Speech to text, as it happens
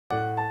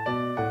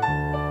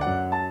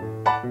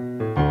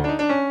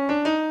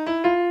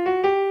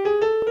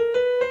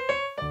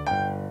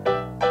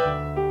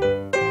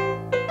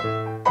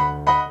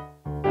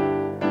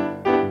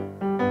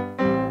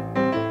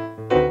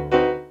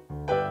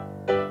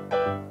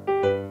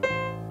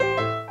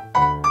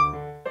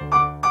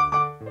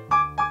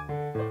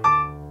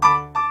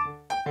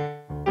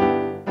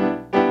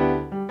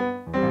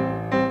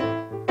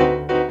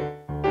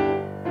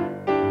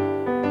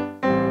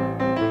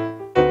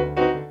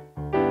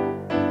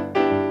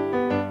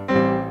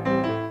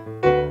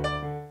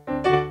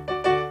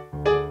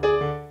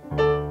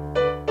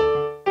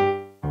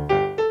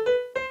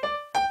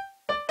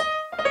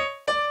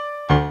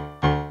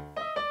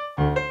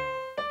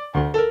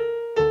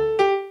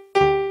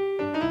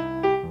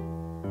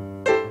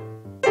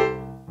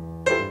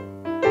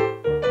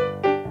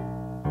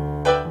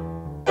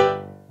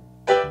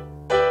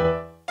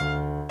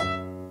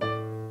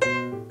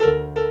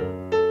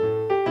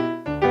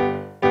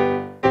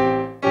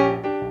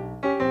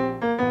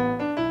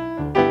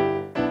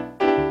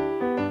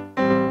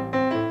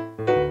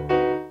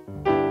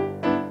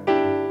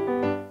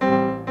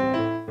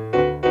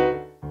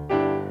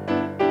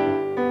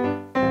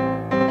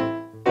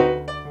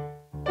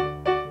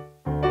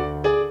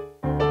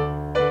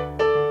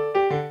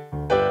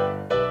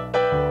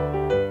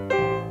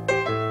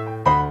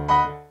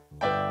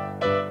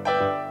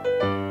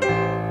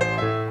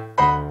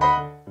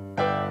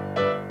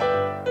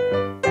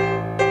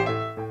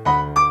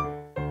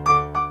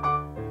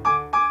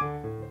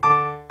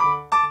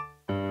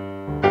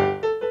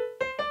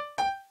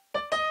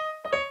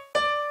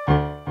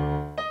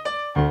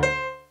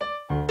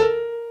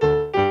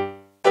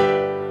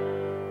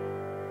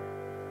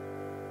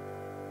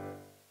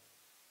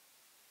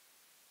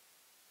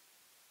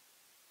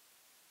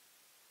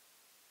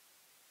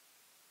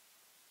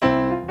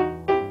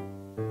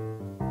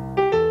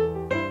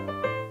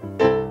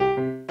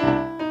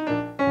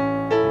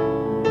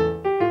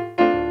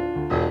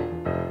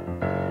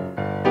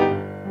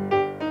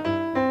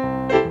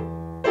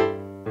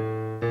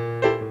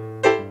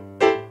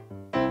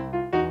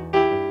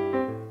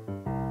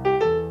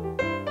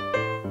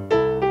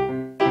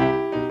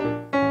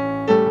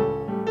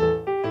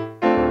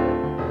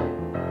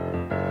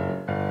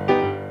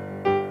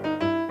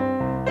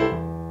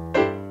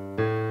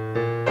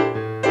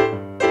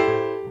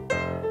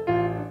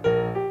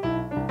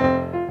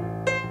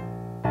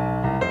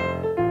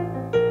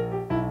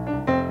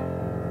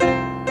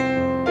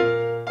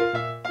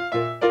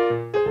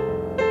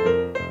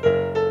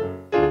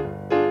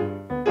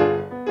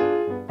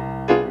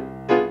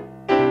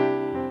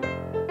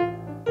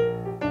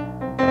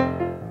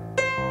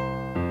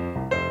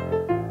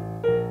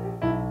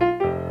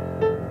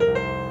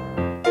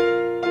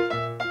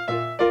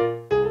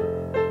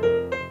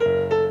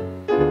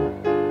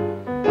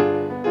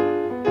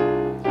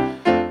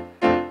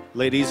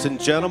Ladies and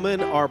gentlemen,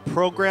 our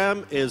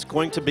program is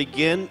going to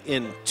begin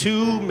in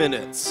 2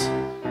 minutes.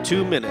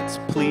 2 minutes.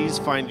 Please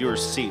find your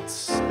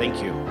seats.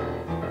 Thank you.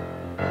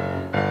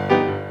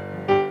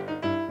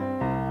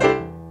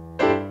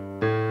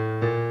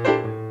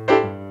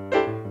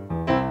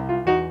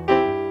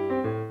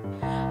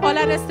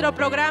 Hola, nuestro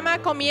programa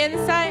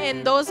comienza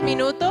en 2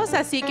 minutos,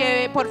 así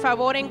que por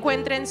favor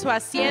encuentren su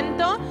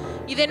asiento.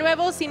 Y de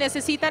nuevo, si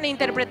necesitan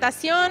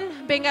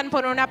interpretación, vengan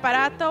por un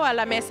aparato a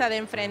la mesa de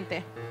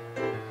enfrente.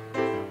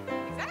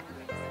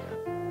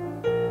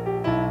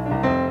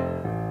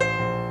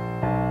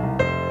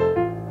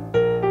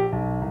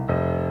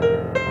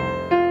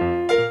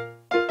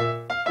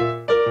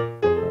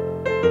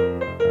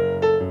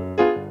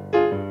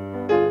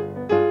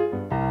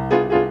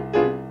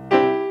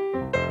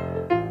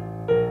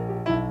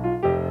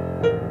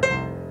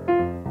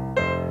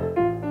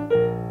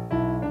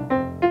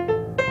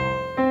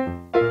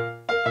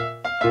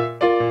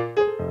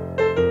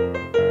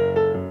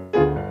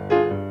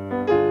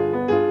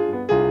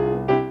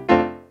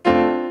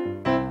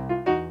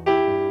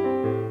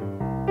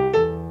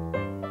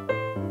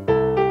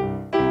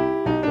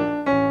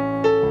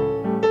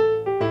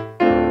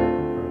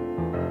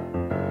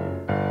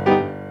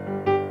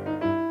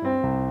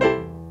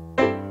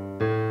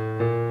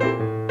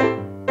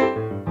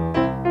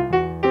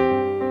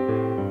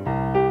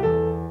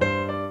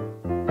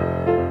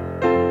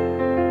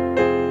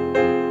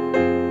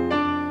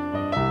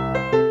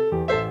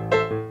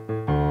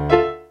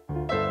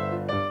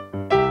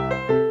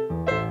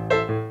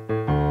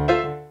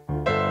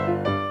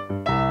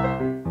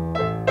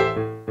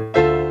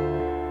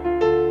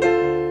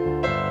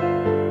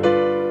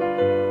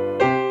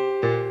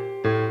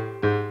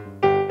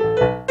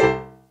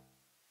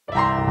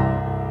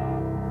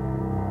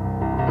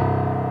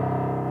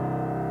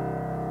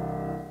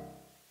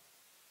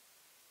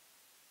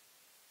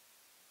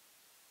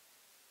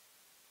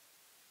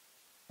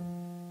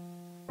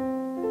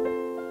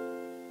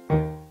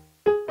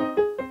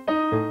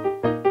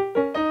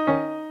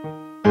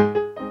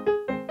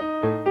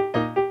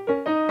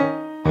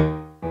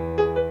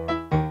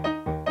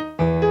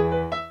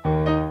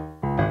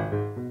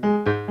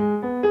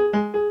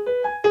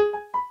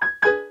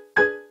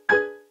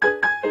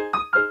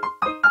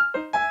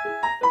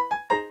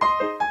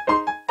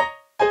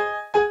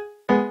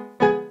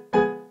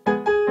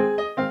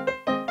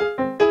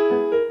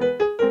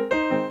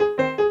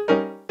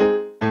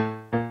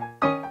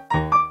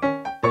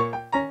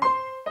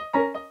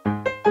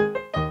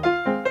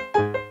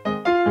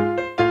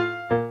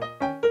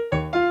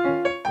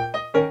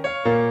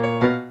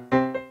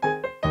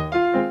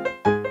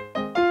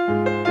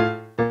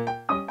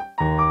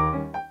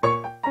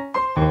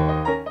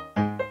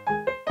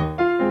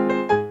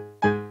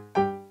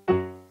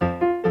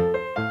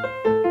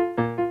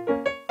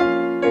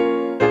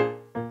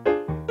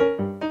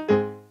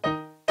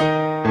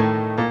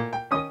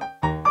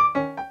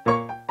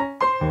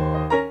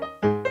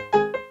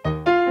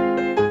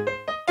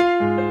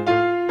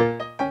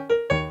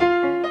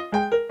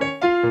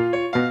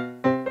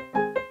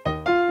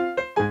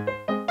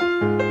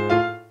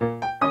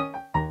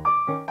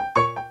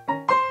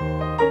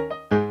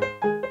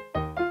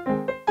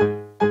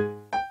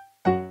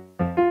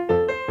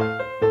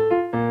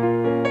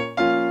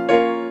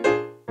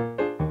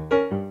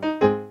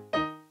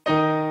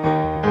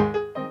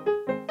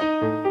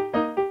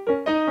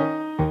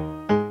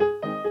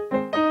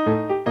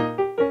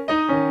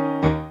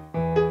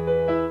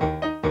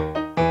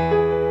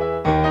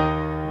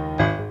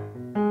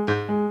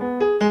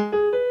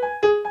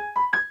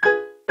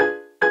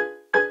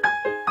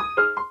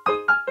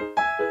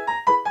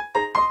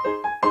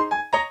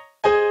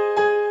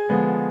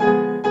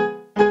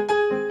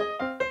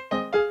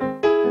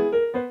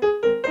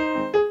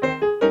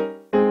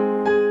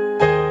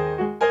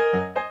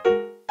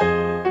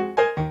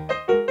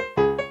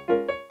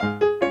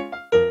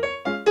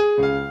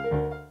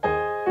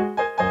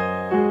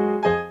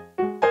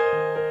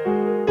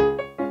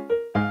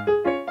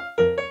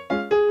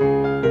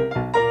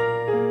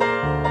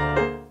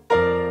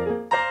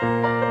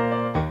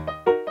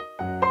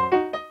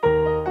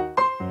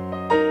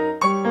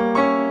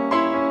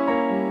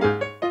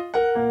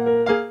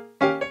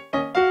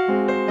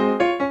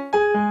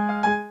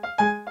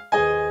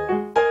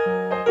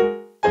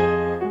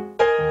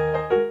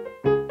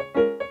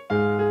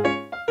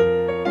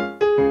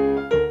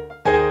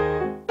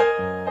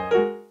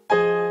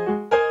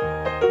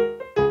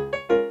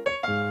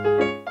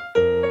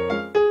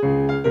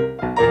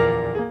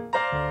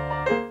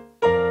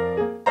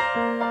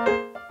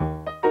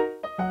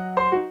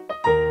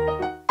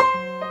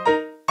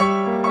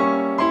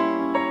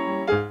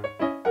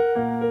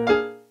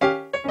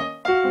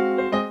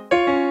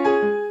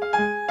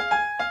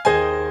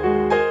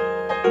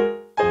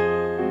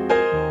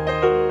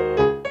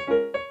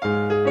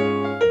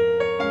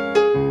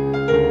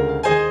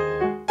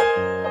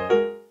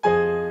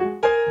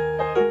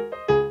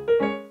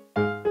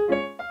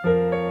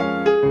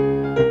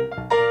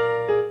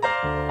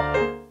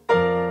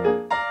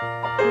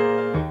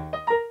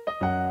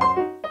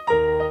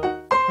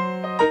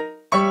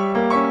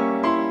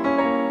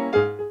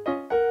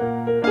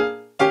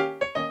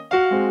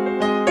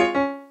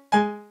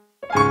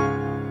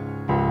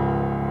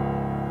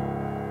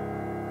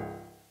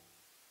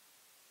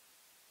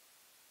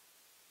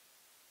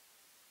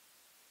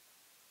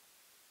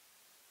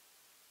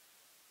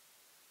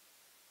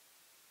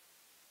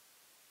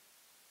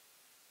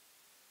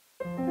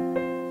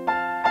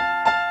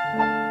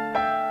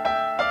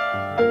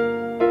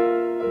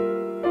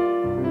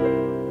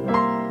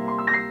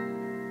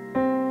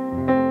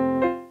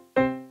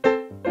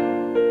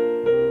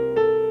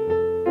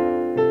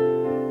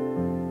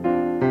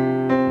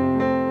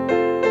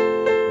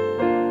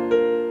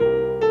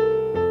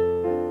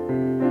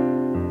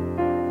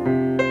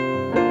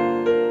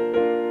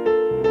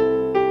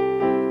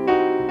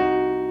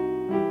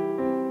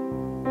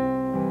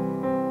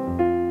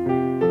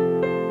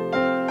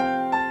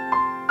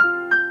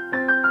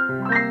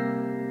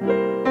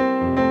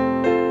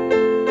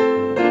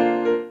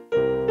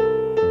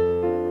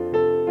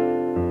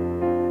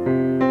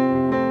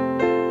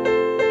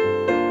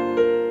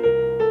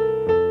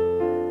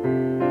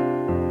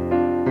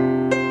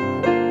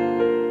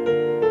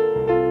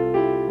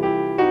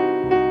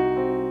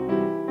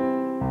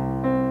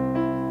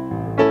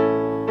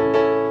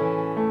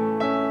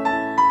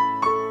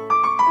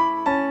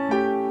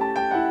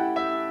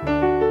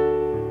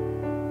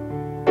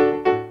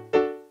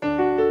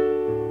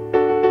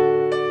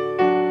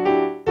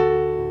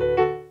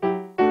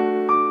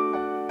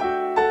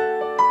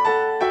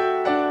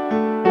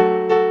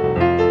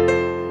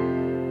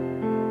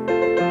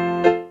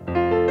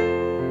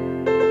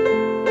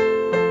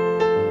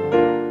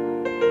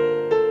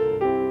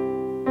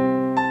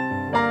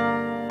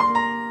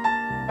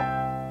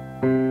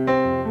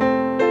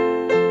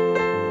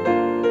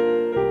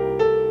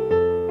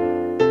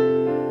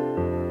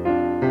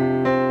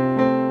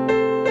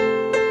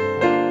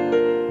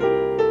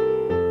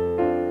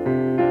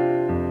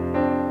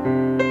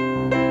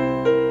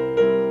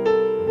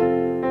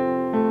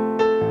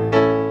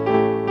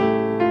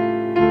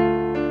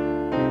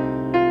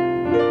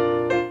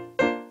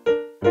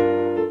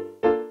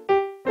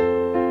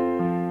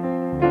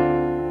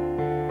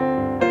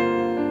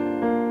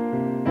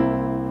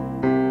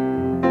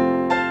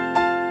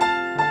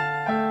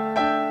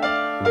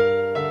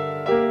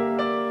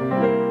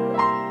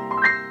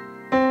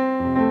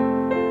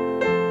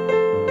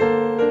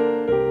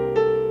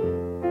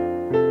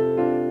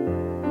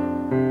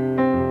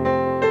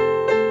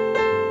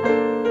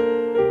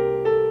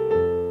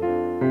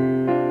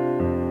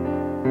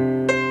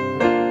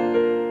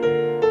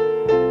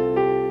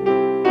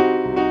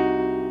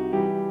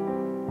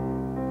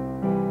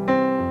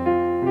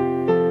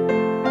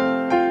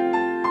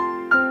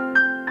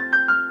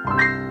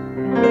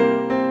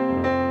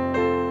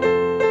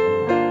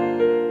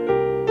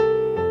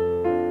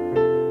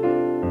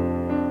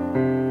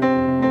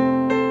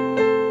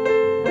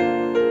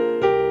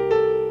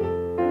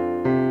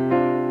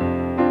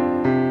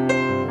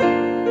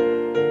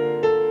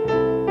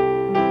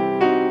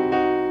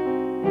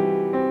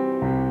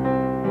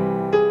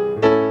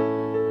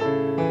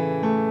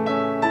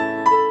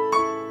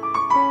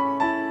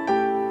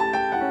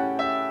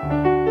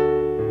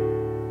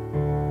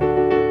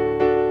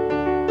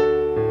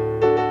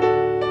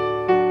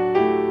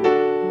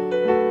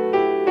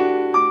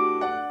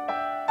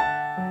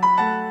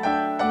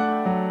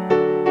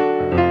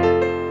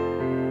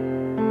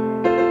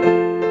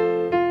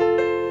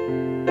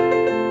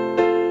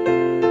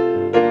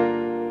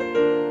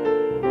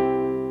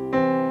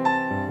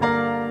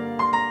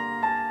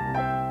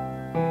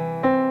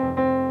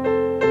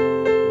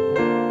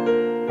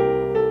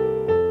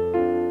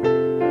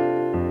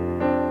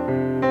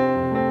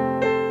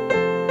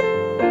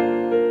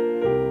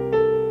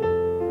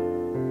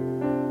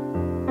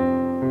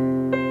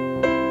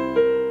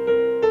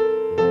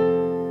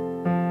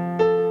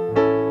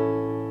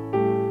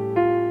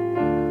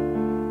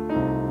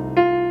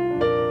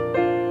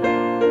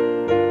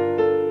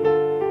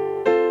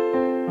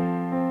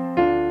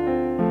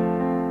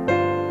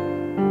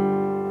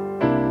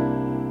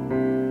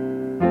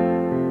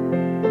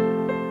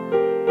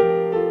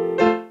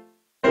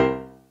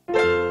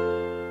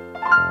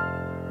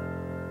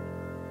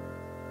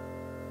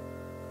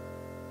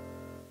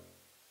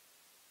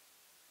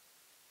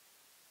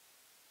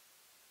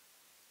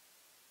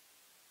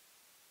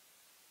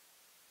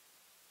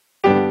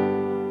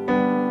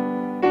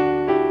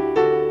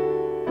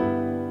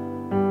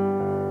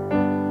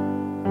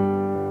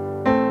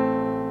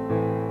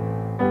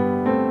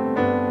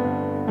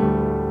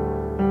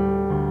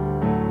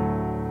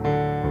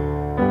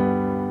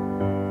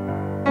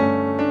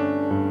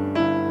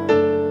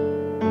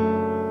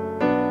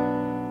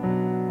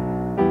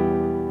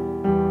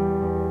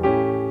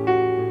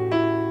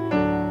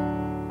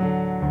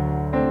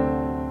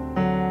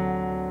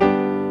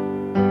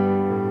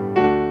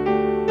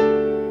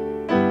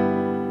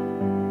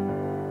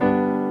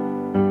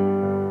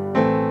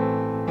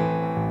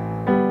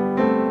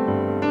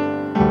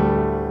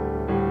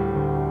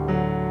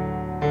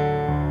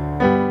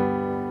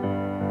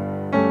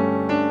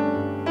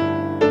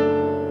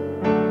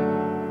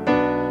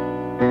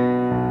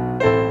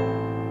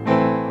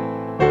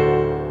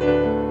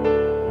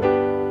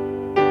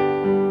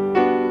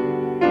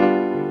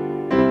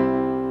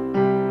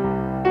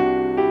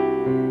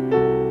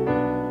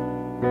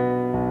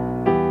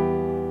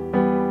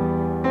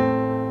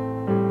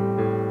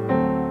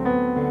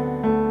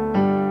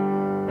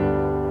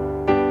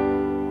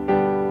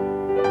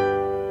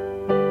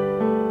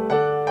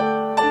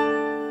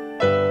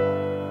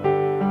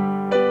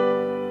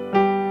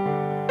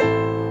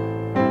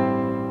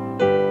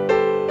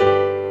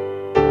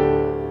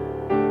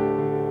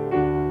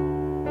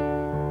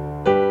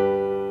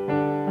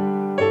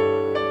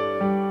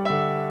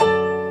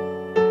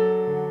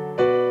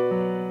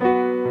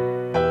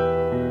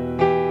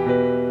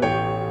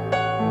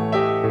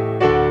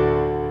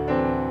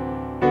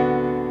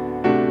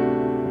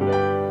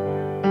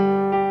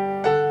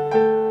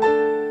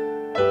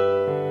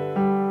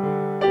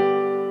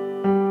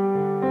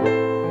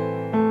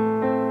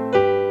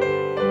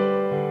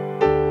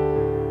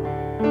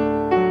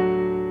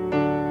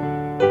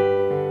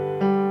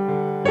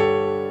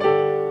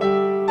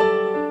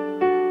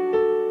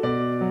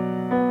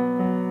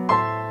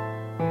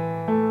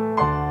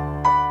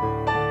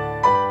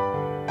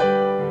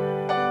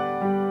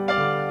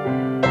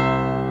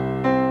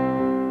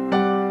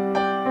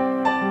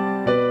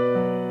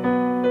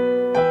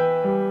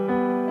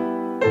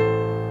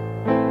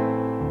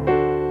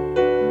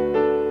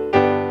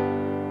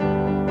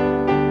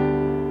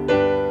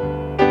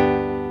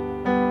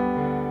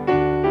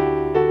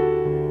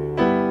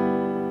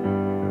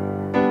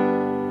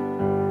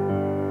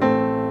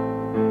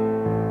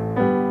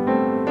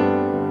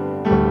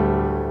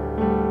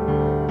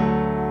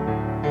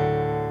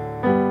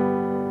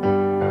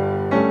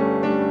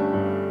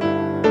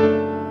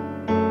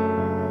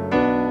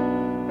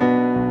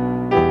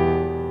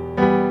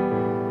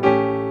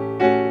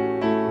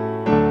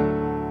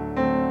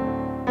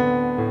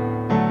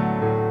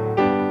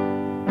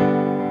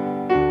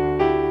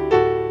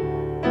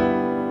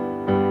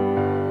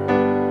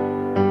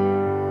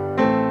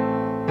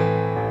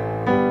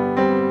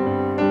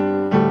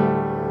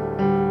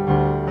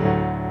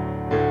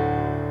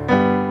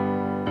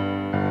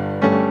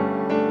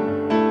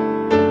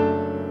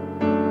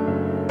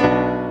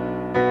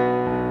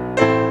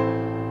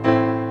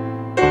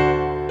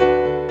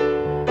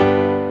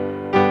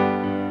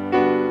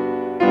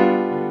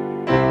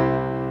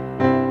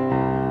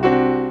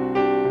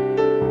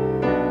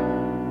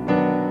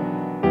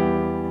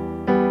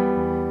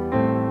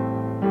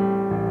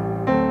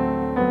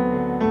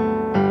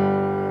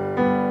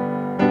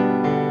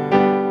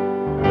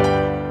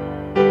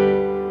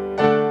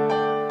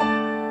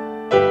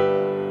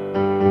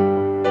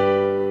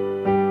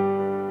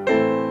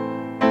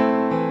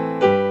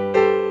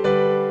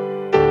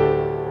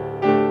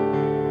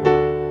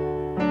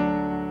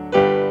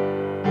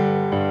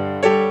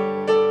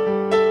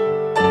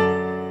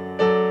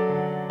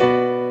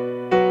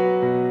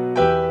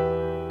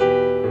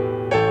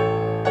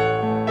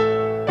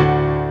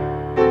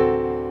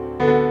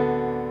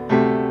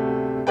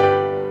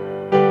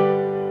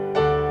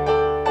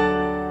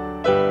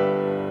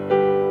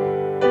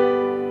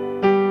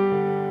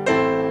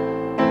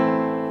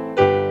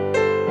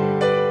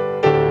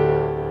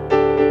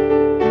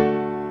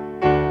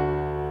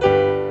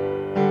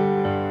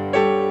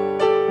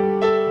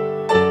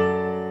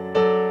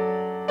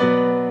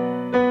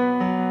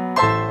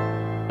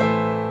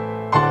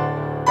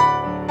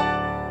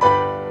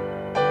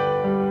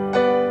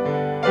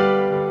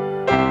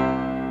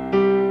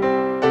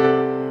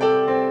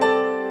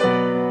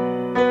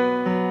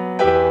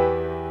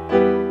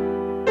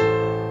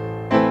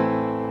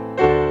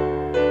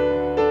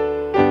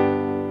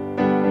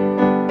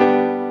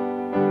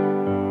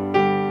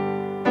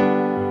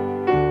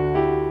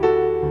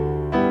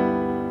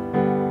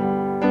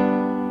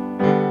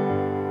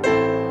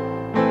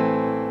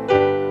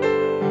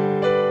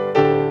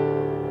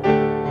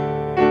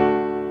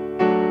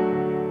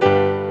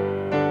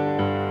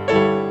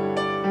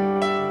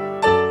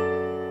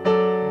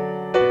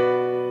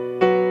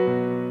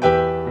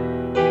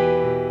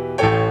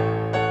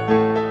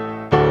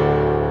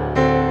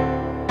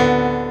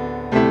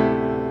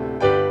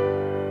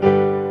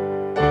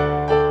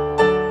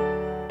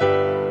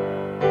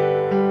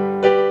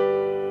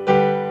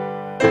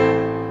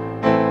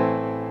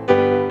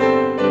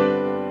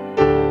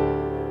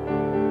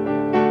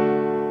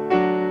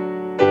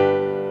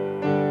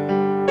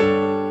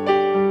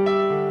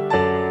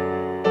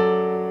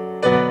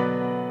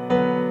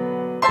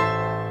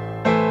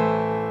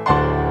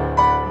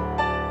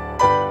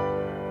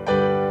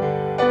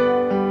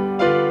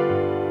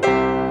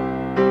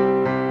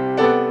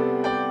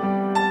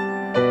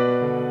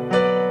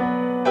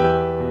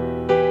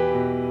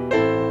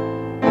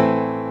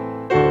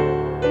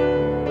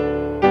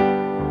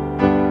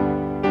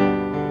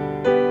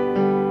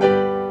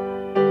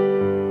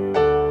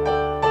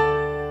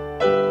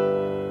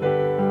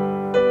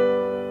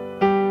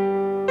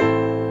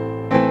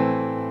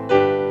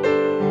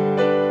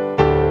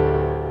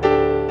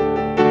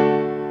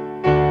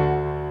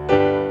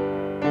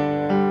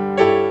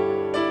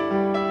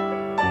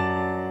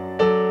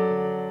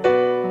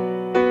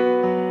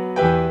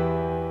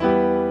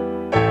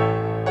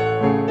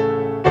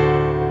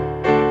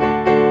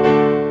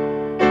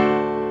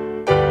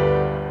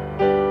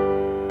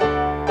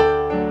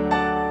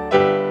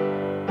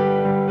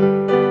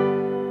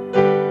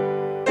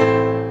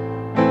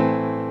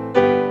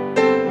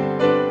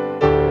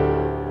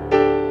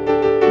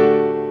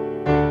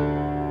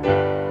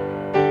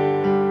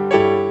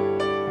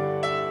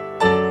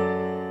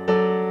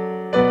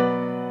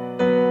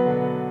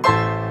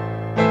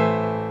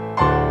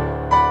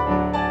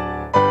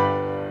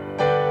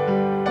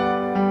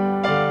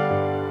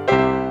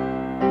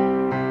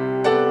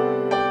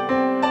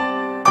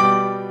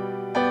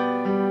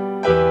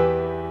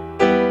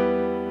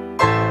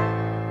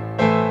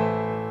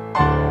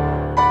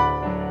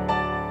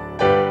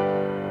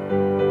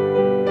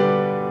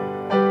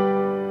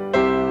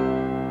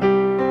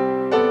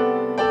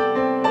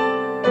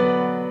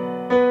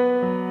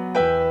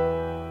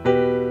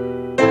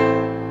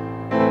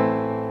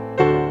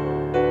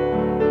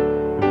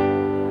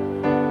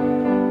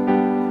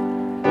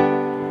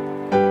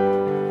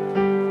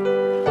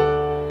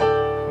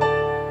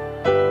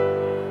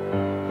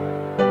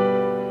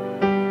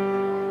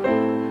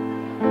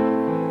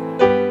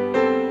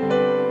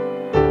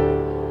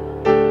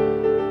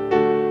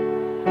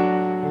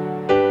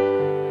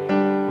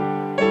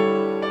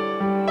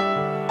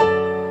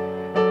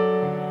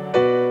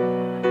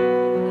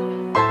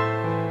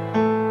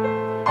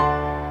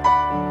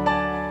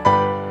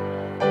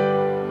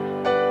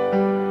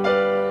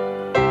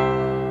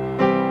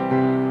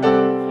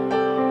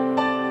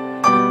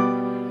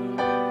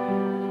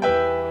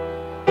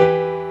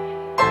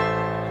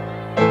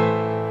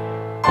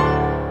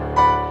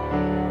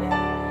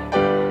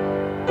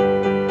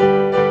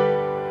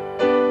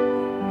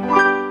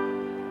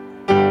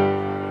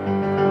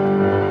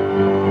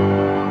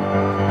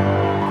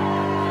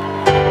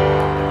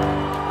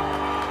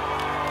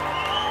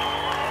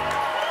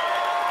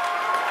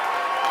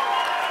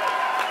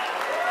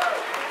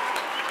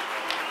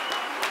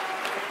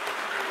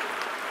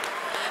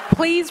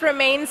 Please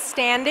remain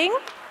standing.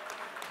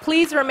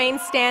 Please remain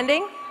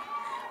standing.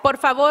 Por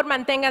favor,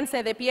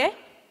 manténganse de pie.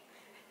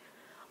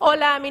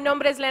 Hola, mi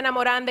nombre es Lena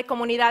Morán de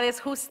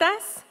Comunidades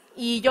Justas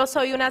y yo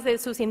soy una de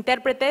sus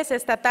intérpretes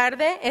esta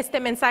tarde.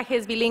 Este mensaje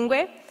es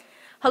bilingüe.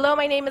 Hello,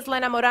 my name is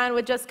Lena Morán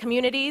with Just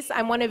Communities.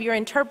 I'm one of your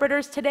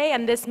interpreters today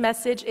and this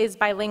message is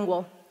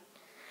bilingual.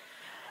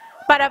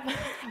 Para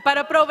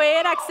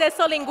proveer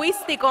acceso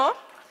lingüístico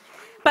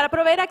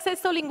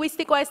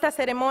a esta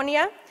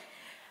ceremonia,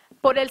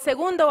 por el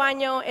segundo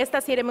año,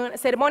 esta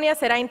ceremonia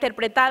será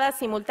interpretada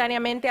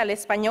simultáneamente al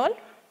español.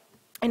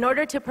 In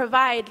order to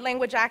provide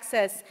language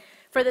access,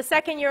 for the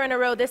second year in a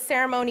row, this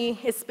ceremony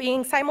is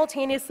being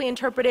simultaneously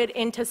interpreted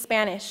into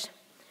Spanish.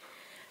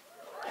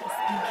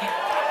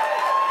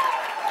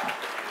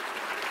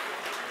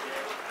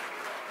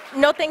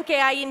 Noten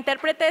que hay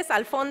intérpretes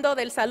al fondo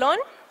del salón.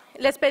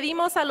 Les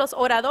pedimos a los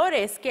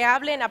oradores que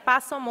hablen a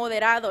paso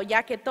moderado,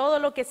 ya que todo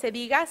lo que se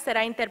diga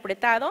será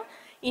interpretado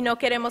y no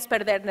queremos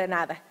perder de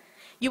nada.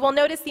 You will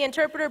notice the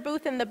interpreter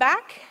booth in the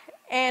back,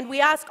 and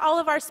we ask all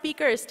of our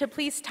speakers to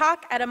please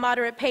talk at a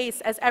moderate pace,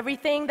 as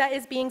everything that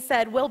is being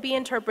said will be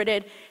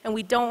interpreted, and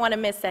we don't want to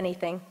miss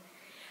anything.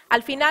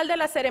 Al final de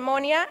la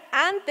ceremonia,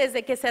 antes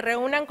de que se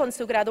reúnan con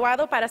su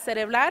graduado para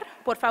celebrar,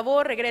 por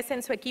favor,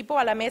 regresen su equipo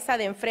a la mesa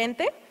de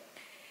enfrente.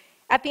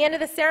 At the end of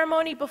the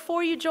ceremony,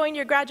 before you join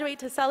your graduate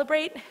to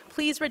celebrate,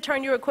 please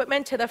return your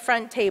equipment to the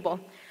front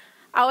table.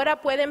 Ahora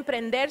pueden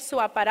prender su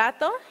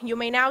aparato. You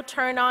may now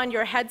turn on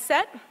your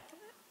headset.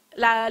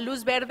 La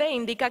luz verde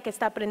indica que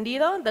está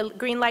prendido. The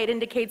green light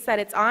indicates that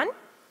it's on.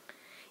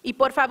 Y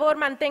por favor,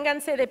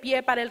 manténganse de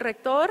pie para el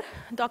rector,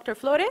 Dr.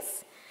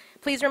 Flores.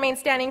 Please remain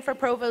standing for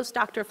Provost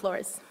Dr.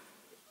 Flores.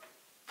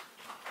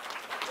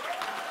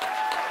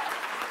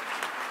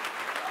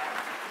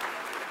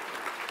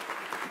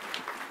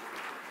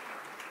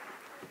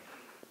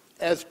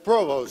 As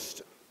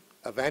Provost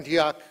of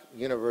Antioch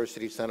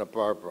University, Santa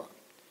Barbara,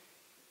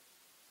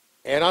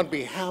 and on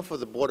behalf of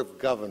the Board of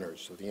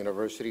Governors of the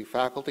university,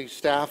 faculty,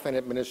 staff, and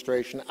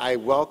administration, I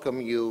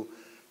welcome you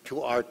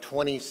to our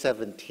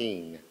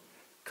 2017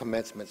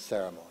 commencement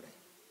ceremony.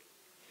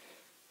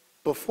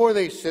 Before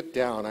they sit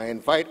down, I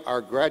invite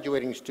our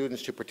graduating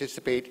students to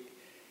participate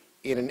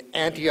in an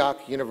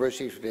Antioch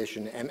University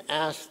tradition and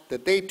ask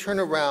that they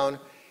turn around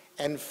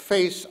and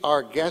face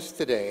our guests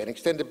today and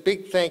extend a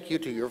big thank you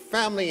to your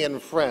family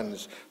and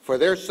friends for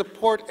their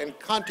support and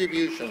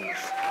contributions.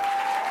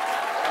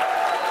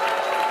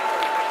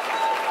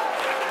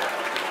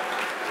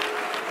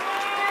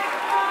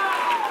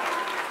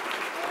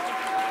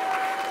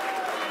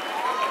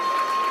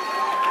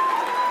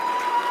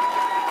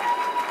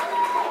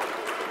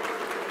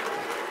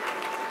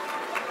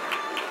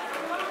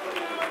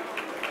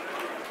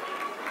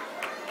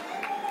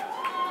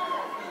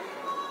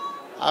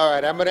 All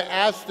right, I'm going to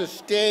ask the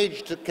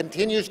stage to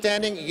continue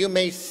standing. You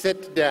may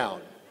sit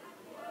down.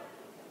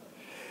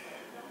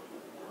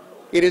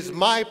 It is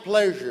my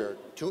pleasure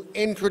to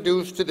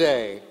introduce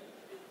today,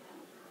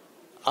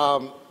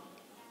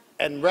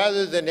 and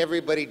rather than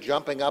everybody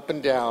jumping up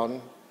and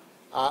down,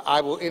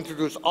 I will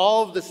introduce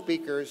all of the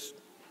speakers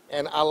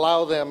and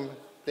allow them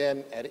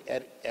then,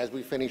 as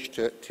we finish,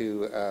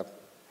 to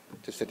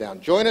sit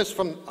down. Join us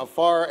from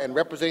afar and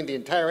representing the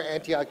entire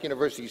Antioch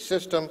University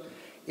system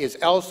is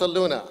Elsa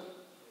Luna,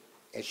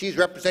 and she's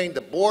representing the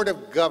Board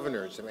of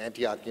Governors of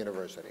Antioch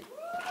University.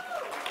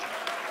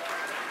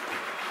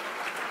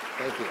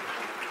 Thank you.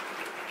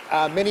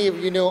 Many of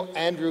you know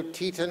Andrew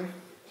Teton.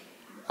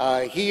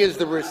 He is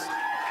the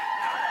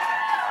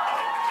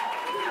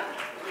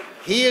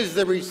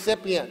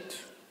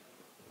recipient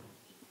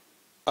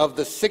of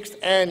the 6th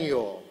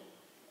Annual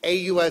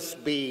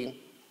AUSB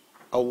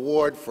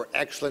Award for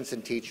Excellence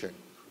in Teaching.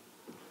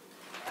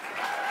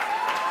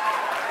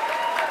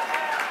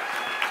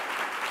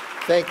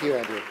 Thank you,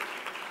 Andrew.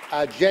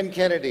 Jen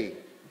Kennedy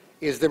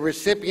is the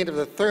recipient of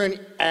the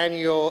 3rd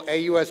Annual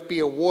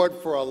AUSB Award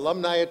for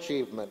Alumni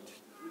Achievement.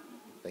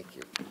 Thank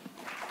you.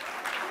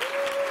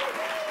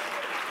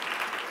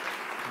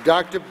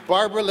 Dr.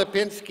 Barbara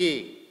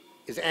Lipinski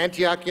is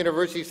Antioch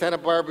University Santa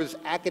Barbara's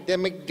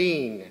Academic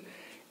Dean.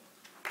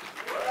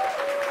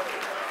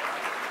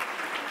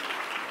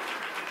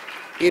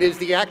 It is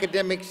the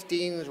Academic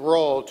Dean's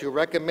role to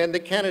recommend the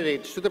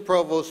candidates to the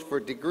Provost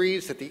for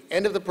degrees at the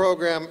end of the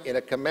program in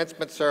a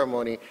commencement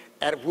ceremony,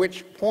 at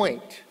which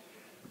point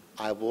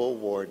I will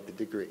award the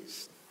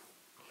degrees.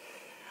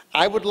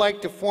 I would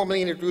like to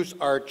formally introduce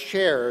our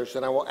chairs,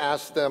 and I will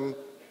ask them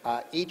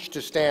each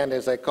to stand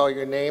as I call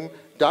your name.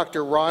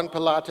 Dr. Ron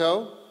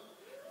Pilato,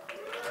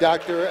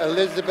 Dr.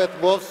 Elizabeth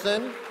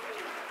Wolfson,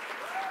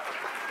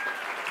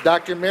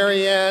 Dr.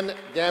 Marianne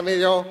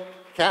D'Amelio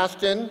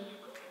Caston,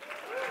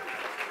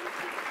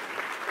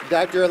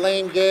 Dr.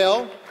 Elaine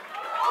Gale,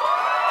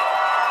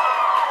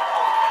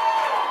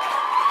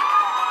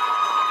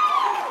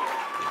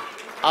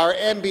 our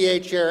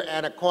MBA chair,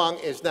 Anna Kwong,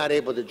 is not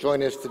able to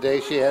join us today.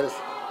 She has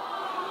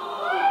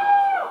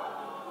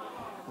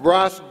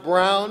Ross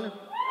Brown,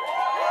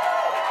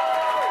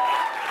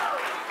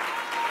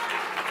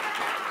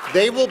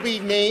 They will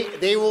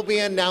be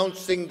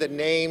announcing the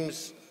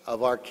names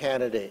of our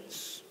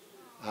candidates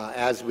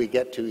as we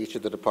get to each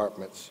of the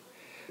departments.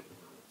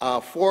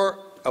 4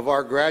 of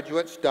our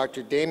graduates,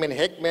 Dr. Damon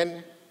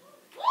Hickman,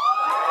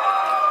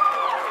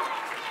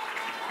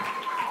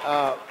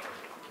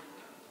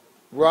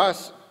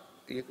 Ross,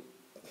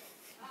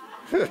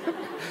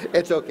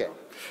 it's okay.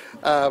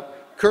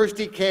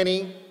 Kirsty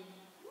Kenny,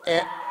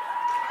 and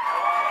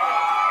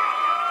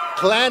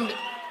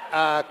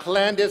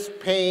Clandis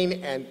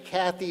Payne, and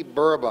Kathy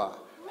Burba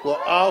will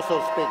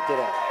also speak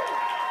today.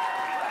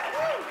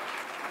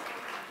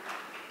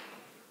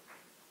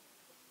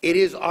 It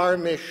is our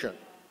mission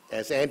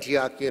as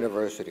Antioch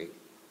University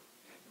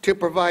to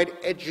provide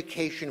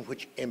education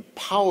which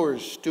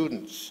empowers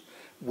students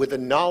with the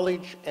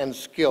knowledge and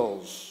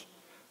skills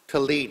to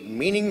lead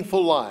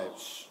meaningful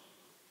lives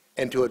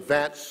and to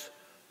advance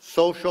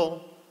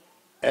social,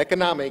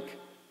 economic,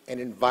 and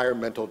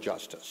environmental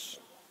justice.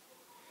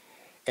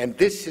 And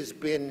this has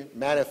been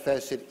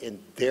manifested in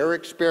their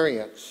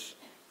experience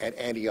at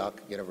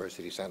Antioch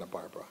University, Santa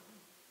Barbara.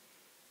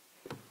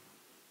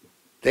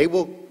 They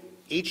will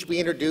each be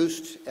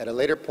introduced at a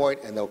later point,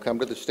 and they'll come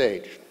to the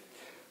stage.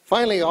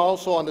 Finally,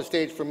 also on the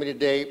stage for me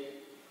today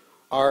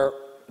are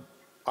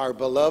our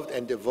beloved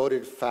and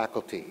devoted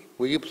faculty.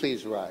 Will you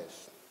please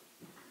rise?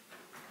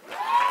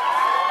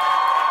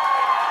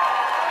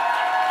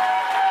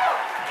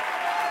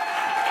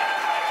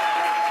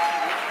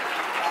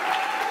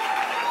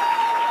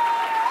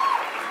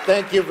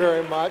 Thank you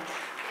very much.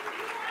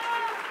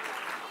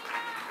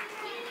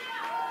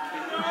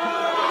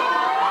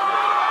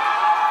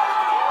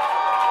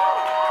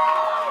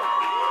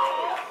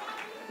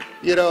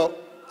 You know,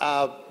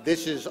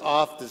 this is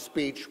off the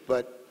speech,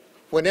 but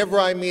whenever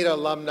I meet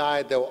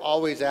alumni, they'll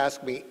always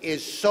ask me,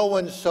 is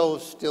so-and-so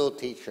still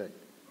teaching?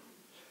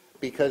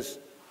 Because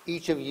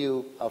each of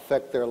you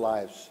affect their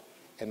lives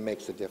and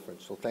makes a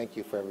difference. So thank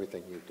you for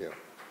everything you do.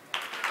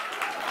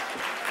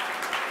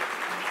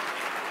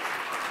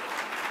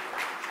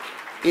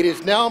 It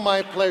is now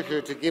my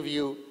pleasure to give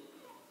you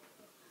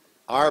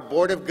our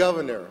Board of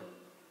Governors,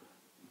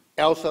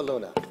 Elsa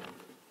Luna.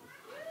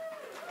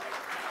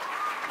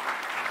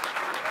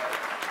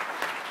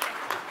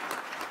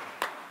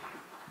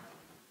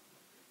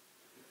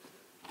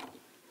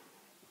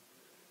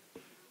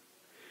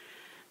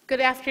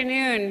 Good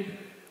afternoon,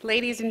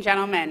 ladies and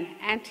gentlemen,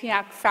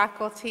 Antioch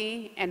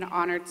faculty and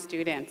honored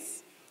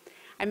students.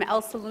 I'm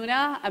Elsa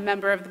Luna, a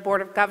member of the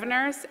Board of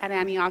Governors at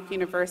Antioch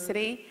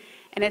University,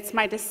 and it's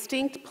my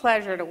distinct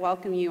pleasure to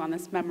welcome you on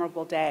this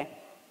memorable day.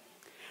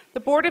 The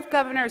Board of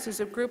Governors is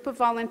a group of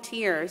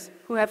volunteers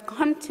who have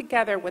come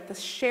together with a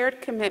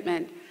shared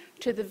commitment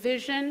to the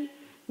vision,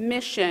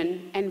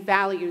 mission, and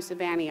values of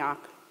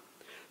Antioch.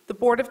 The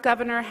Board of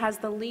Governors has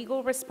the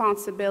legal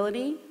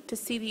responsibility to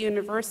see the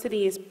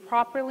university is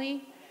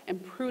properly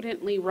and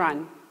prudently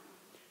run.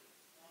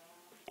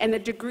 And the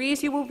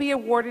degrees you will be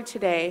awarded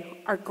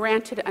today are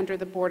granted under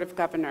the Board of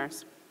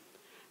Governors.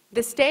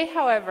 This day,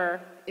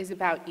 however, is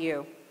about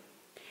you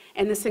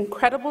and this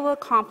incredible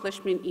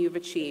accomplishment you've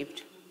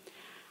achieved.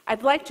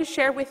 I'd like to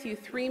share with you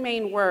 3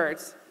 main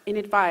words in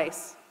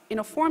advice, in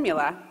a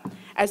formula,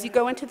 as you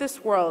go into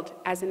this world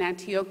as an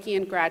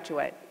Antiochian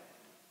graduate.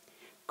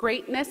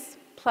 Greatness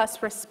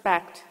plus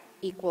respect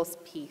equals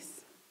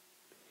peace.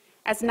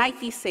 As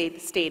Nike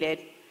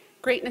stated,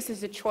 greatness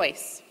is a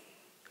choice.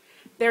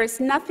 There is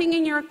nothing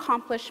in your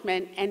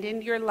accomplishment and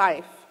in your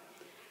life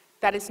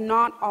that is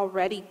not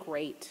already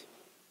great.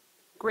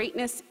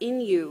 Greatness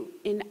in you,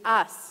 in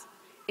us,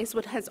 is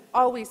what has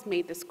always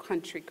made this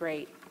country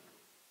great.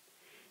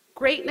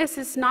 Greatness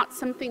is not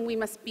something we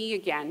must be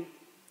again.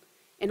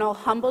 In all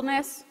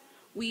humbleness,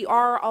 we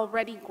are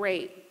already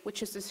great,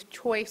 which is a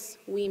choice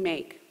we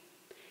make.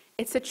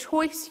 It's a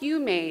choice you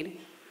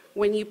made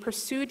when you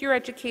pursued your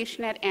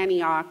education at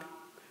Antioch,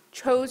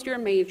 chose your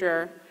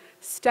major,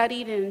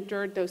 studied and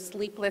endured those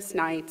sleepless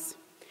nights,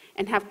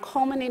 and have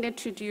culminated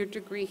to your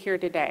degree here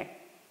today.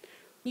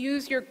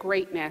 Use your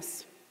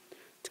greatness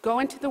to go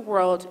into the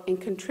world and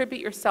contribute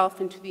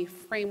yourself into the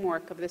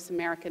framework of this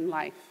American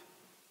life.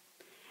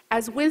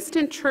 As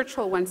Winston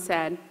Churchill once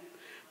said,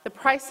 the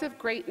price of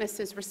greatness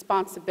is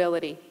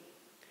responsibility.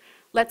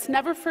 Let's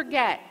never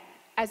forget,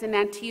 as an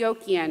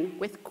Antiochian,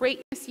 with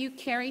greatness you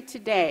carry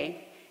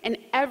today and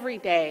every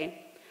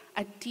day,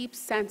 a deep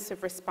sense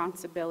of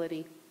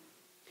responsibility.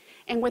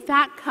 And with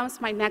that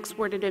comes my next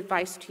word of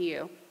advice to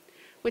you,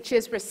 which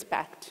is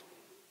respect.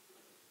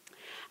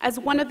 As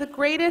one of the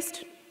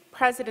greatest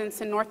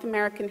presidents in North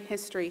American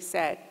history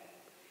said,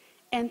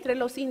 entre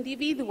los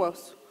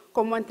individuos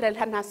como entre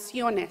las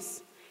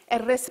naciones, el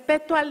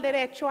respeto al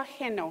derecho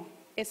ajeno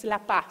es la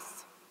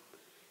paz.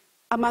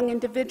 Among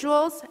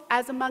individuals,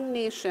 as among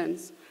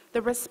nations,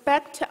 the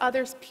respect to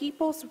others'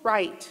 people's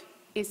right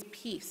is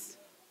peace.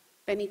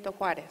 Benito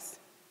Juárez.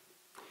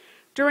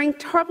 During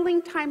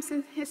troubling times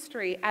in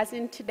history, as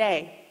in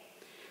today,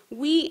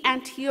 we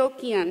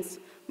Antiochians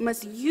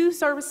must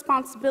use our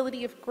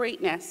responsibility of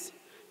greatness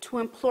to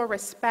implore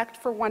respect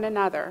for one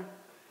another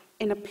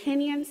in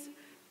opinions,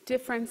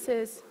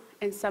 differences,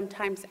 and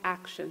sometimes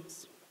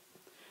actions.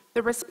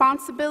 The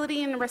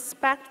responsibility and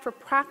respect for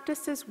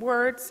practices,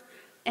 words,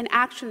 and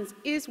actions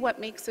is what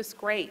makes us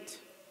great.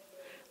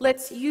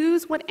 Let's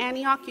use what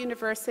Antioch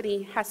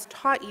University has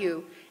taught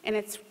you in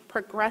its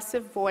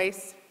progressive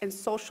voice and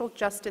social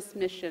justice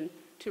mission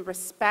to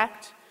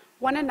respect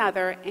one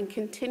another and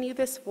continue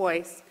this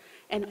voice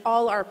in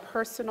all our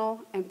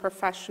personal and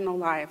professional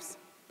lives.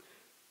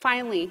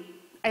 Finally,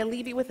 I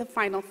leave you with a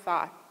final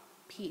thought: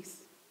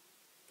 peace.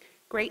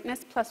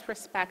 Greatness plus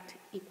respect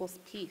equals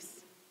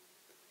peace.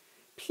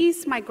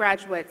 Peace, my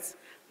graduates,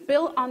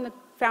 built on the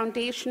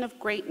foundation of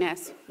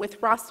greatness with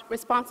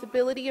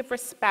responsibility of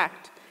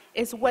respect,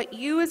 is what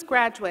you as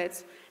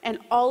graduates and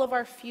all of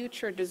our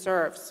future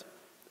deserves.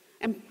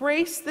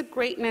 Embrace the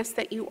greatness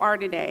that you are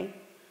today,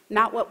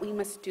 not what we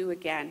must do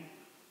again.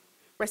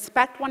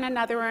 Respect one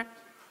another,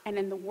 and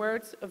in the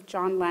words of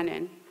John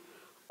Lennon,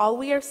 all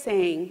we are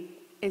saying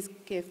is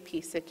give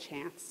peace a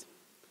chance.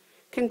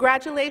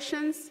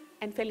 Congratulations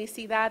and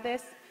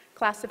felicidades,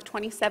 class of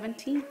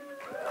 2017.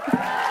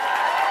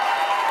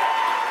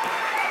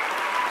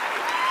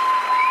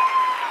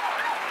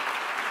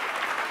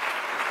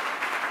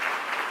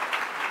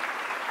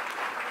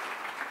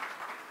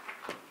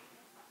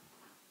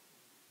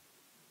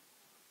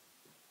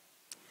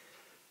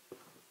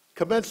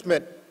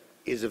 Commencement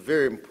is a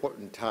very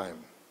important time.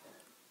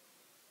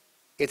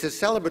 It's a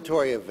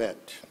celebratory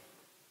event,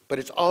 but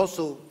it's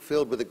also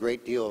filled with a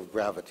great deal of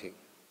gravity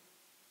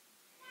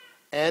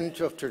and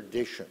of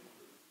tradition,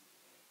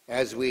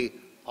 as we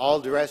all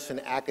dress in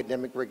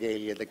academic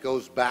regalia that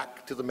goes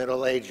back to the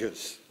Middle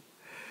Ages,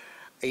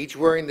 each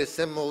wearing the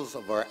symbols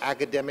of our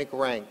academic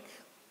rank.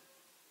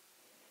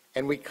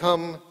 And we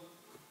come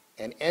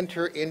and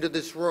enter into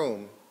this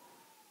room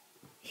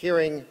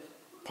hearing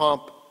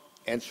pomp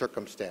and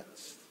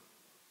circumstance.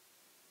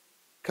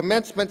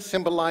 Commencement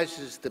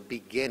symbolizes the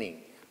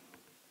beginning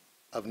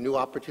of new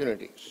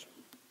opportunities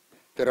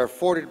that are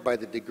afforded by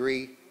the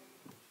degree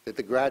that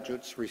the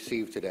graduates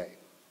receive today.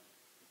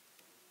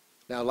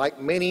 Now,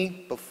 like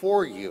many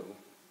before you,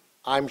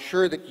 I'm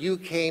sure that you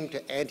came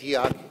to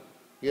Antioch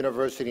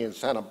University in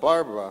Santa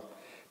Barbara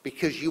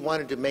because you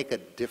wanted to make a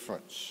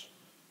difference,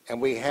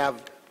 and we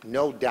have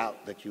no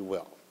doubt that you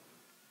will.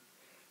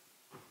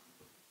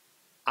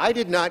 I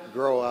did not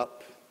grow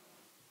up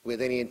with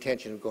any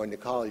intention of going to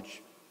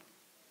college.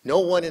 No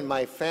one in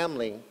my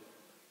family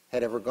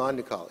had ever gone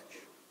to college.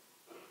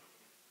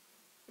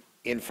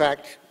 In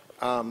fact,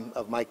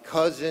 of my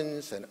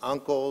cousins and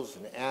uncles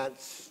and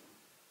aunts,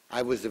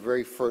 I was the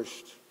very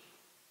first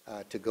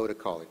to go to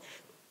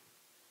college.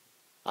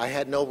 I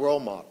had no role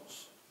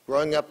models.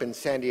 Growing up in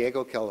San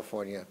Diego,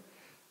 California,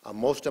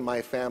 most of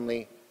my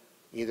family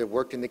either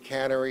worked in the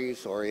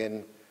canneries or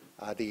in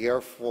the Air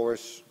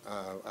Force,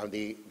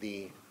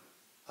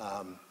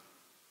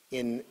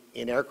 in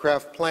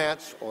aircraft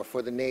plants, or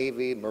for the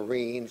Navy,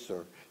 Marines,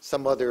 or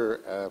some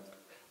other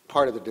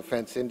part of the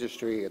defense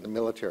industry and the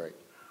military.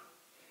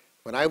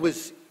 When I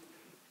was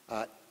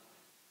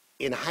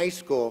in high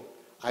school,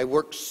 I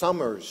worked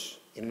summers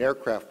in an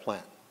aircraft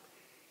plant,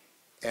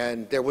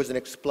 and there was an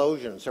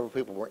explosion. Several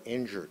people were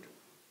injured.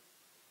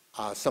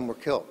 Some were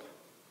killed.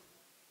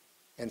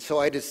 And so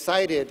I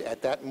decided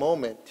at that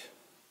moment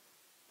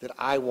that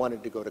I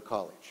wanted to go to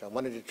college. I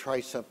wanted to try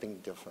something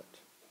different.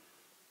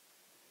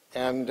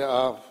 And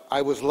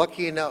I was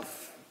lucky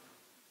enough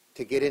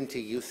to get into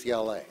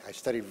UCLA. I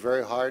studied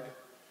very hard.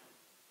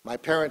 My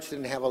parents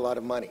didn't have a lot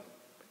of money.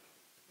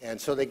 And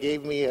so they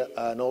gave me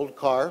an old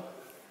car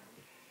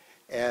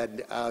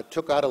and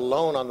took out a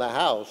loan on the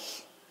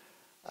house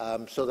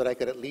so that I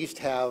could at least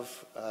have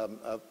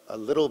a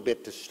little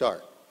bit to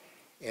start.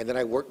 And then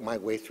I worked my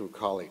way through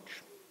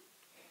college.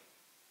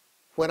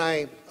 When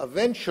I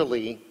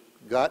eventually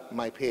got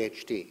my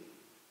PhD,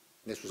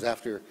 this was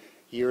after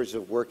years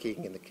of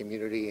working in the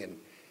community and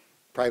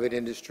private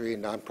industry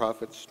and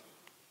nonprofits,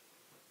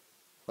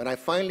 when I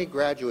finally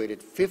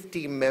graduated,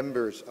 50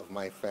 members of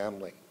my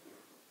family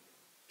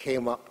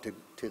came up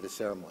to the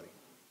ceremony.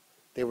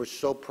 They were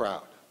so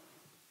proud.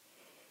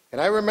 And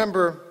I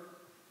remember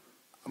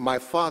my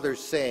father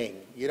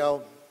saying, you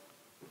know,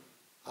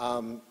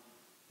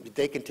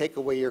 they can take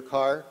away your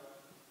car,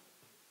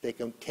 they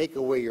can take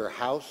away your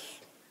house,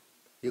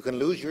 you can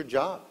lose your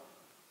job,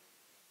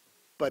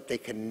 but they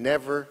can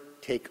never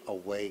take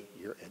away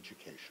your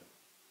education.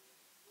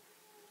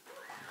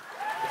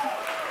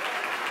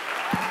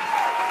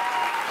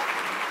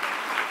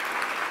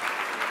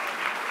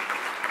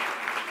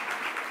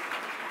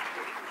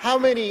 How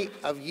many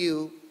of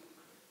you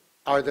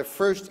are the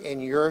first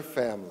in your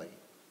family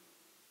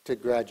to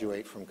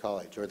graduate from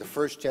college, or the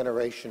first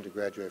generation to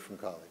graduate from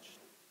college?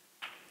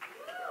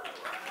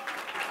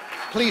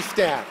 Please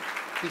stand.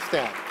 Please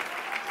stand.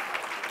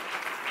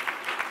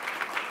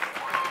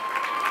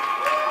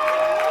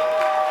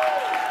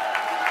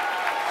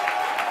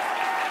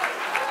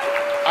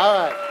 All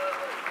right.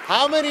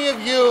 How many of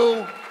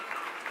you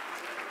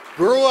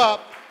grew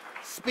up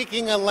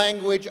speaking a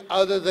language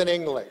other than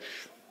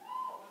English?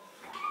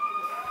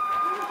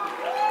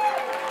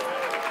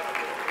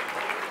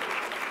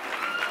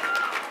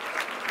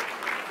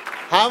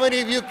 How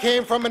many of you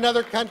came from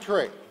another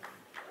country?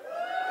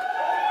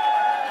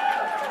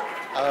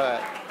 All right.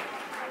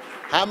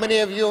 How many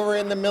of you were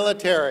in the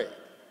military?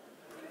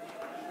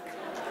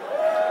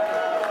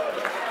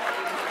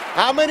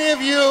 How many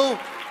of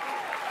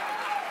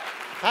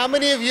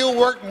you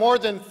worked more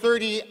than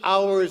 30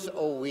 hours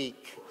a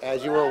week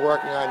as you were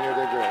working on your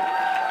degree?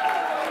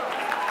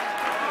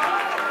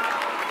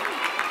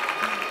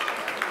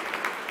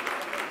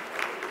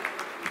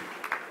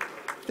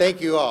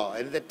 Thank you all.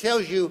 And that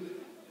tells you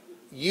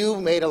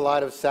you made a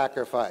lot of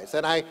sacrifice.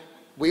 And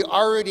we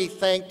already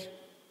thanked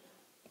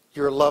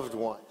your loved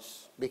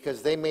ones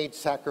because they made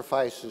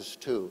sacrifices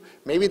too.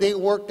 Maybe they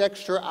worked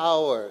extra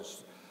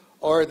hours,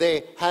 or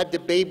they had to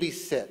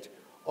babysit,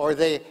 or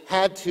they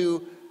had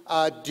to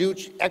do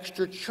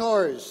extra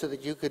chores so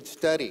that you could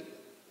study.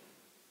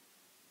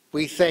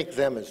 We thank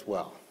them as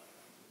well.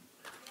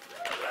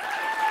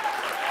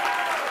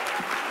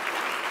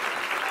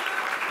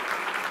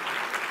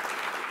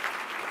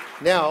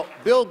 Now,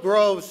 Bill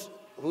Groves,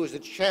 who is the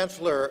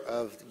chancellor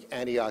of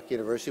Antioch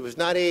University, was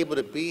not able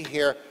to be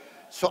here,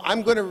 so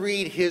I'm going to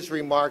read his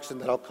remarks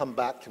and then I'll come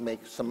back to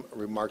make some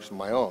remarks of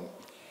my own.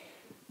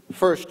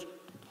 First,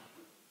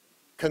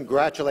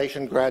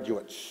 congratulations,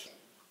 graduates.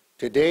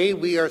 Today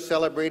we are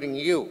celebrating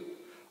you.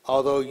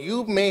 Although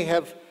you may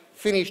have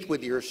finished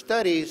with your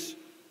studies,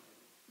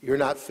 you're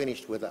not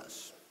finished with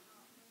us.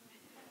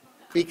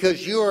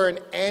 Because you are an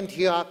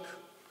Antioch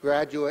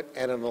graduate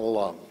and an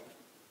alum.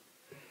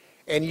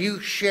 And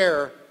you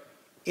share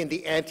in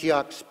the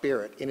Antioch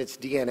spirit, in its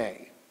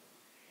DNA.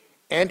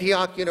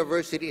 Antioch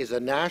University is a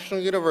national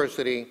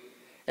university,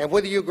 and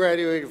whether you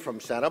graduated from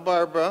Santa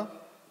Barbara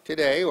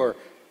today, or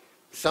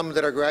some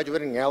that are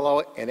graduating in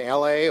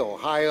LA,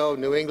 Ohio,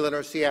 New England,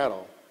 or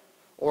Seattle,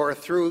 or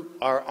through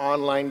our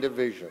online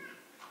division,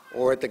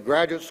 or at the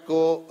Graduate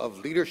School of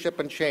Leadership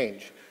and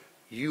Change,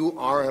 you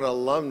are an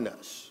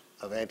alumnus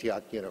of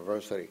Antioch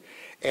University.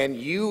 And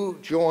you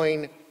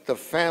join the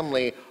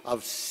family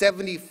of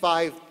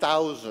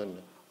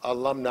 75,000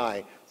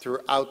 alumni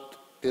throughout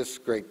this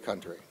great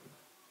country.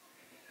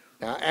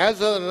 Now,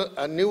 as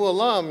a new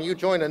alum, you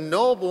join a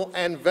noble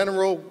and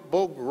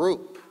venerable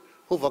group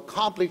who've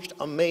accomplished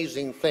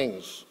amazing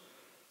things.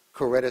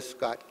 Coretta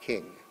Scott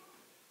King,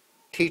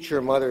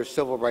 teacher, mother,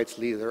 civil rights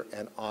leader,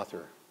 and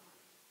author.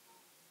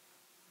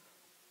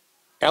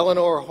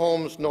 Eleanor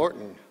Holmes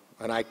Norton,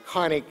 an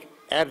iconic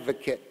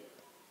advocate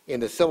in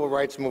the civil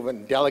rights movement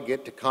and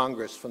delegate to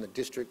Congress from the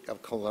District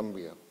of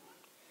Columbia.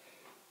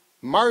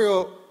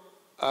 Mario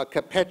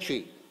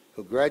Capecci,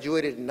 who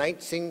graduated in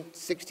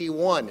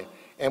 1961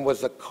 and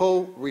was a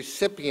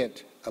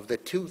co-recipient of the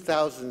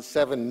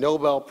 2007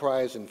 Nobel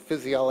Prize in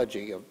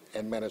Physiology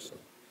and Medicine.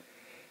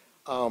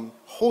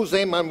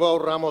 Jose Manuel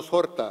Ramos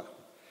Horta,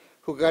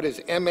 who got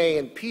his MA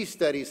in Peace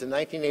Studies in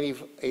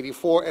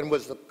 1984 and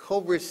was the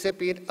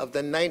co-recipient of the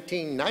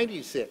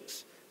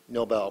 1996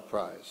 Nobel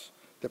Prize,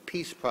 the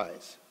Peace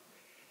Prize,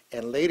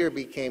 and later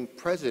became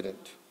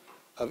president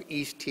of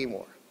East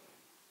Timor.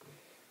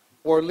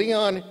 Or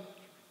Leon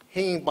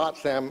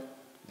Higginbotham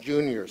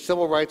Jr.,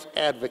 civil rights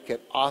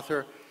advocate,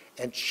 author,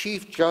 and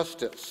Chief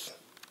Justice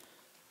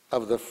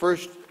of the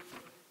first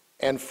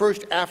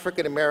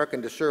African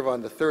American to serve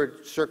on the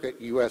Third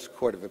Circuit U.S.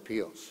 Court of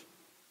Appeals.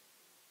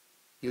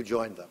 You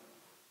joined them.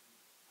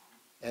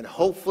 And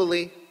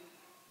hopefully,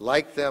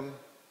 like them,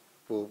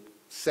 will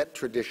set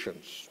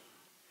traditions.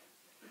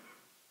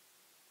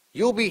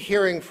 You'll be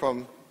hearing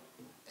from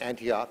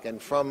Antioch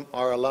and from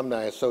our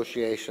Alumni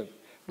Association.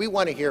 We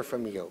want to hear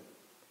from you.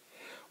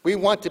 We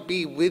want to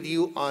be with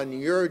you on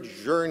your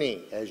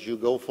journey as you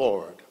go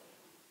forward.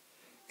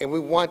 And we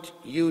want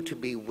you to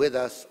be with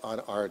us on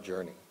our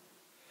journey.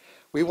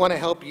 We want to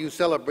help you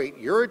celebrate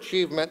your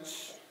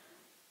achievements,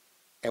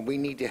 and we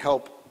need to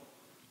help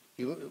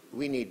you.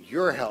 We need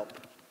your help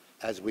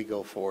as we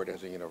go forward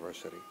as a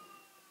university.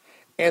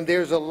 And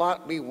there's a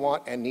lot we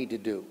want and need to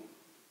do.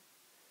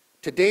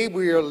 Today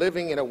we are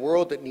living in a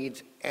world that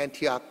needs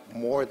Antioch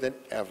more than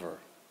ever.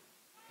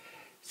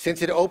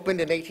 Since it opened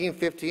in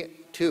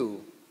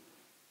 1852,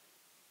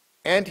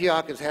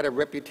 Antioch has had a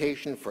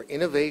reputation for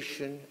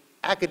innovation,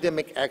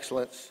 academic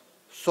excellence,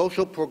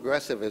 social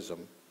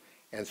progressivism,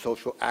 and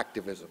social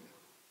activism.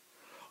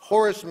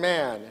 Horace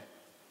Mann,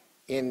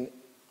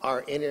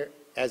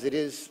 as it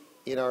is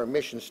in our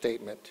mission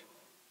statement,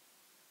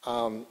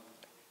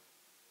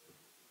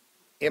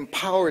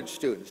 empowered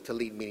students to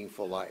lead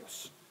meaningful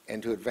lives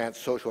and to advance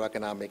social,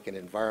 economic, and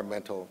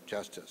environmental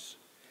justice.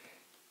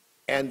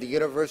 And the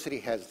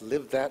university has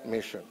lived that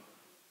mission.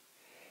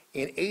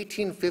 In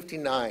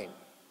 1859,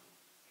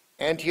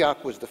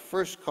 Antioch was the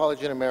first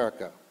college in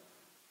America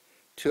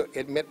to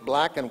admit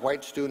black and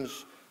white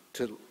students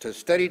to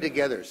study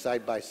together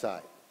side by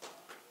side.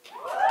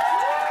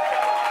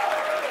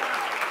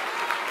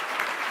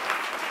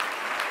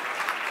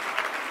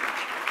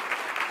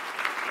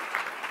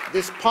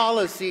 This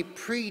policy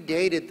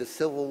predated the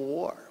Civil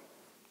War,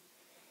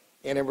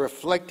 and it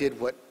reflected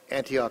what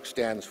Antioch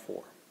stands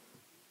for.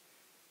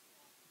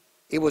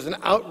 It was an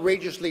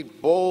outrageously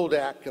bold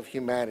act of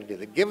humanity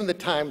that, given the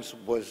times,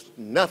 was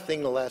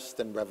nothing less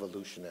than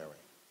revolutionary.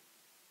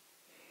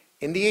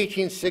 In the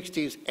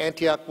 1860s,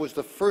 Antioch was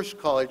the first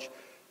college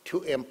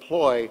to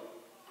employ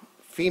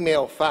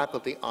female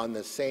faculty on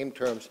the same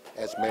terms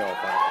as male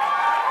faculty.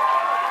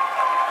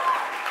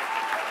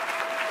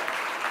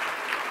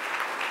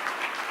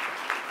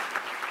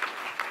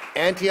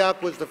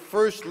 Antioch was the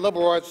first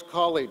liberal arts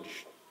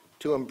college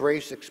to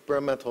embrace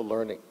experimental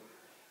learning,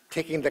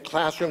 taking the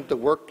classroom to the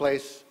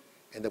workplace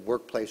and the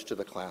workplace to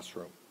the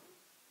classroom.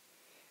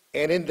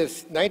 And in the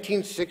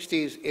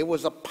 1960s, it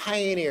was a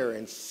pioneer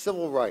in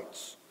civil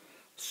rights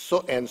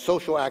and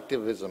social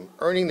activism,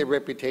 earning the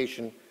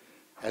reputation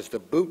as the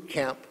boot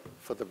camp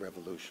for the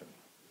revolution.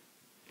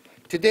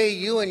 Today,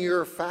 you and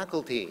your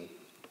faculty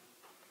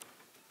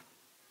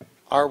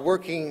are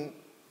working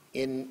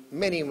in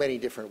many, many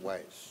different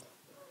ways.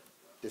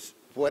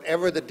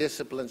 Whatever the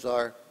disciplines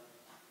are,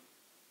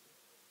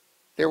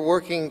 they're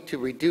working to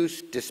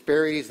reduce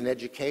disparities in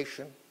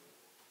education,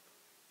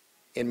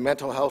 in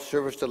mental health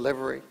service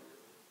delivery,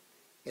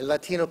 in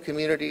Latino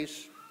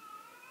communities,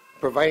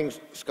 providing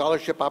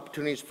scholarship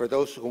opportunities for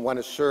those who want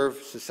to serve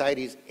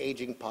society's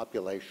aging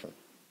population,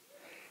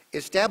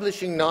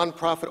 establishing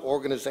nonprofit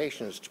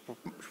organizations to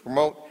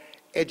promote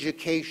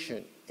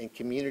education and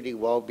community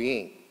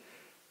well-being,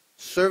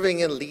 serving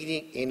in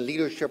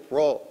leadership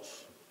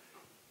roles,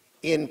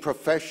 in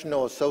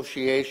professional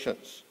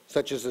associations,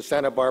 such as the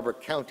Santa Barbara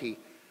County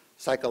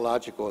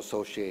Psychological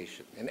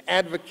Association, and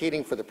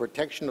advocating for the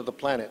protection of the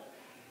planet,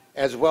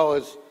 as well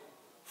as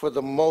for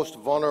the most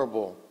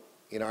vulnerable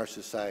in our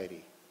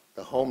society,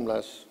 the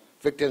homeless,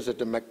 victims of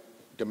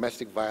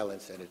domestic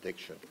violence and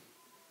addiction.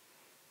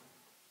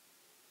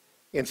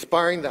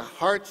 Inspiring the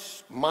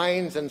hearts,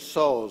 minds, and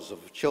souls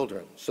of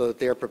children so that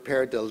they are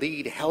prepared to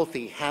lead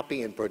healthy,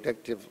 happy, and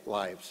productive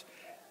lives.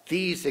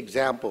 These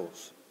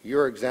examples,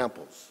 your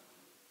examples,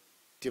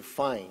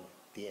 define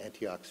the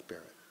Antioch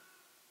spirit.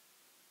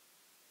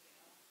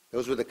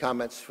 Those were the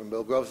comments from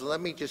Bill Groves. Let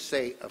me just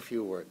say a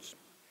few words,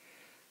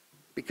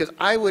 because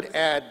I would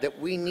add that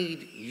we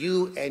need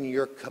you and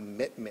your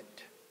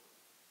commitment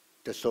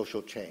to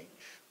social change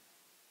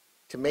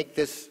to make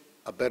this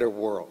a better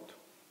world.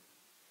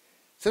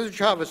 Senator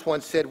Chavez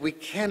once said, "We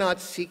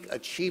cannot seek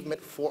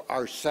achievement for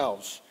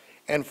ourselves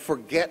and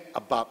forget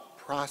about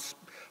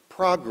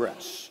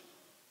progress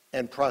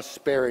and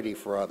prosperity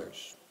for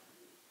others.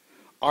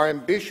 Our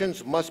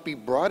ambitions must be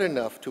broad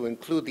enough to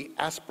include the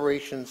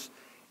aspirations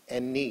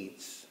and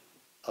needs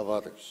of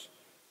others,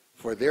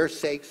 for their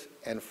sakes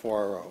and for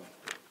our own."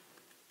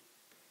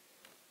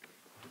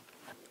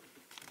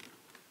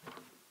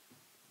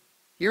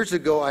 Years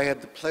ago, I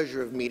had the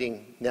pleasure of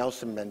meeting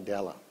Nelson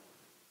Mandela,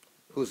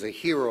 who's a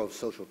hero of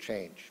social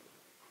change.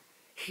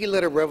 He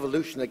led a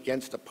revolution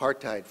against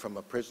apartheid from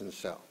a prison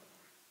cell.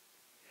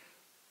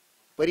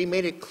 But he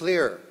made it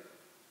clear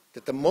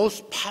that the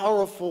most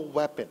powerful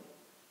weapon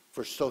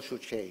for social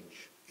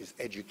change is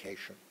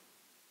education.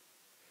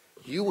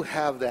 You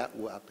have that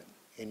weapon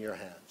in your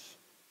hands,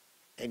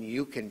 and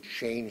you can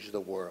change the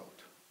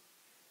world.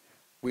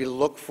 We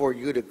look for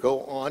you to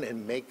go on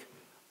and make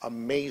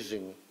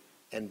amazing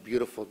and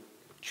beautiful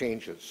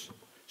changes.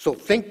 So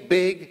think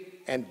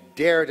big and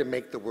dare to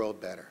make the world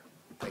better.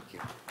 Thank you.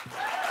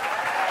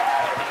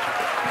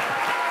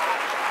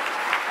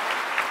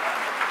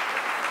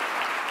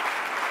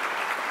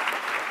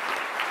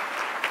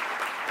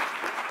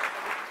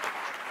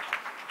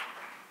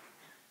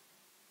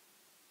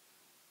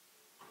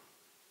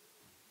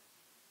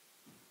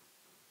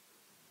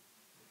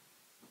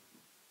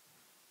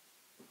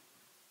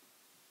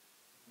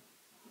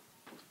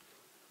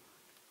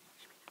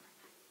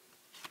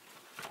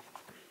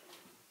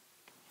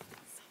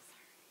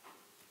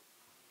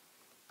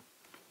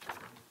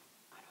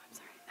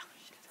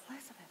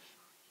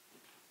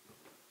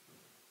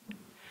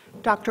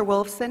 Dr.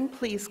 Wolfson,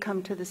 please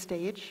come to the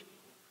stage.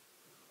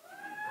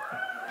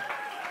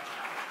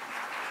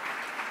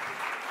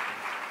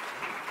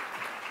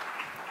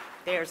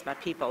 There's my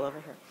people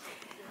over here.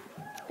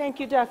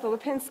 Thank you, Dr.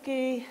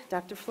 Lipinski,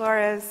 Dr.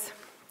 Flores.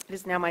 It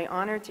is now my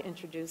honor to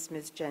introduce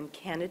Ms. Jen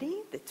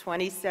Kennedy, the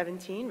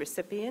 2017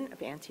 recipient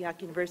of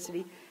Antioch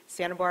University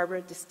Santa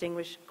Barbara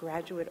Distinguished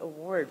Graduate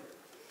Award.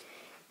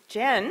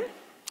 Jen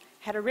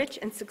had a rich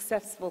and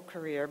successful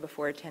career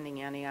before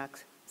attending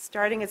Antioch.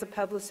 Starting as a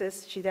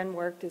publicist, she then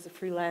worked as a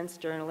freelance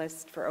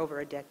journalist for over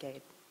a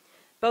decade.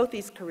 Both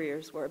these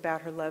careers were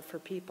about her love for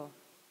people.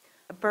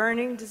 A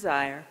burning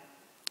desire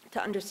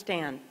to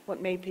understand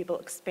what made people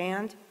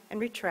expand and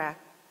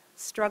retract,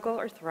 struggle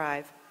or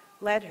thrive,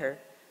 led her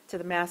to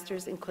the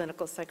Master's in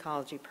Clinical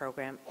Psychology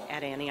program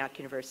at Antioch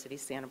University,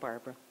 Santa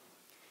Barbara.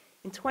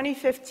 In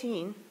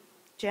 2015,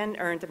 Jen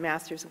earned a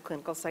Master's in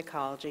Clinical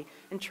Psychology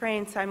and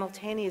trained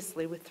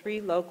simultaneously with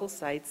 3 local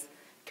sites: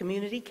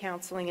 Community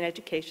Counseling and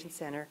Education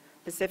Center,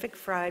 Pacific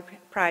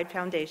Pride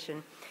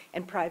Foundation,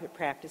 and private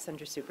practice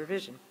under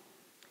supervision.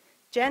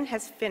 Jen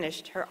has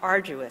finished her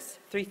arduous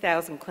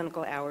 3,000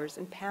 clinical hours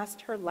and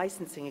passed her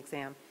licensing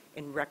exam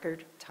in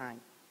record time.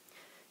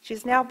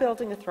 She's now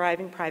building a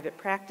thriving private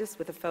practice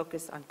with a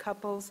focus on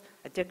couples,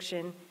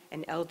 addiction,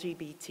 and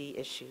LGBT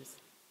issues.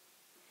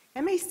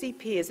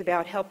 MACP is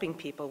about helping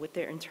people with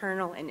their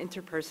internal and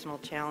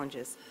interpersonal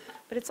challenges,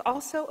 but it's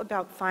also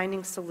about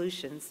finding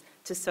solutions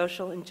to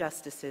social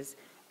injustices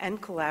and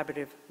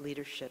collaborative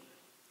leadership.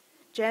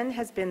 Jen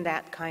has been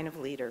that kind of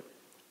leader,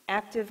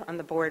 active on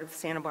the board of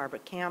Santa Barbara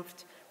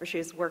CAMFT, where she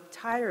has worked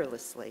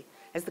tirelessly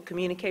as the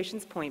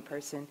communications point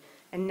person,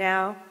 and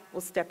now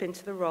will step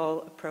into the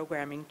role of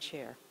programming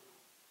chair.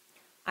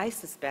 I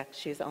suspect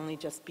she has only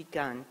just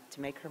begun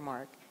to make her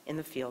mark in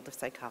the field of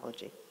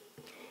psychology.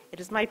 It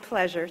is my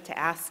pleasure to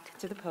ask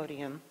to the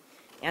podium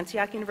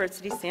Antioch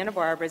University Santa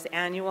Barbara's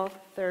annual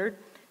third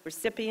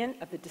recipient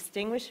of the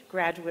Distinguished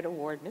Graduate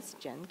Award, Ms.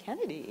 Jen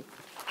Kennedy.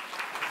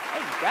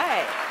 All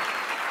right.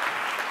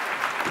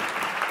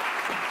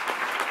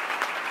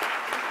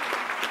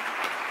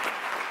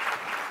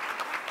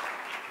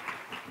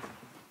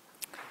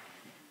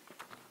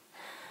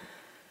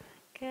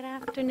 Good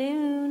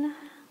afternoon.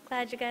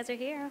 Glad you guys are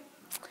here.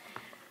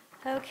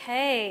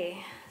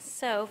 Okay,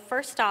 so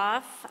first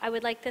off, I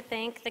would like to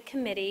thank the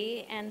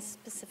committee and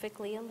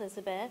specifically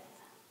Elizabeth,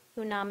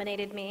 who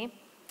nominated me.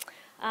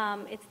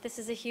 This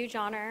is a huge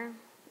honor,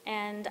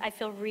 and I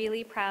feel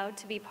really proud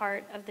to be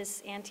part of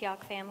this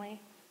Antioch family.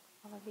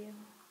 All of you,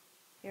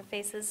 your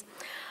faces.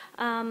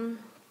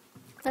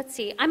 Let's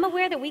see, I'm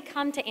aware that we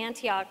come to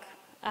Antioch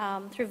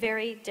through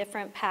very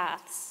different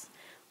paths.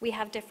 We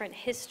have different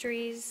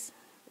histories,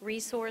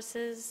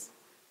 resources,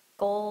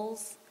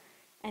 goals,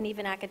 and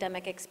even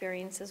academic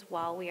experiences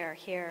while we are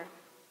here.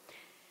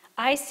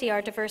 I see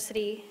our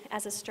diversity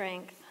as a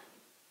strength,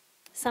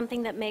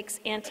 something that makes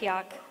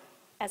Antioch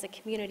as a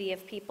community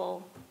of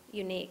people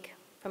unique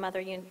from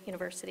other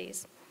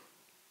universities.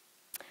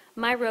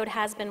 My road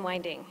has been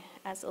winding,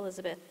 as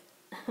Elizabeth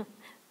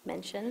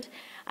mentioned.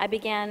 I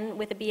began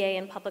with a BA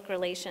in public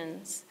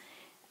relations,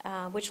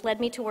 which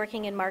led me to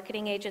working in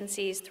marketing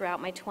agencies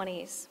throughout my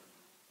 20s.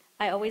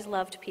 I always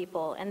loved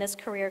people, and this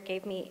career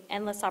gave me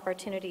endless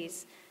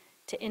opportunities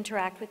to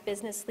interact with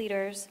business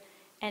leaders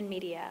and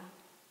media.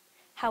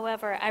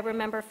 However, I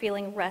remember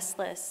feeling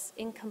restless,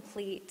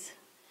 incomplete.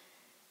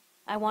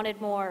 I wanted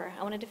more.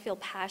 I wanted to feel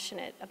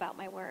passionate about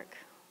my work.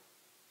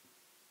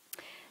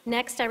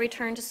 Next, I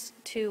returned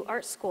to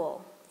art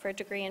school for a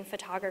degree in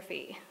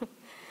photography.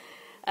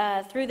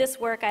 Through this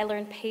work, I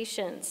learned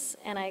patience,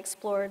 and I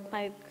explored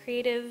my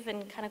creative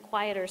and kind of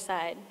quieter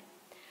side.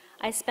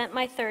 I spent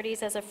my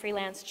 30s as a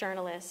freelance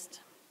journalist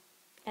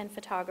and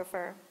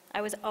photographer. I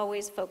was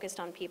always focused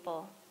on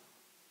people.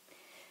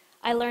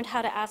 I learned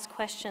how to ask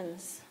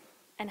questions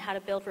and how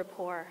to build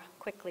rapport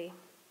quickly.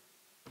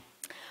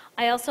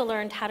 I also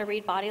learned how to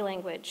read body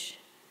language,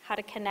 how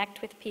to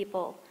connect with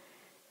people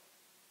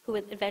who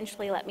would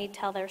eventually let me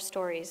tell their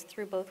stories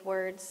through both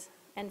words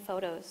and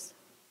photos.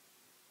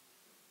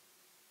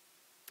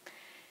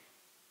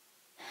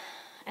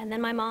 And then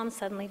my mom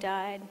suddenly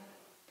died.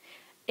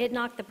 It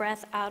knocked the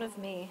breath out of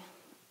me.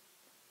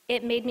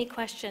 It made me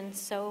question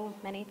so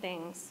many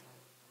things.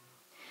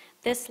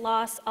 This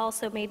loss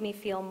also made me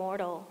feel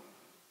mortal.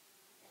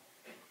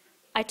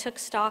 I took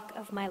stock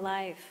of my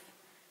life.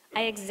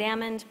 I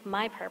examined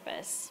my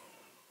purpose,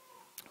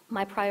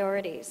 my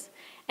priorities,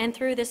 and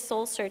through this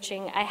soul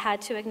searching, I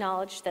had to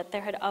acknowledge that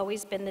there had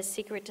always been this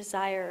secret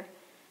desire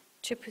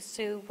to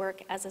pursue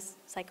work as a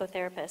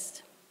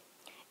psychotherapist.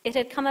 It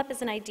had come up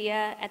as an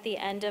idea at the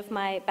end of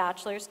my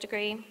bachelor's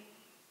degree,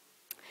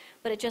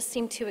 but it just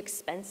seemed too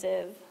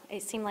expensive.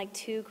 It seemed like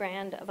too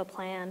grand of a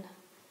plan.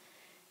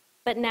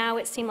 But now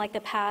it seemed like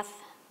the path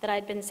that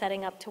I'd been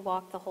setting up to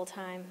walk the whole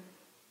time.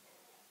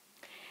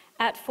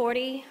 At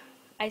 40,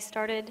 I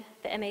started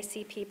the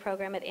MACP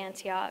program at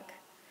Antioch.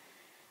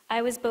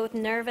 I was both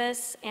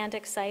nervous and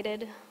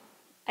excited.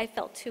 I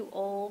felt too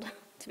old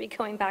to be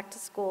going back to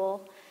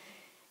school,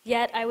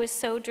 yet I was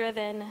so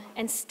driven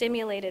and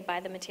stimulated by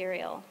the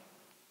material.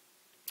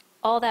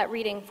 All that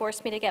reading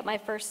forced me to get my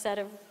first set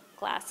of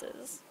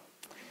glasses.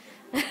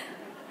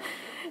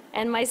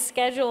 And my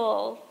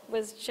schedule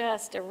was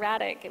just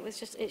erratic.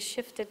 It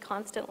shifted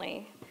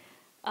constantly.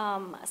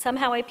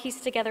 Somehow I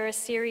pieced together a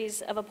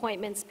series of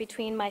appointments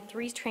between my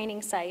 3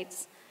 training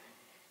sites,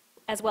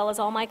 as well as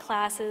all my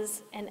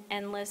classes and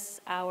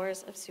endless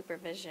hours of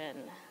supervision,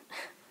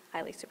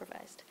 highly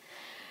supervised.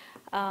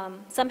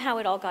 Somehow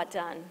it all got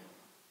done.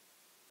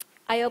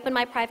 I opened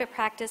my private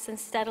practice, and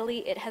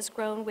steadily it has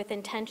grown with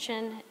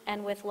intention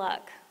and with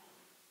luck.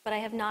 But I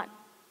have not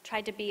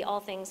tried to be all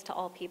things to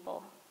all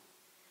people.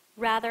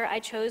 Rather, I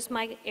chose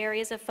my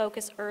areas of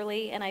focus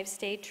early, and I've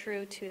stayed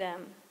true to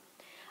them.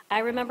 I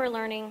remember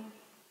learning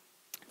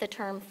the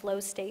term flow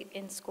state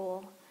in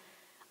school.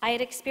 I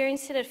had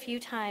experienced it a few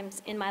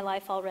times in my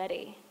life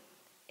already.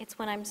 It's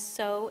when I'm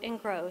so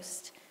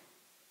engrossed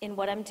in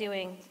what I'm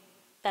doing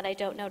that I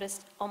don't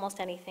notice almost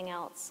anything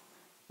else.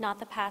 Not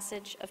the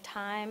passage of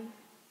time,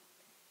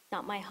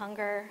 not my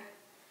hunger,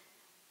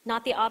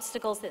 not the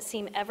obstacles that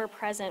seem ever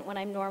present when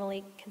I'm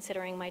normally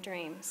considering my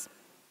dreams.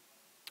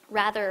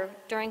 Rather,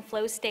 during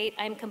flow state,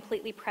 I'm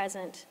completely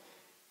present,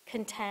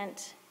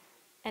 content,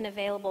 and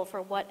available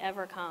for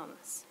whatever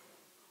comes.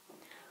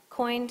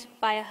 Coined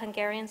by a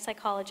Hungarian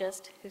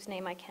psychologist, whose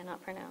name I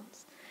cannot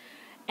pronounce,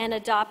 and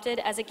adopted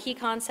as a key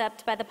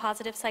concept by the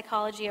positive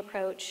psychology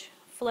approach,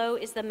 flow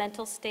is the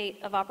mental state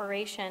of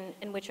operation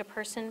in which a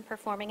person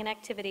performing an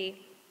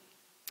activity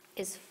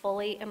is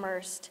fully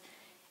immersed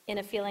in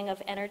a feeling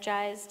of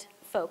energized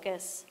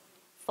focus,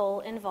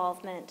 full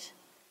involvement,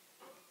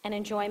 and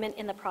enjoyment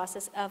in the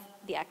process of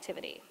the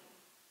activity.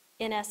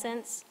 In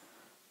essence,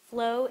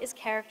 flow is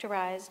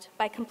characterized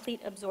by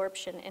complete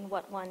absorption in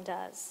what one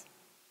does.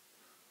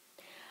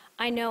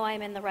 I know I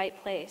am in the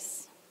right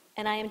place,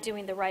 and I am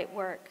doing the right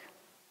work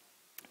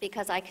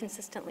because I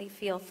consistently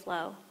feel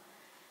flow.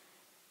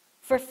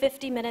 For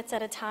 50 minutes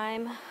at a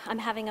time, I'm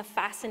having a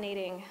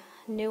fascinating,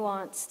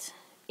 nuanced,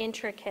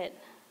 intricate,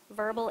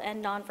 verbal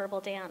and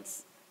nonverbal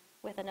dance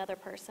with another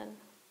person.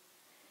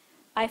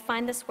 I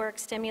find this work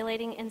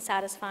stimulating and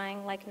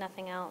satisfying like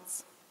nothing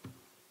else.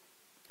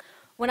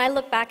 When I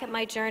look back at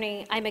my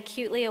journey, I'm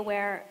acutely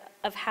aware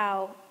of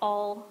how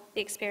all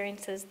the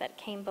experiences that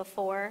came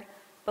before,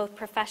 both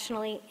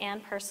professionally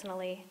and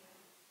personally,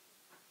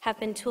 have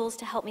been tools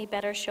to help me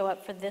better show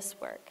up for this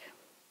work.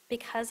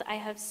 Because I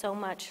have so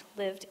much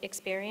lived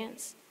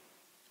experience,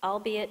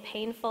 albeit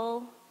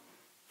painful,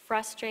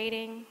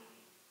 frustrating,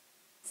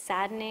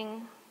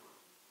 saddening,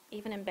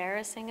 even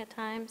embarrassing at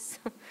times,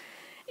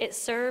 it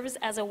serves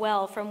as a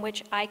well from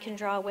which I can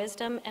draw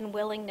wisdom and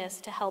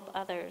willingness to help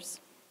others.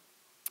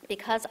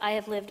 Because I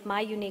have lived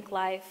my unique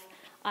life,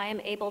 I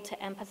am able to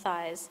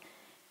empathize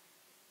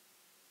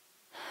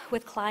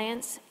with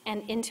clients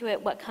and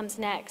intuit what comes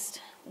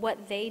next,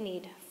 what they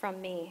need from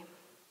me.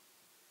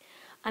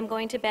 I'm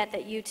going to bet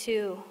that you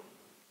too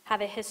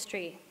have a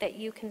history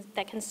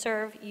that can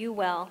serve you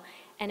well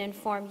and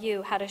inform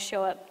you how to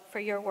show up for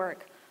your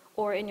work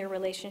or in your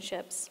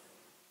relationships.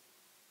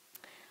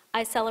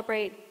 I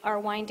celebrate our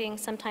winding,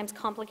 sometimes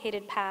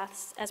complicated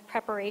paths as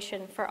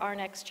preparation for our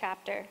next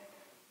chapter.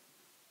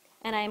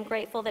 And I am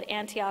grateful that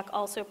Antioch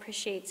also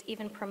appreciates,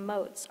 even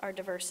promotes, our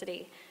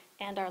diversity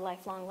and our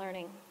lifelong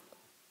learning.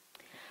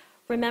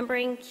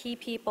 Remembering key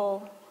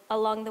people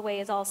along the way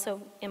is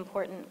also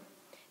important.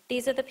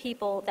 These are the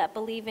people that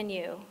believe in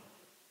you,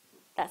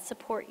 that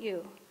support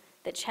you,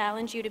 that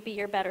challenge you to be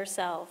your better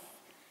self.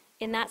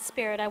 In that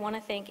spirit, I want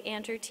to thank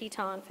Andrew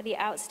Teton for the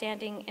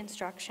outstanding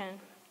instruction.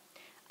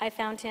 I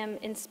found him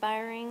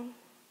inspiring,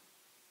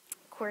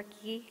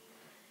 quirky,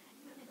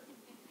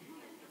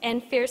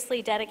 and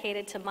fiercely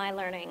dedicated to my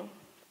learning.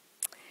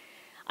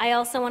 I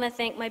also want to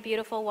thank my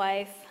beautiful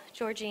wife,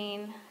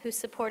 Georgine, who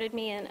supported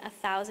me in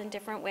 1,000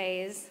 different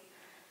ways,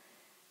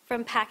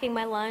 from packing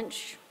my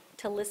lunch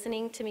to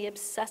listening to me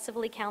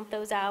obsessively count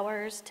those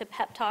hours to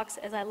pep talks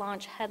as I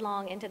launch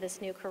headlong into this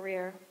new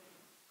career.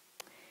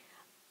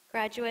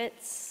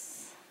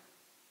 Graduates,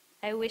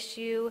 I wish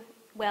you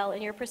well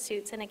in your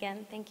pursuits, and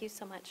again, thank you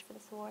so much for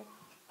this award.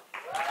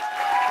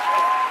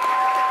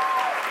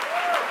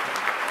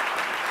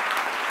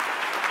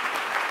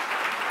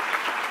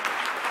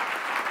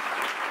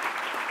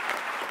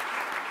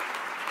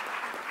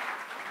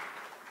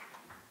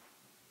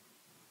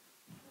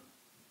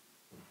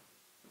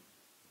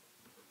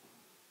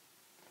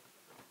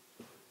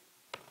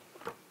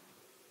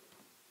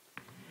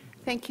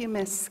 Thank you,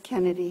 Ms.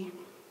 Kennedy.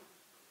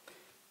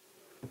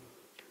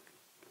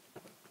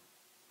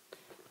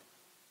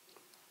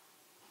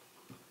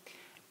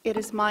 It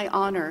is my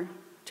honor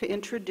to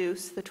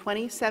introduce the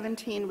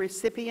 2017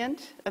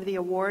 recipient of the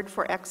Award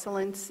for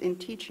Excellence in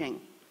Teaching,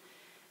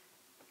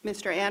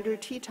 Mr. Andrew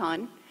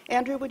Teton.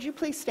 Andrew, would you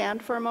please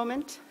stand for a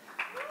moment?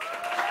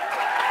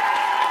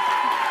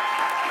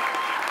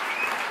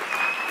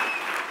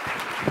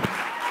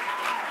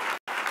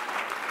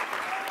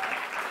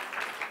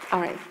 All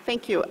right,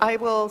 thank you. I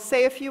will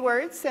say a few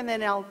words and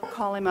then I'll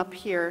call him up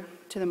here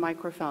to the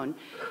microphone.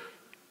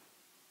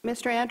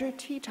 Mr. Andrew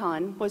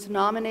Teton was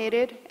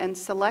nominated and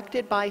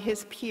selected by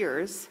his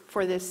peers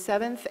for this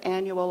 7th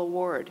annual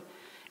award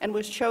and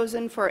was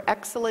chosen for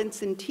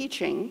excellence in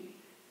teaching,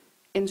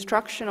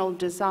 instructional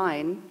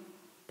design,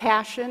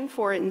 passion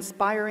for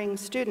inspiring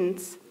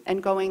students,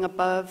 and going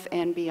above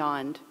and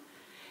beyond.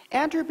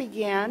 Andrew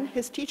began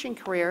his teaching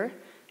career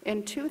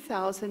in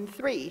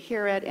 2003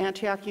 here at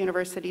Antioch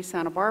University,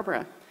 Santa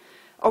Barbara.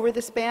 Over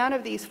the span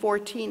of these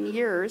 14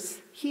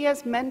 years, he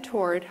has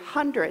mentored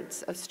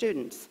hundreds of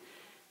students,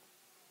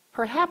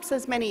 perhaps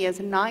as many as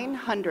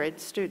 900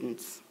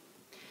 students.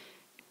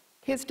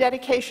 His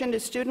dedication to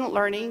student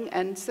learning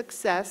and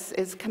success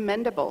is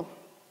commendable.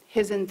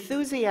 His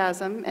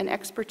enthusiasm and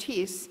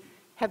expertise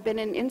have been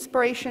an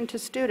inspiration to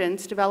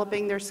students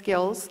developing their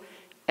skills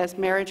as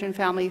marriage and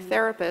family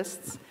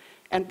therapists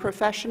and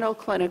professional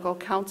clinical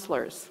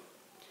counselors.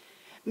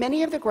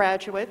 Many of the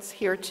graduates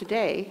here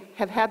today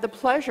have had the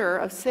pleasure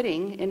of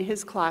sitting in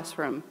his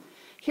classroom.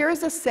 Here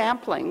is a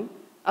sampling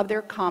of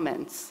their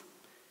comments.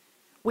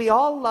 We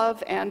all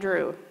love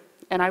Andrew,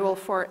 and I will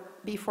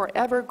be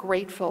forever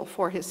grateful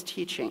for his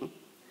teaching.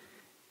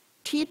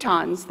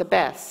 Teton's the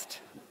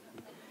best.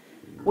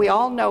 We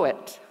all know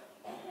it.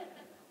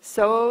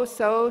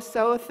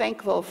 So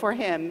thankful for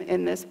him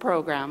in this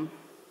program.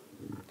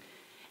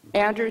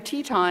 Andrew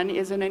Teton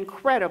is an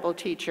incredible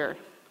teacher.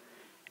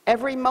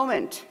 Every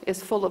moment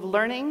is full of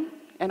learning,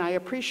 and I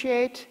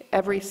appreciate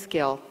every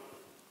skill.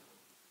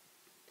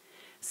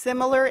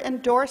 Similar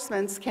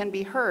endorsements can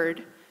be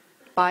heard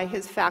by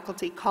his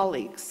faculty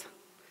colleagues.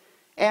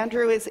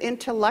 Andrew is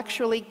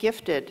intellectually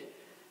gifted,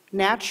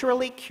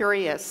 naturally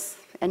curious,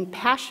 and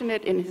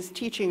passionate in his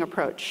teaching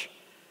approach,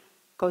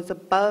 goes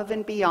above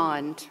and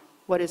beyond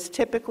what is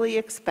typically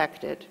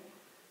expected,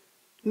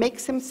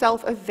 makes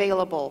himself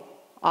available,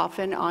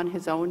 often on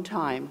his own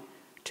time,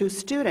 to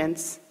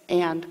students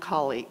and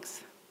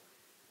colleagues.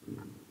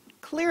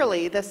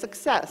 Clearly, the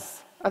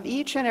success of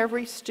each and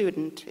every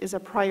student is a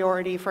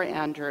priority for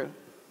Andrew.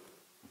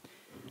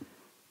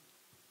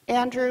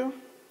 Andrew,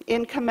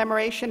 in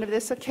commemoration of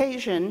this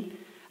occasion,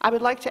 I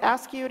would like to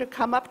ask you to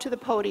come up to the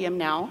podium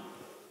now.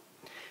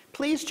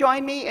 Please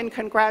join me in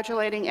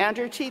congratulating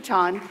Andrew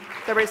Teton,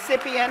 the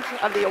recipient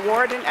of the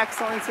Award in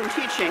Excellence in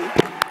Teaching.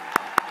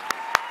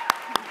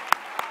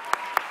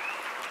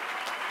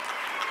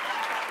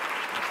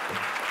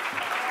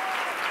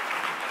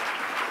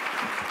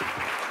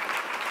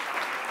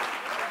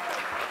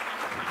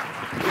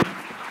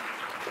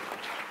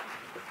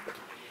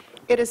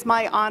 It is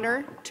my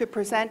honor to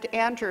present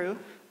Andrew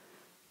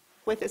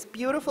with this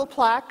beautiful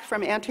plaque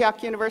from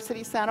Antioch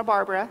University, Santa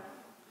Barbara,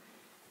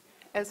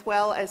 as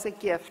well as a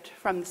gift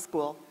from the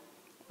school.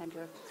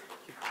 Andrew,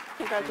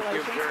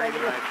 congratulations. Thank you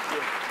very much.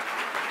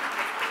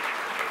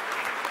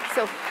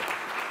 So,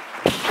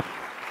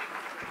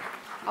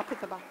 I'll put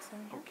the box in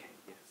here. Okay,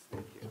 yes,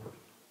 thank you.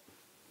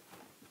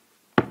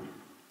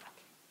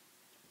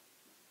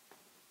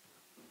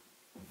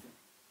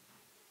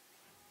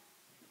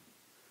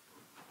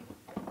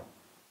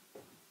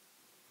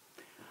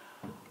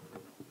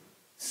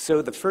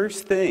 So the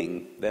first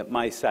thing that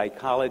my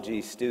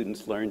psychology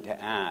students learn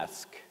to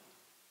ask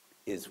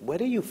is, what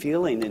are you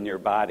feeling in your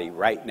body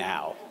right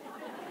now?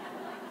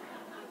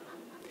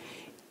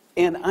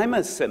 And I'm a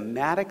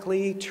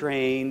somatically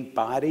trained,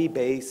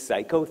 body-based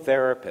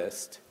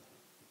psychotherapist,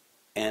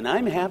 and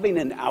I'm having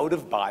an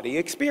out-of-body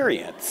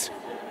experience.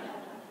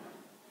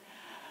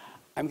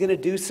 I'm going to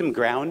do some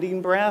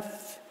grounding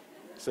breath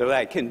so that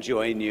I can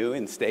join you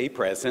and stay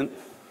present.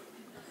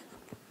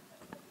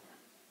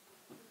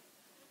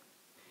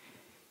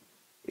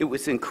 It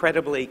was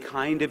incredibly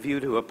kind of you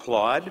to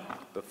applaud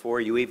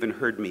before you even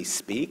heard me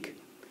speak.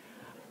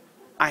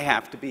 I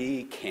have to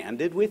be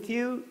candid with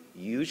you.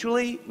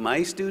 Usually,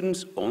 my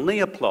students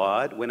only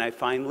applaud when I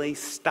finally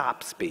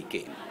stop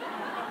speaking.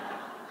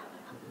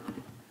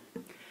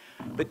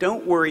 But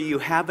don't worry, you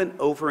haven't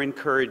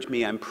over-encouraged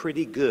me. I'm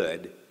pretty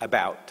good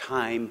about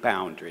time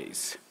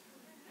boundaries.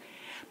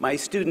 My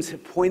students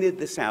have pointed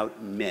this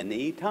out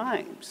many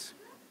times.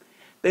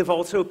 They've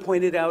also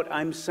pointed out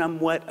I'm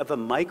somewhat of a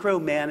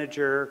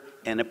micromanager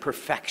and a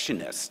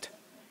perfectionist.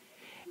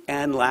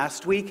 And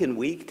last week, in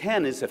week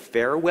 10, as a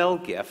farewell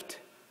gift,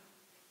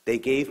 they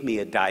gave me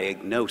a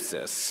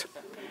diagnosis.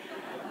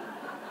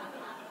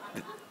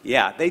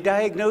 Yeah, they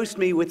diagnosed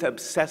me with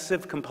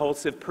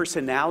obsessive-compulsive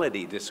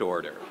personality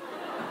disorder.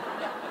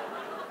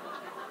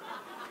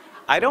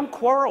 I don't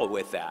quarrel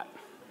with that.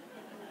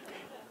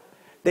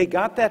 They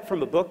got that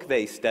from a book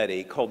they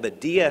study called the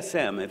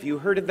DSM. Have you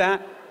heard of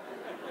that?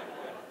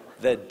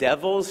 The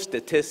Devil's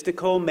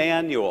Statistical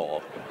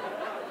Manual.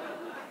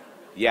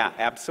 Yeah,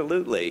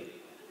 absolutely.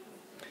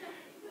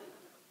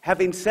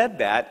 Having said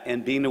that,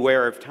 and being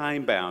aware of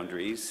time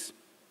boundaries,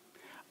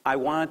 I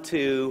want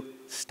to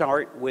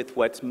start with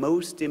what's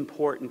most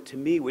important to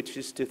me, which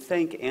is to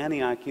thank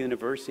Antioch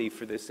University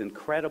for this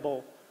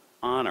incredible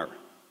honor.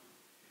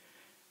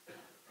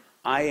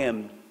 I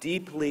am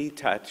deeply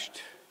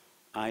touched.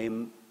 I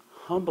am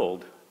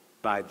humbled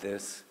by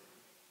this.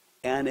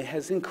 And it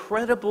has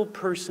incredible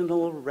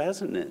personal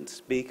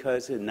resonance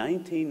because in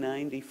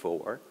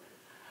 1994,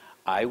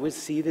 I was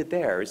seated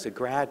there as a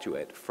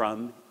graduate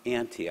from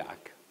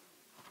Antioch.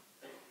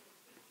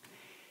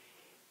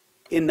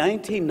 In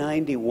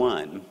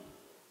 1991,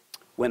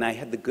 when I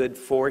had the good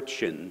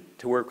fortune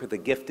to work with a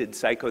gifted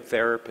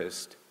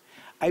psychotherapist,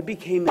 I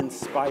became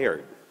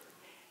inspired,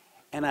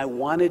 and I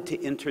wanted to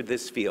enter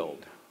this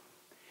field.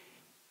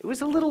 It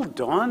was a little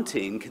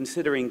daunting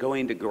considering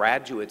going to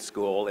graduate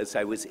school as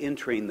I was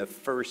entering the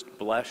first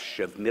blush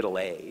of middle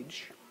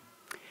age.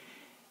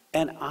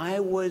 And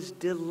I was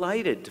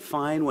delighted to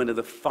find one of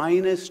the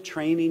finest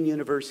training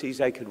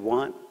universities I could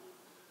want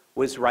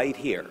was right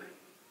here.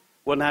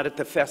 Well, not at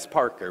the Fess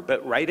Parker,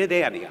 but right at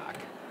Antioch.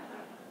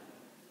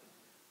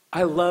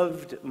 I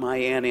loved my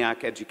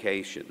Antioch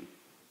education.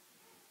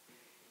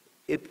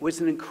 It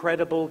was an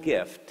incredible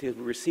gift to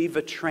receive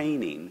a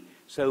training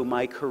so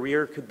my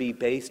career could be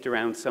based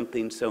around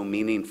something so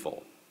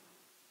meaningful.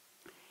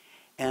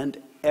 And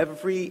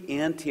every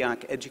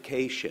Antioch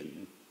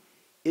education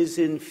is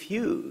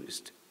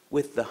infused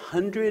with the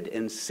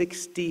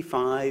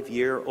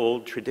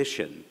 165-year-old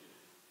tradition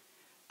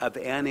of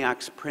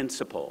Antioch's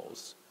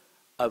principles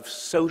of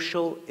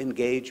social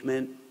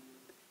engagement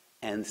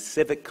and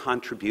civic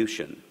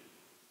contribution.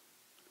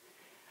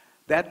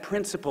 That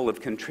principle of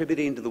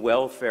contributing to the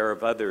welfare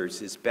of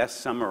others is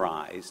best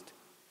summarized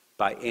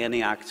by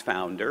Antioch's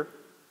founder,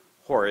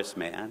 Horace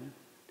Mann,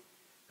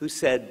 who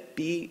said,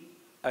 "Be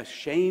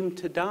ashamed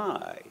to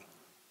die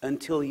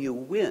until you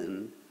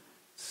win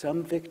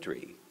some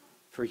victory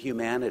for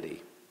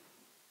humanity."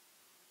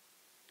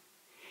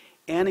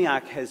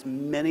 Antioch has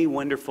many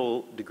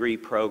wonderful degree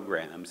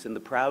programs, and the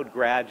proud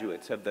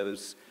graduates of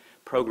those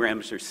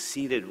programs are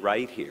seated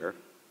right here.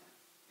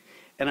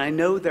 And I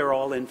know they're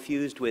all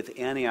infused with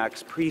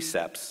Antioch's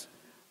precepts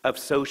of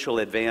social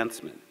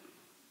advancement.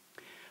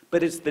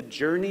 But it's the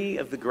journey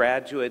of the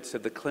graduates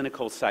of the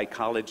clinical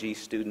psychology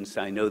students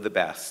I know the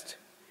best.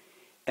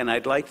 And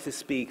I'd like to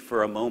speak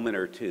for a moment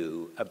or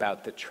two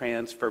about the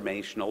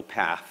transformational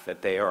path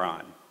that they are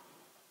on.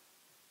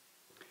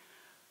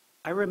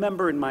 I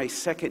remember in my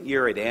second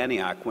year at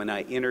Antioch when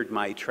I entered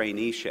my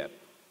traineeship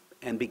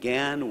and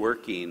began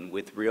working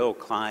with real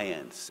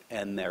clients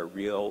and their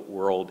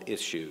real-world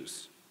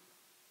issues.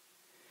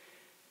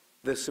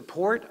 The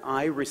support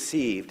I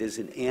received as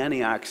an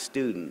Antioch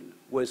student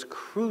was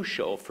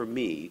crucial for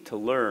me to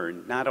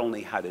learn not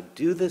only how to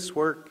do this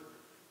work,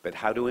 but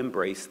how to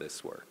embrace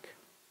this work.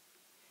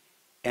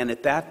 And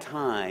at that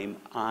time,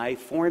 I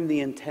formed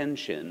the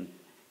intention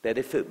that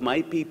if it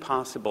might be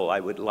possible, I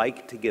would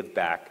like to give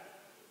back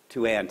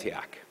to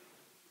Antioch.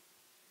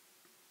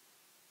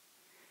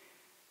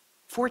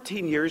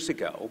 14 years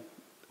ago,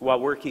 while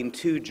working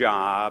 2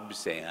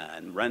 jobs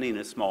and running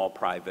a small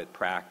private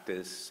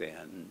practice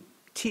and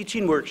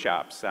teaching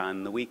workshops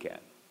on the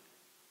weekend,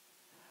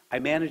 I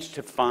managed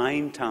to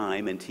find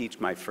time and teach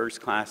my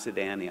first class at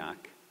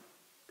Antioch.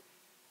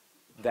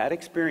 That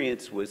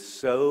experience was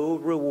so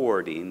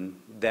rewarding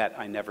that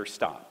I never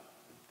stopped.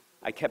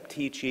 I kept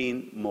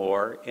teaching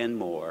more and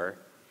more.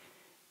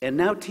 And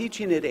now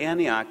teaching at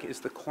Antioch is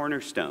the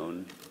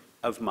cornerstone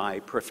of my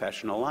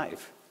professional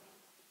life.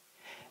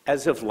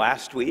 As of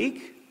last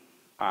week,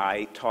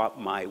 I taught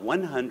my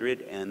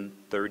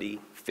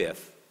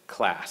 135th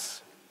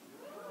class.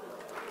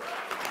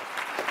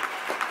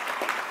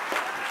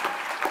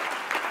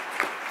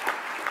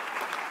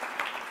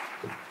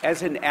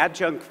 As an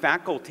adjunct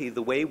faculty,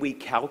 the way we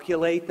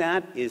calculate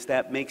that is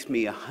that makes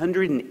me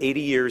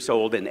 180 years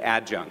old in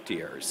adjunct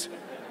years.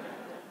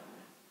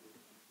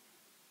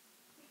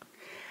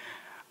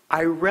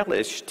 I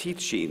relish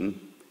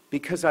teaching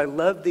because I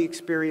love the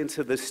experience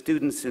of the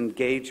students'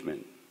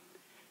 engagement,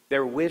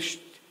 their wish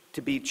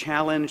to be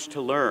challenged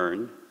to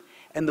learn,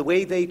 and the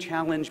way they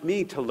challenge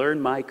me to learn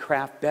my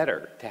craft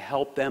better, to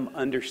help them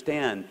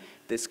understand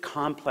this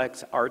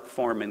complex art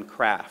form and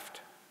craft.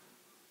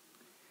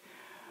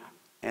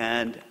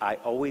 And I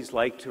always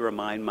like to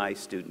remind my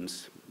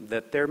students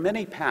that there are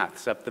many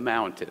paths up the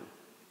mountain,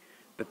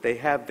 but they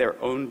have their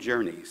own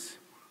journeys.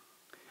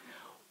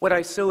 What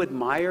I so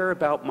admire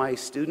about my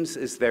students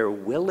is their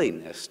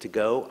willingness to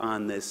go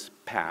on this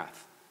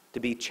path, to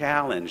be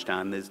challenged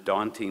on this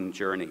daunting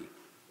journey.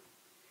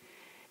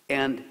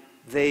 And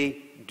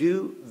they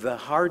do the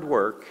hard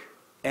work,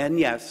 and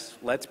yes,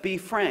 let's be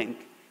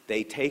frank,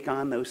 they take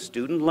on those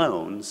student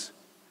loans,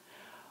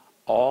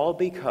 all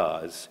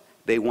because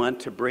they want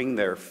to bring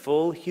their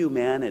full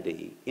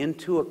humanity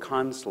into a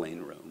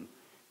counseling room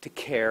to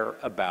care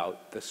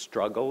about the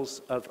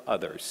struggles of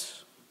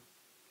others.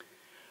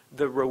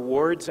 The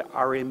rewards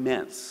are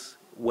immense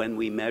when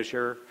we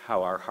measure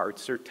how our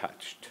hearts are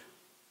touched.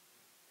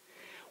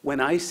 When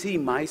I see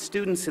my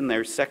students in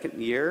their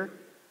second year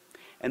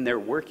and they're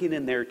working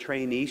in their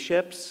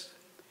traineeships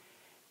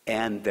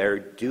and they're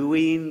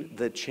doing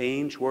the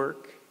change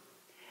work,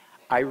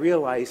 I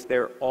realize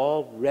they're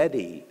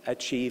already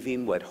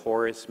achieving what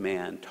Horace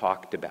Mann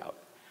talked about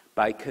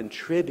by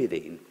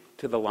contributing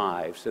to the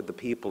lives of the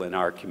people in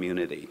our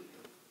community.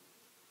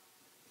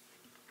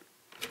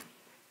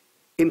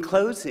 In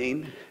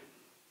closing,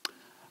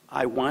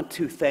 I want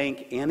to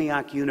thank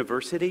Antioch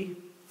University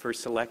for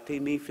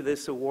selecting me for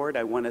this award.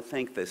 I want to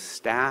thank the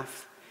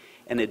staff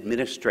and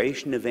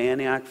administration of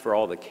Antioch for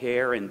all the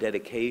care and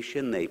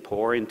dedication they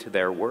pour into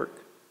their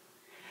work.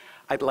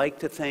 I'd like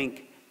to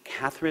thank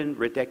Catherine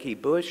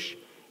Radecki-Bush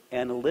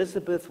and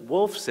Elizabeth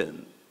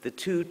Wolfson, the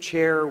 2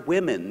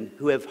 chairwomen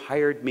who have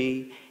hired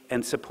me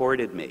and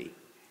supported me.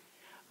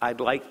 I'd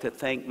like to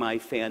thank my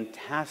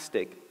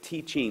fantastic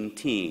teaching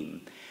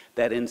team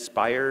that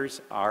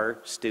inspires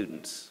our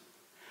students.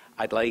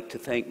 I'd like to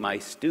thank my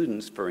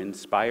students for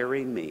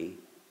inspiring me.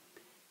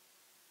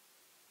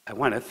 I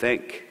want to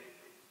thank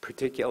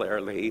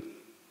particularly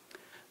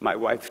my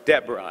wife,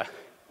 Deborah.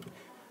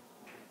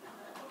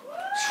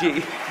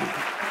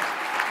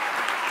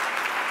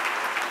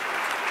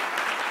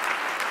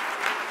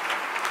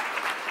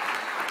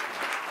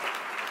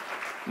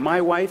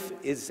 My wife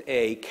is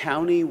a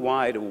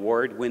county-wide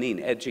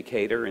award-winning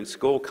educator and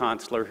school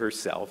counselor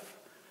herself.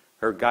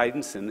 Her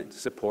guidance and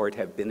support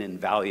have been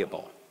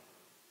invaluable.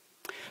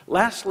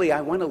 Lastly,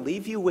 I want to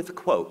leave you with a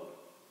quote.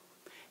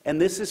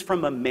 And this is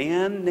from a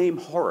man named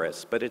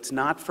Horace, but it's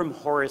not from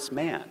Horace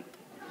Mann.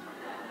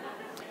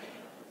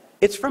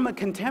 It's from a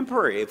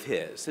contemporary of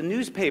his, a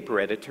newspaper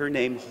editor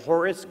named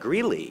Horace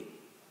Greeley.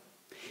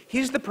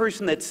 He's the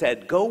person that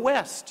said, "Go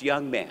west,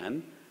 young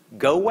man,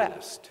 go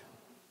west."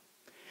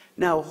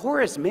 Now,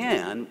 Horace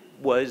Mann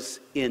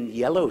was in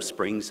Yellow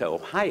Springs,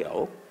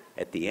 Ohio,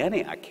 at the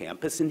Antioch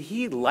campus, and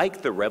he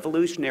liked the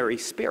revolutionary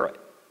spirit.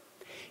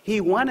 He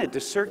wanted to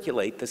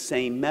circulate the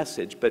same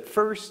message, but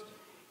first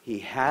he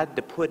had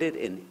to put it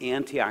in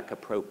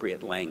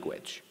Antioch-appropriate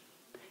language.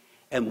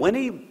 And when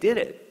he did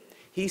it,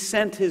 he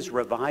sent his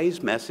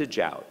revised message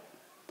out.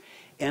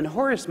 And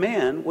Horace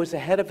Mann was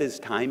ahead of his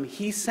time.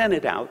 He sent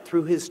it out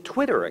through his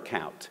Twitter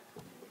account.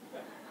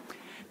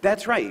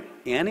 That's right,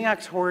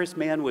 Antioch's Horace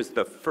Mann was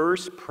the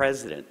first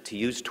president to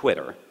use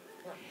Twitter,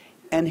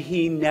 and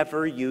he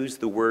never used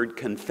the word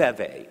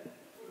confeve.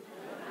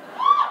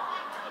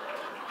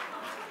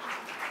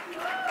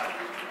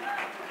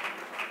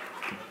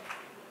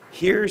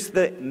 Here's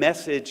the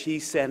message he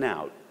sent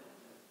out.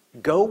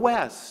 Go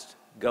west,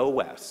 go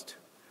west.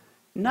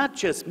 Not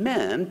just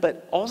men,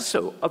 but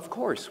also, of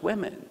course,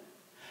 women.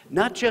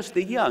 Not just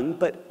the young,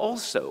 but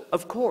also,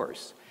 of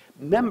course,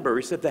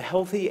 members of the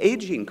healthy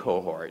aging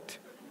cohort.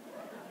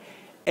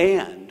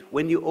 And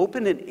when you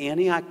open an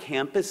Antioch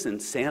campus in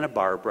Santa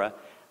Barbara,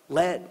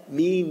 let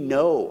me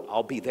know.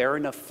 I'll be there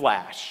in a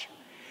flash.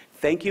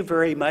 Thank you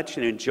very much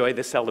and enjoy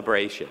the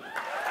celebration.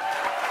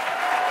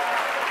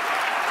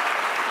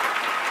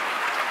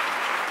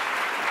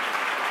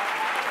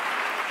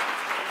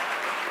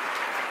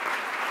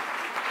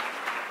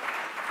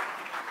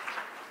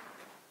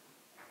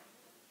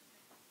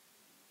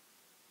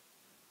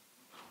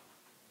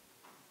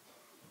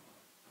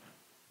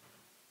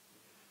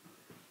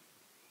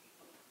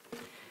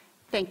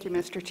 Thank you,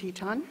 Mr.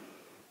 Teton.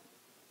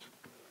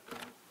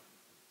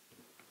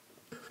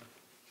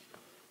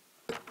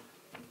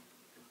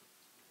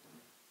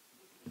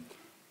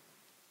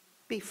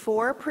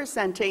 Before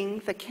presenting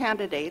the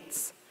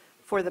candidates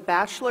for the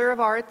Bachelor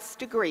of Arts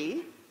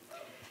degree,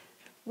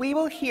 we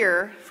will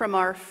hear from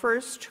our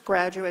first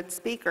graduate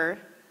speaker,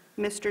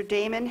 Mr.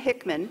 Damon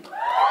Hickman,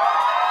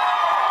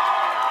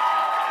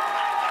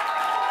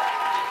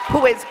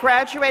 who is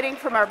graduating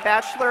from our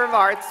Bachelor of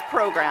Arts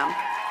program.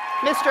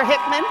 Mr.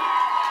 Hickman.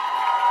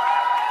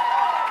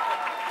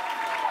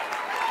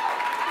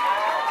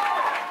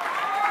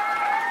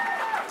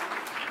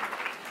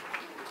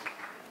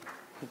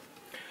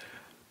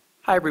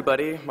 Hi,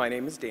 everybody. My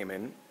name is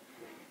Damon.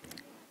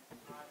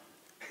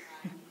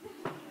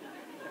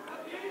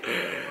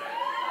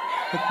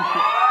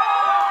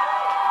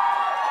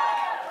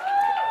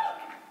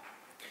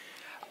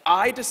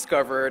 I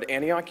discovered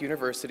Antioch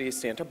University,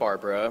 Santa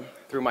Barbara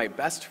through my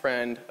best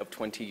friend of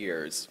 20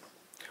 years.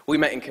 We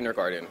met in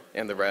kindergarten,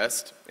 and the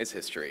rest is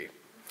history.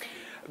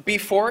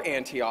 Before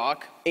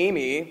Antioch,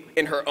 Amy,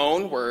 in her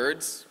own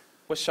words,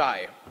 was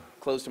shy,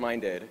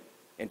 closed-minded,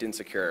 and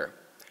insecure.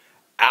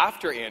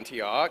 After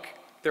Antioch,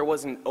 there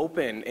was an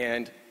open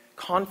and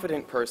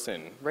confident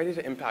person ready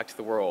to impact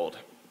the world.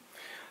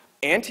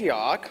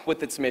 Antioch,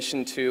 with its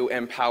mission to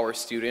empower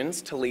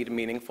students to lead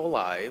meaningful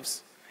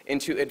lives and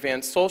to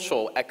advance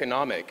social,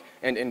 economic,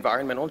 and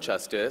environmental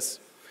justice,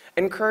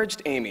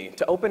 encouraged Amy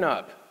to open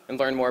up and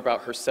learn more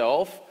about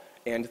herself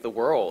and the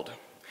world.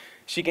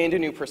 She gained a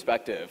new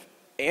perspective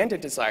and a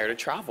desire to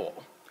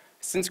travel.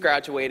 Since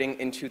graduating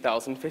in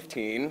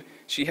 2015,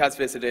 she has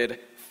visited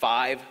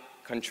 5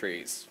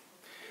 countries.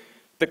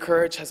 The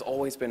courage has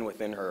always been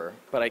within her,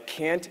 but I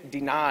can't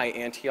deny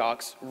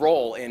Antioch's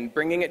role in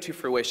bringing it to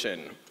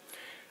fruition.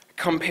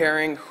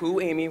 Comparing who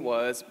Amy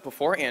was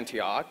before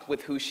Antioch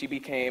with who she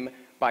became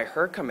by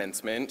her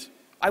commencement,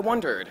 I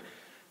wondered,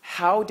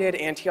 how did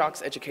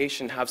Antioch's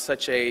education have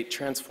such a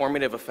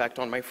transformative effect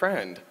on my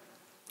friend?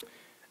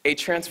 A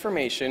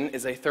transformation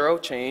is a thorough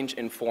change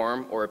in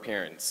form or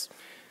appearance.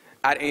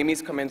 At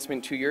Amy's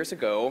commencement 2 years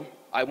ago,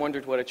 I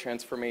wondered what a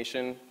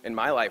transformation in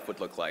my life would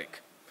look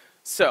like.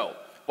 So,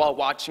 while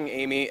watching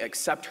Amy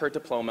accept her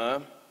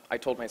diploma, I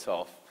told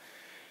myself,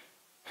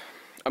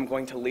 I'm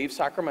going to leave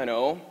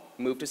Sacramento,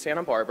 move to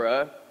Santa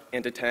Barbara,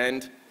 and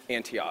attend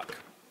Antioch.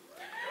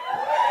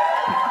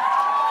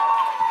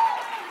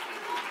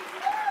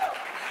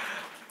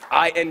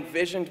 I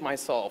envisioned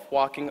myself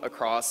walking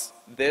across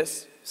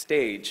this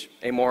stage,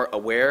 a more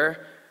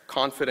aware,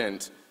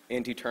 confident,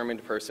 and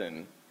determined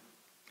person.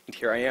 And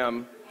here I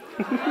am.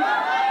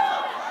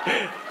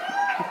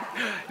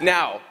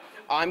 Now,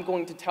 I'm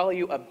going to tell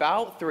you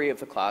about 3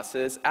 of the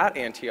classes at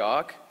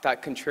Antioch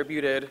that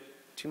contributed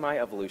to my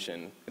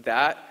evolution,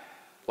 that,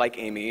 like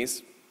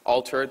Amy's,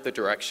 altered the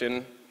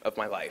direction of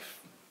my life.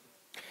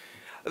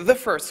 The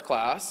first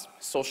class,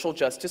 Social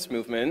Justice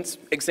Movements,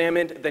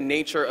 examined the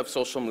nature of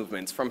social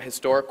movements from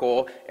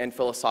historical and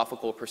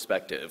philosophical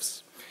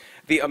perspectives.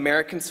 The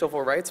American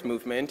Civil Rights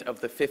Movement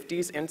of the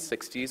 50s and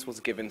 60s was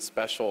given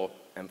special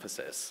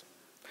emphasis.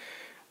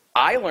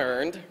 I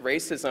learned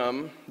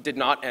racism did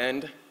not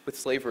end with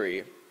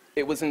slavery.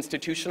 It was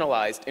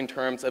institutionalized in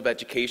terms of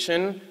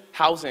education,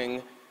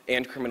 housing,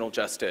 and criminal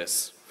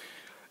justice.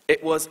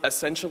 It was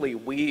essentially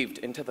weaved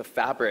into the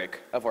fabric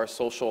of our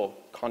social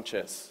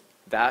conscience.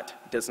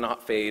 That does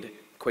not fade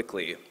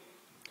quickly.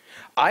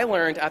 I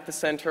learned at the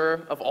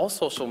center of all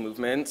social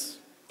movements,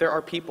 there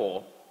are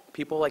people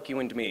people like you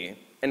and me,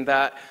 and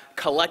that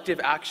collective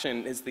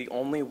action is the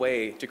only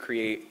way to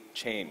create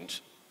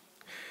change.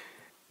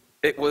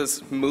 It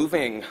was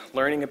moving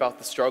learning about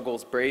the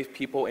struggles brave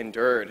people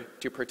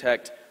endured to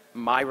protect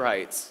my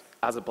rights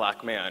as a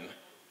Black man.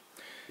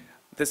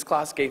 This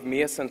class gave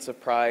me a sense of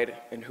pride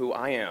in who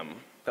I am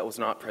that was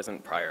not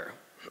present prior.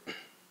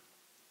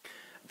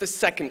 The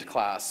second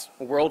class,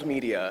 World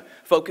Media,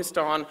 focused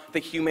on the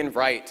human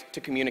right to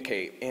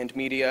communicate and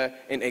media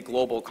in a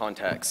global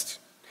context.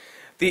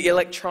 The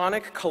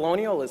electronic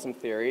colonialism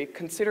theory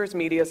considers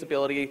media's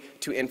ability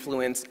to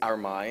influence our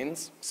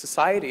minds,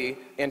 society,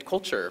 and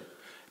culture.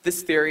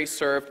 This theory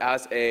served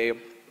as a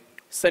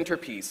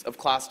centerpiece of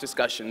class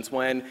discussions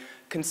when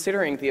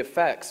considering the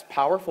effects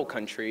powerful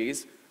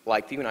countries,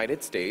 like the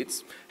United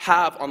States,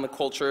 have on the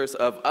cultures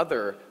of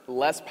other,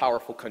 less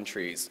powerful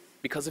countries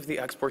because of the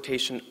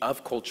exportation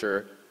of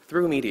culture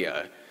through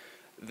media.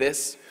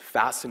 This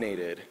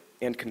fascinated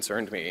and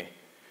concerned me.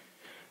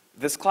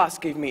 This class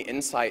gave me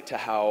insight to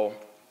how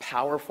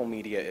powerful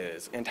media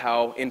is and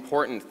how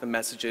important the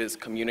messages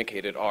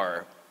communicated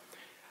are.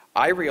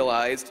 I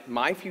realized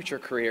my future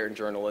career in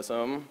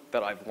journalism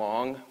that I've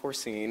long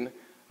foreseen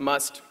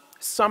must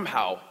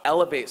somehow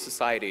elevate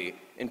society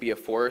and be a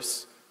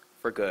force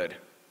for good.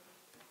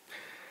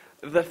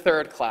 The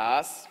third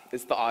class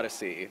is the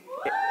Odyssey.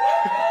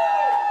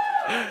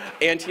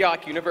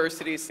 Antioch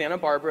University, Santa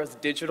Barbara's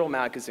digital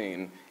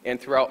magazine, and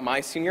throughout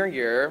my senior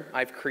year,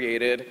 I've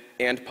created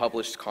and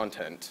published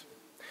content.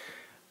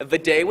 The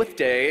Day with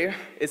Day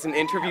is an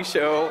interview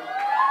show.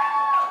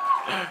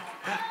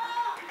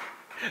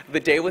 The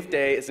Day with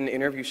Day is an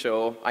interview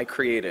show I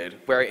created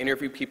where I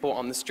interview people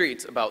on the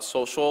streets about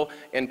social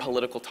and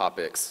political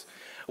topics.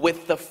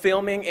 With the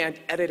filming and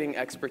editing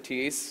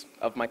expertise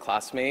of my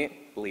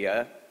classmate,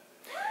 Leah,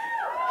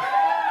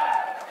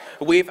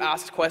 we've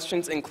asked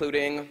questions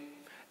including,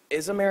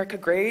 is America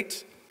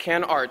great?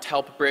 Can art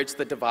help bridge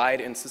the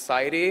divide in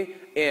society?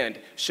 And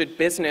should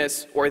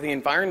business or the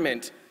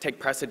environment take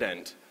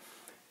precedent?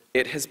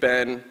 It has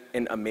been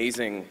an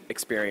amazing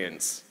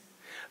experience.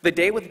 The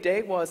Day with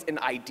Day was an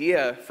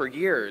idea for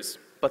years,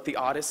 but the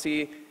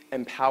Odyssey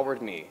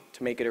empowered me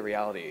to make it a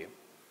reality.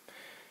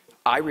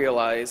 I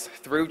realize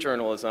through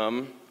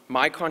journalism,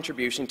 my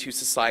contribution to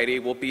society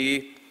will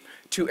be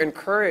to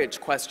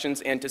encourage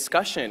questions and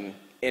discussion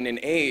in an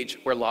age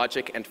where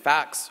logic and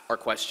facts are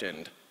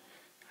questioned.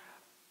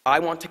 I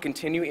want to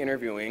continue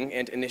interviewing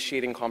and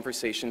initiating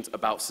conversations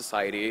about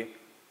society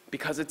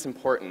because it's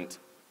important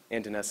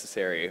and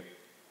necessary.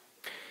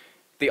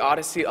 The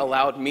Odyssey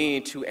allowed me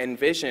to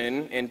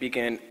envision and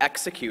begin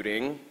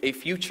executing a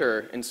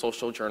future in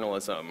social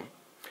journalism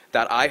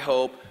that I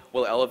hope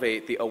will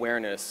elevate the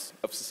awareness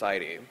of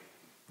society.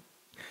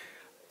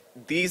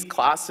 These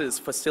classes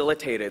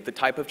facilitated the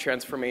type of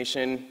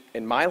transformation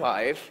in my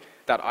life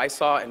that I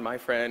saw in my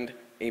friend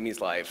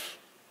Amy's life.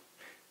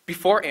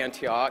 Before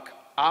Antioch,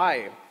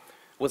 I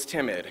was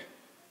timid,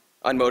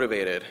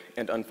 unmotivated,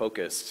 and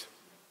unfocused.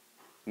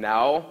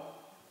 Now,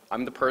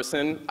 I'm the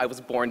person I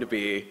was born to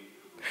be.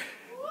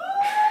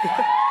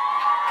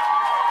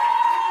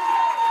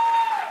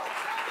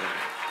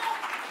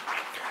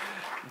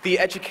 The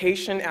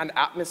education and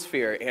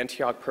atmosphere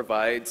Antioch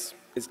provides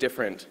is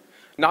different.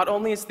 Not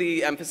only is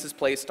the emphasis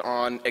placed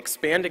on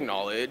expanding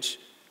knowledge,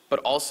 but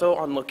also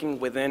on looking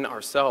within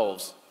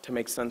ourselves to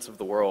make sense of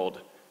the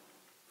world.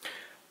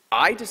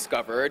 I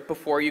discovered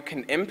before you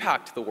can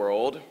impact the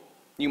world,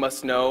 you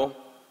must know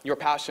your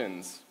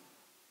passions,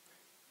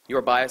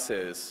 your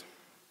biases,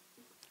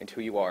 and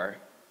who you are.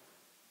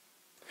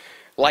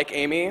 Like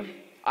Amy,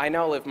 I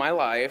now live my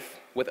life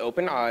with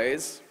open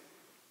eyes,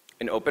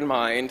 an open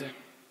mind,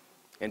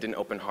 and an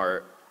open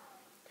heart.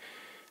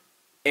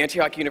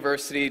 Antioch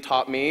University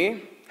taught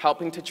me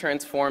helping to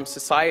transform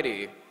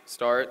society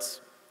starts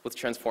with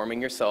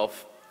transforming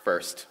yourself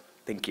first.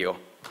 Thank you.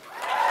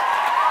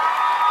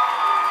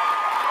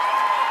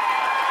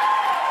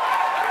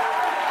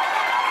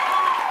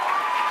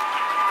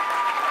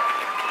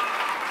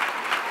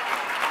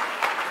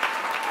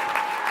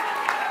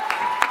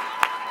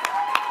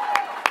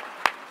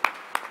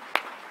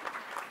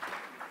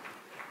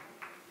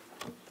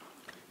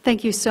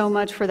 Thank you so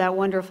much for that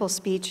wonderful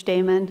speech,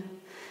 Damon.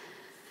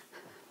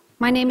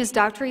 My name is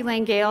Dr.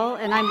 Elaine Gale,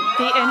 and I'm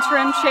the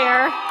interim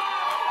chair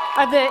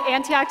of the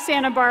Antioch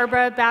Santa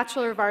Barbara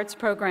Bachelor of Arts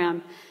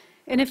program.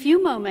 In a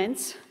few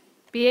moments,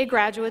 BA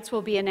graduates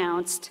will be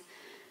announced.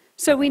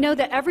 So we know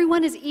that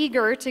everyone is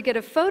eager to get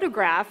a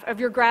photograph of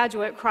your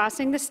graduate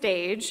crossing the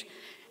stage.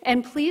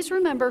 And please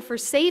remember, for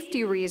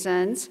safety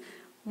reasons,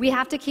 we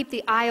have to keep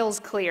the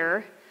aisles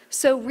clear.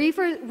 So we've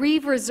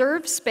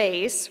reserved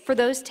space for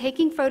those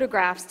taking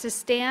photographs to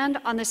stand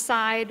on the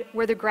side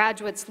where the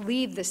graduates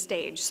leave the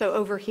stage, so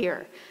over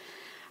here.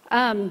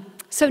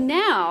 So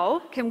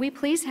now, can we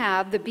please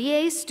have the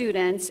BA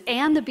students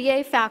and the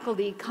BA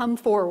faculty come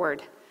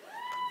forward?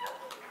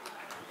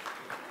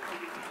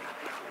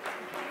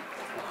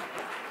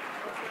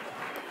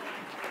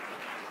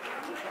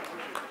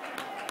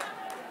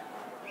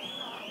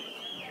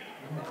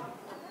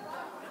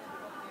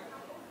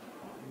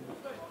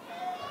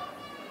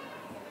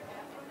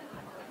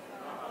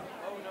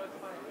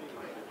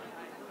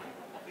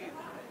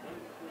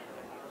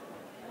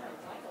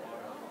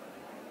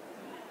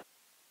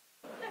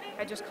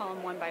 I just call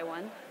them one by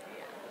one?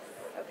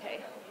 Okay.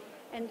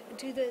 And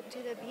do the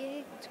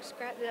BA,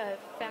 the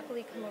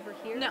faculty come over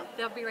here? No,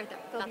 they'll be right there.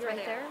 They'll be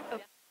right there?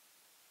 Okay.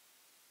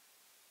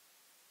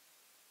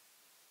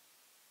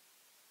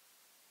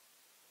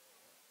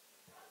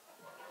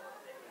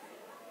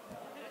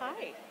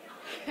 Hi.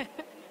 It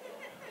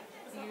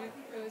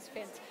was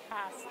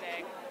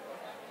fantastic.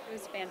 It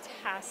was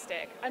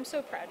fantastic. I'm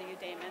so proud of you,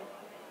 Damon.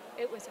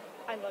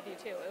 I love you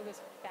too. It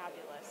was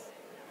fabulous.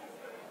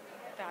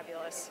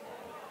 Fabulous.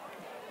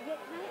 Yeah,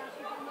 can I ask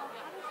you, Danielle,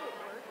 how does it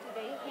work? Do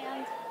they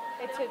hand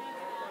it to...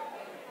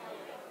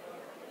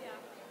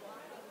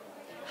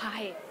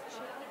 Hi.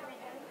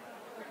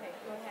 Okay,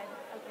 go ahead.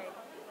 Okay.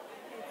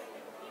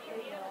 It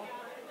will.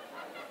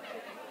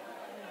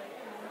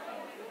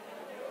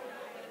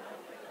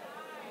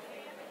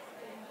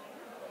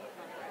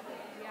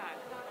 Yeah.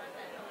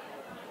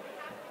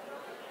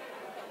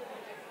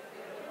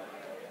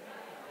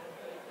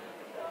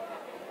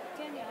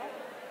 Danielle.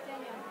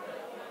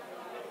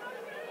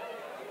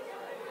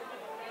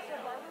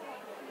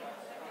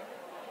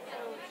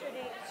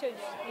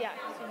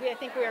 I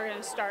think we are going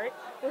to start.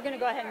 We're going to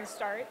go ahead and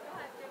start.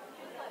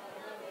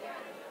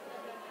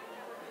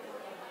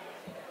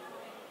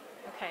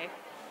 Okay.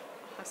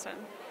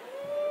 Awesome.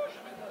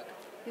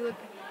 You look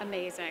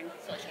amazing.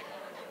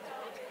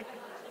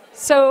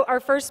 So our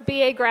first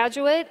BA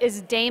graduate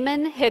is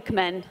Damon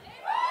Hickman.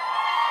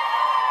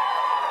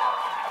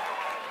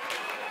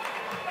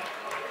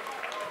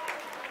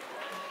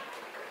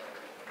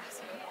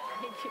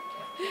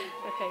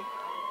 Okay.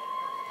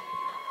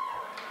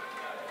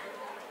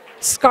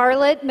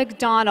 Scarlett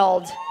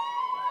McDonald.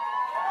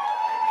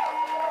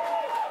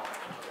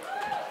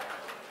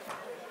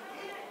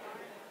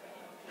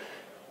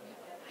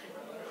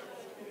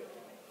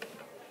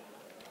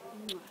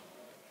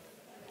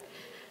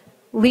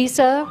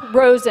 Lisa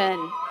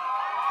Rosen.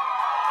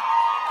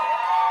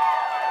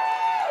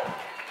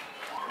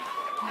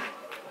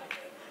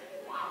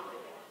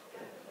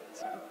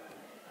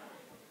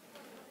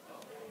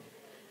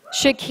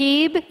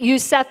 Shakib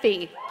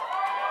Yousefi.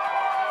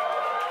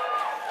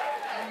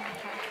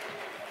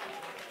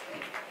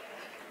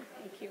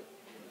 Thank you.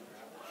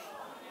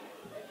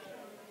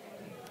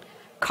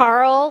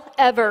 Carl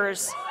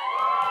Evers.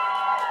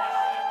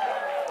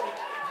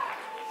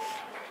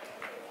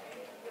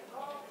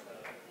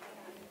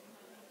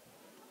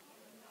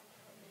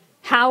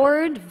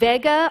 Howard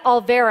Vega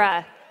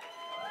Olvera.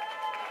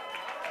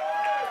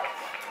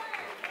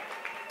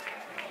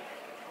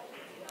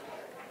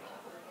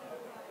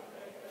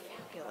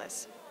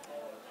 Fabulous.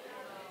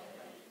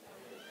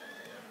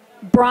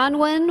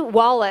 Bronwyn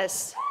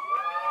Wallace.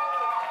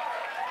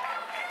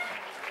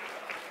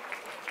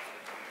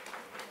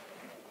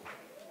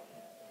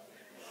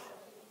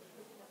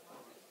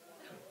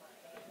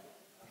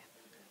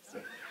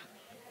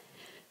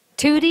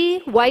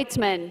 Tootie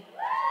Weitzman.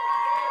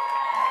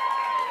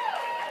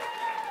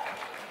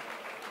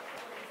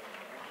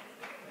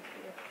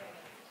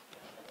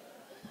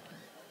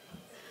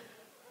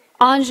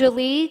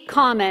 Anjali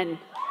Common.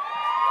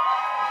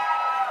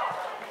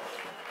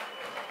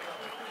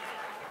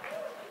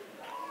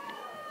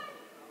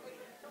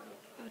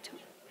 Wait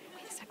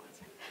a second.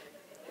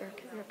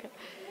 You're okay.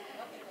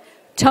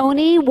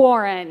 Tony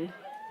Warren.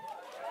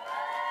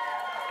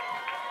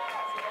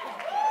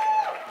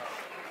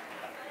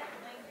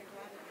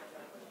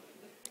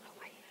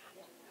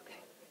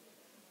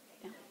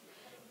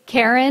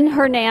 Karen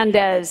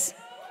Hernandez.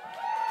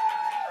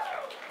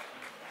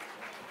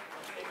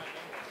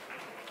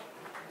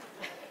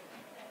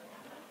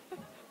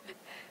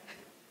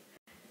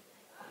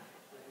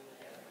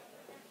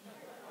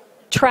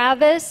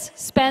 Travis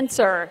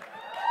Spencer.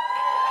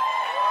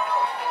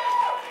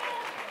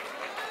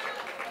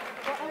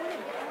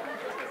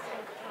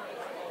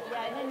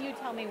 Yeah, and then you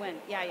tell me when.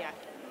 Yeah.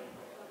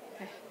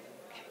 Okay.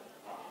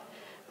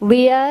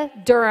 Leah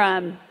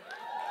Durham.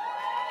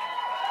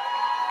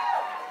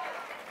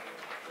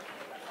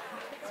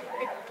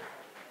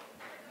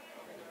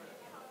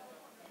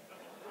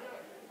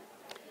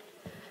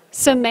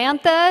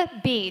 Samantha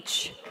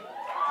Beach.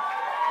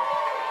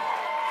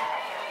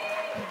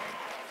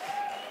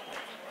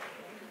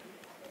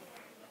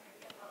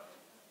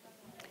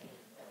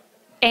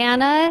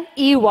 Anna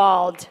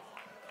Ewald.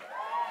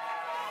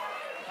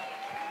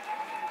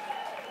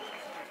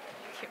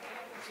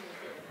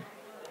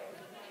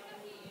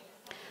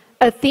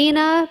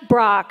 Athena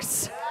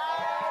Brox.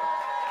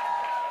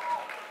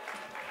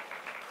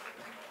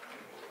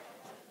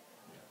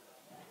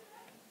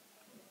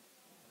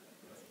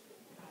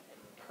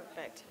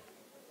 Perfect.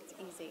 It's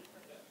easy.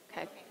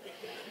 Okay.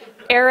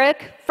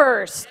 Eric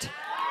First.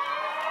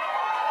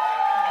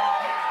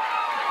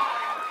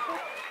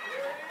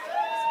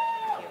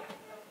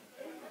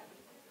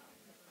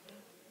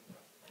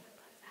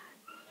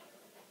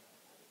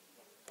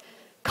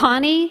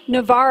 Connie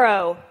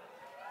Navarro.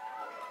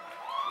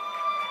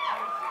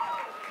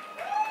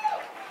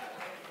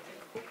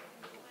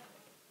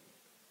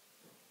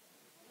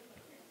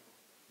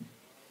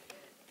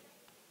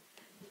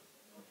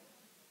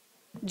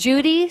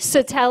 Judy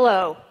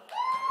Sotelo.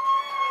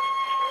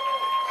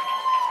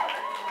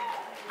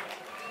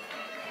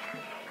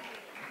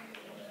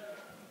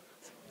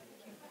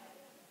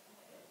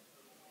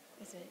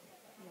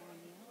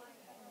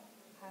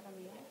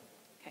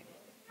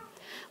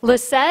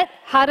 Lisette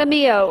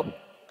Jaramillo.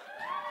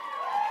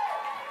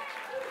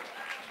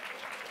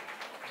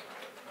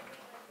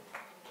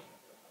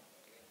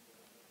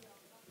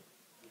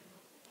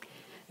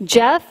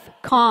 Jeff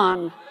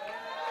Kong.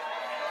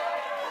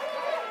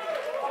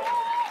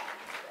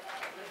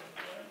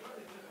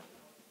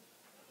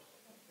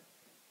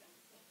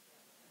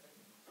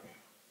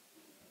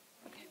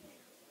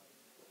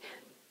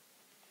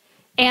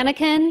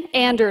 Anakin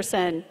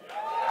Anderson.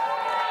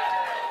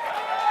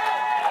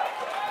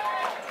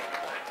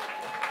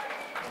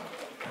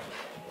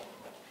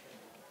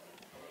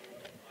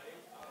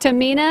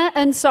 Tamina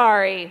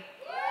Ansari.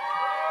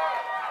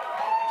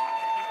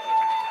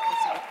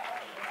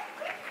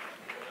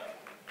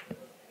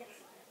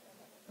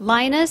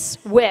 Linus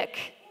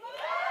Wick.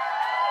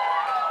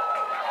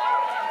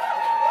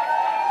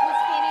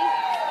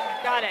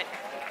 Got it.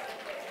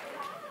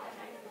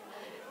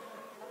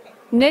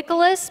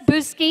 Nicholas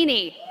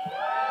Buschini.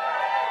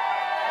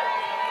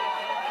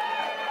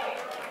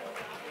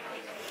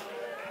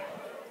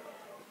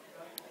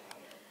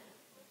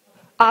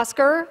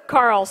 Oscar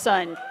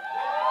Carlson.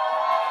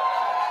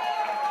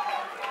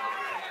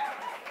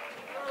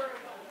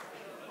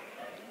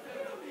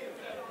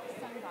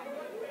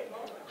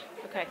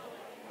 Okay.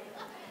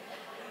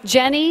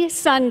 Jenny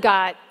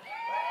Sungot.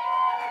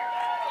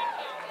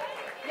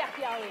 Yeah,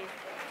 Yowie.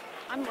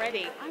 I'm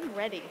ready. I'm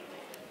ready.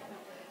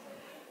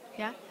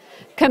 Yeah.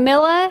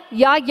 Camilla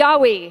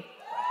Yayawi.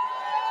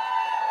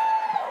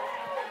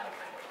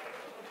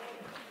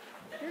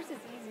 Yours is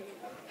easy.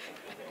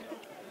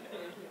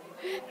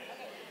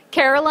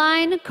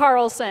 Caroline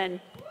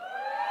Carlson.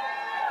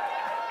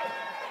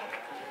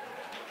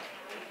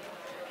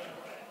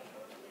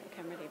 Okay,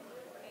 I'm ready.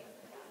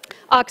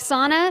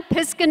 Oksana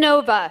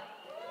Piskanova.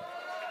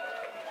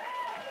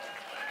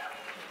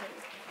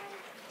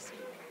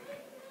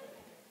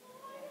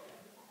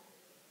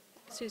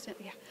 Susan,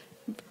 yeah.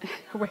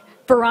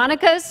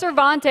 Veronica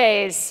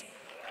Cervantes.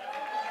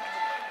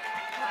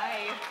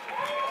 Hi.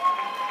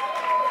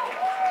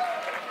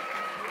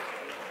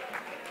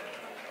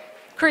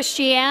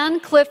 Christiane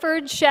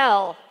Clifford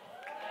Shell.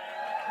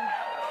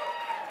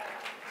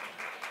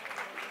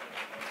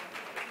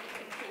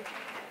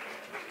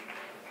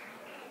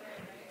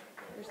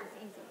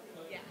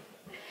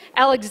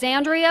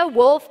 Alexandria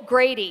Wolf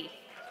Grady.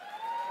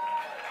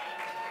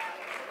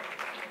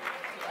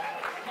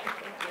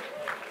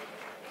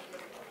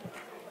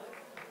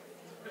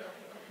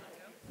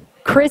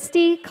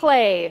 Christy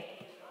Clay.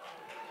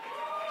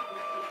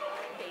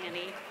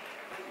 Danny.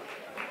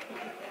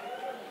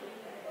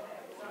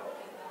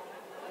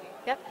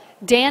 Yep.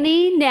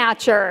 Danny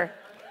Natcher.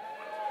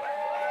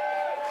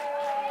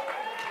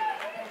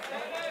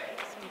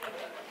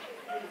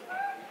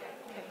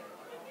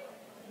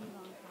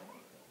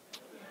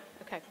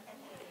 Okay.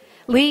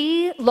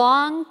 Lee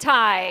Long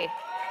Tai.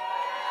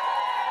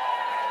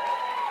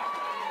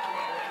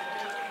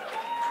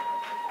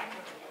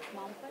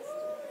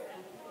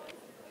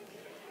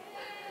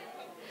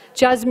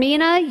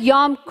 Jasmina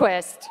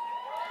Yomquist.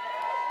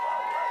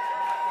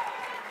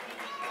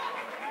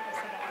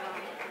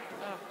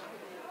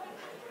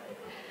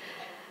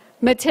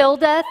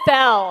 Matilda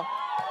Fell.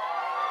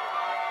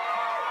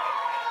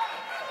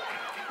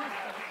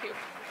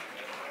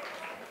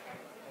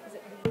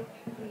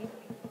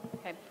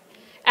 Okay.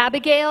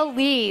 Abigail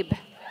Lieb.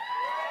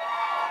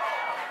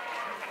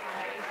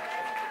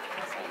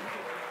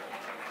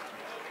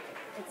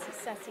 It's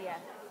Cessia.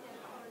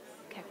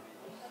 Okay.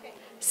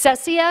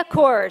 Cessia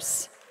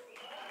Course.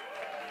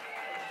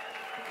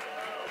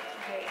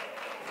 Okay.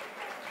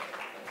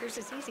 Yours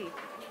is easy.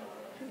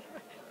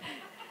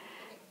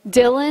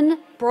 Dylan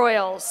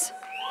Broyles.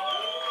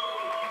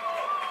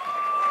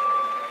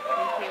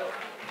 Thank you.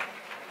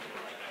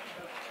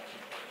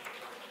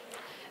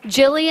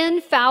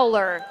 Jillian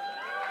Fowler.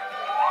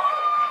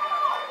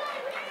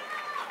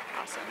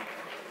 Awesome.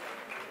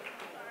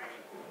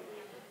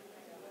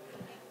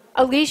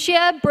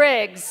 Alicia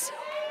Briggs.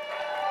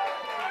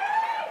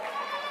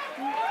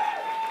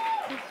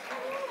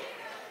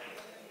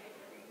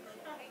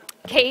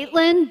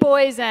 Caitlin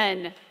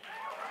Boysen.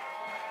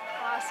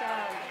 Awesome.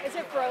 Is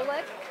it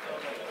Froelich?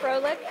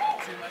 Froelich?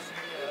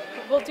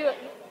 We'll do it.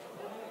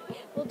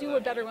 We'll do a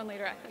better one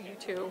later. You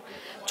too.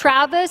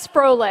 Travis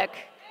Froelich.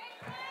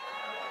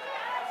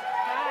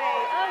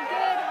 Hi. Oh,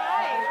 good.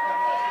 Hi.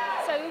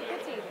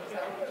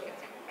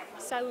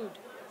 Saud Khatib.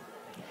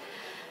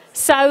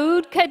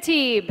 Saud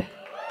Khatib.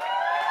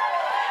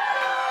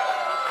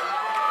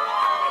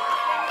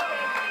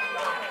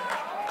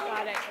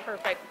 Got it.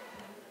 Perfect.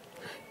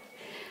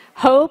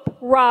 Hope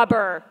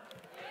Robber.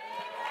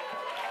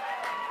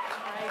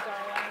 Hi,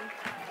 darling.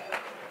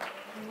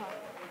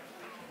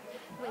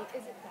 Wait,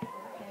 is it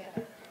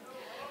that?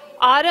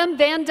 Autumn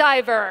Van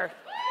Diver.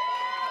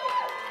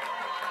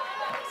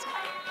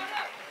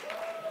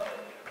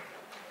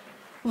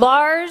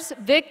 Lars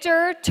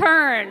Victor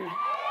Turn.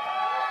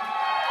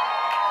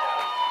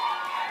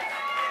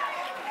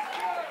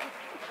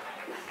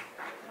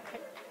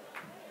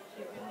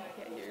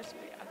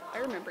 I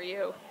remember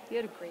you. You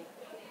had a great,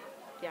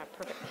 yeah,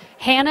 perfect.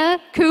 Hannah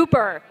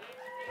Cooper.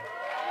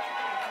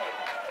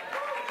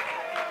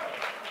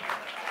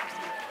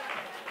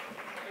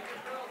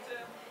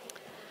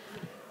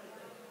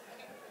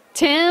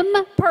 Tim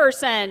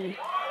Person.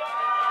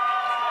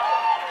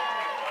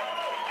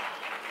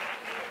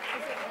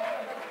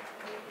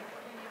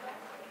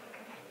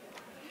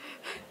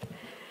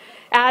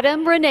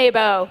 Adam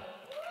Renebo.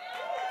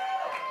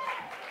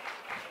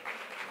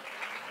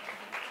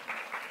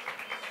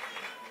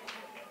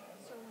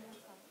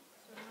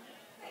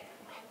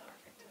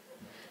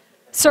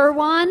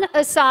 Sirwan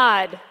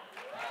Assad.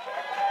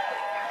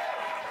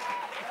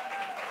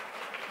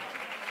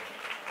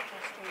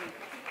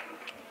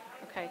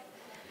 Okay.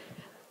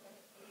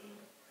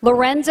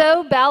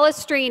 Lorenzo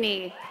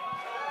Balestrini.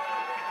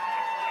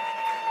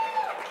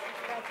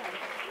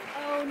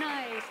 Oh,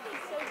 nice.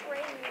 He's so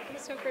great.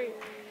 He's so great.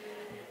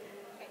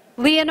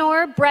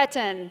 Leonore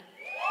Breton.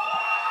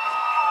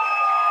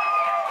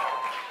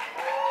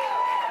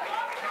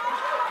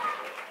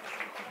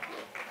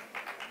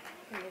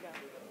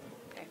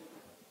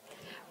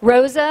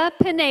 Rosa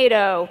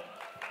Pinedo.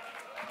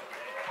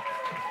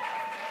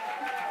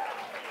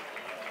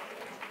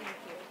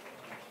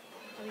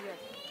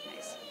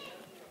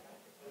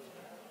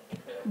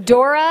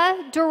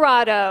 Dora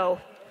Dorado.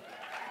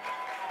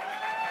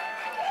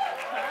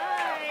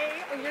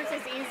 Hi. Oh, yours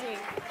is easy.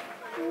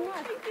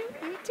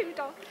 You too,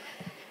 doll.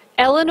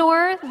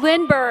 Eleanor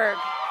Lindberg.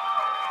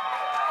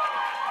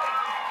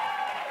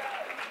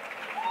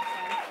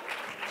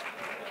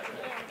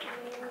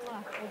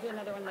 We'll do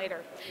another one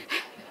later.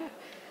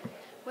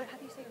 How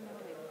do you say your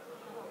middle name?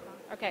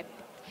 Okay.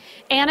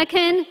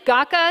 Anakin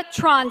Gaka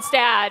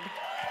Tronstad.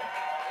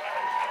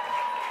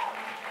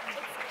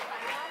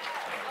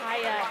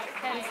 Kaya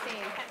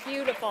Henstein.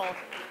 Beautiful.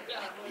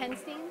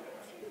 Henstein?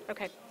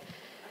 Okay.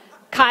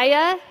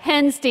 Kaya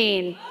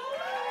Henstein.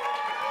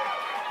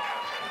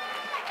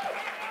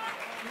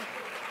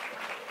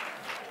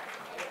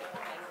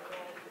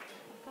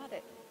 Got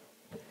it.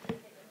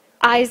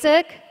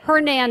 Isaac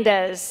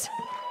Hernandez.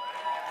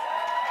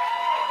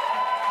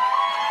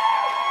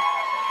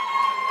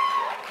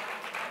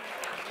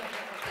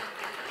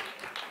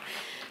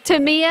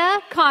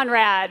 Tamia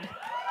Conrad.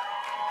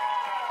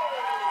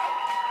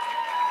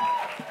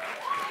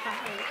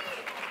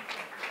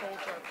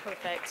 Bolger,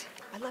 perfect.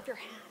 I love your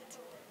hat.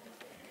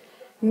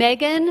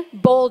 Megan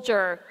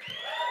Bolger.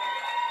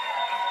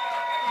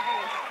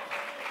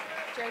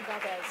 Jared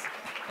Valdez.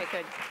 Okay,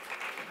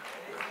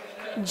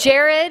 good.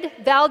 Jared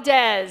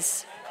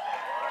Valdez.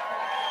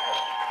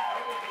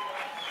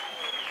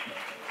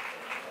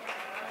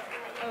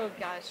 Oh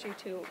gosh, you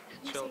too.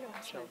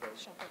 Shellberg,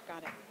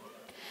 got it.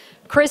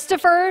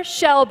 Christopher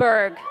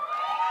Shellberg.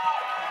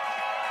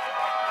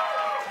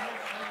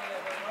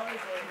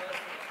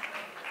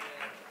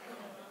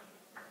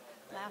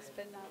 Last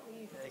but not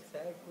least.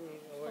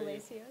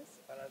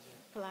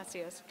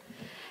 Palacios.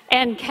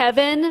 And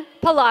Kevin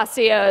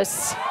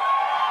Palacios.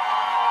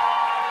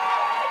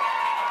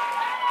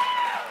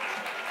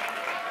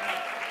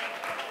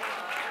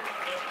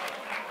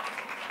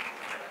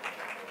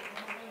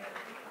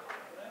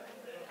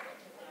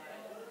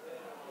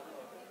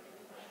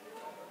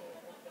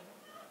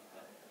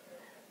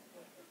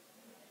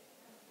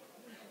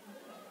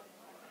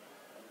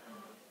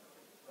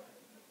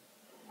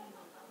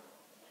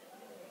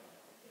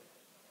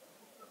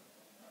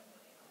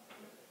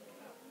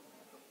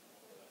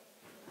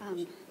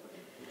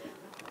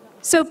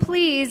 So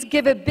please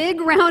give a big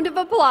round of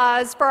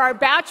applause for our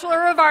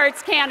Bachelor of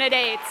Arts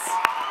candidates.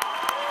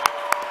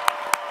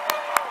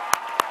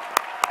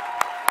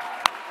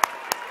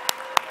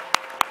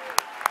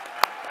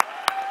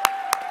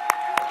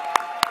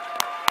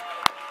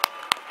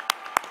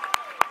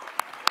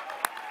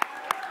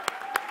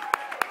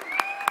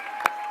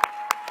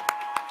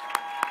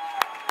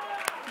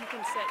 You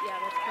can sit, yeah,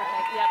 that's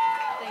perfect. Yep,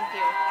 thank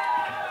you.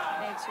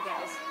 Thanks, you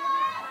guys.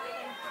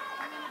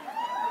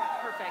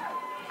 Perfect.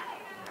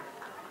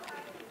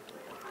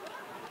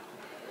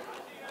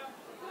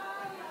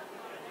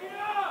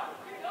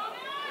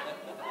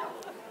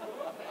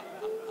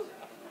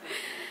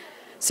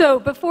 So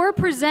before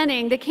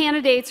presenting the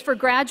candidates for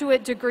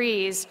graduate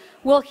degrees,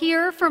 we'll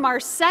hear from our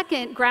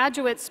second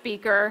graduate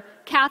speaker,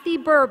 Kathy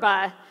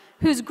Burba,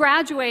 who's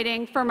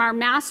graduating from our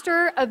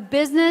Master of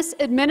Business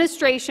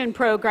Administration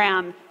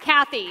program.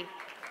 Kathy.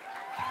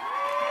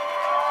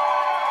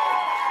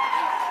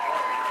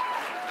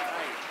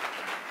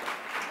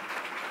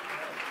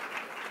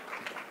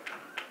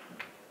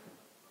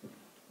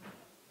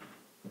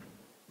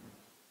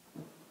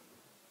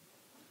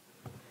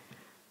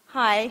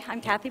 Hi,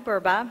 I'm Kathy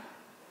Burba.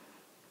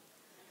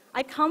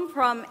 I come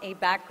from a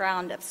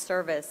background of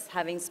service,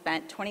 having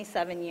spent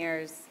 27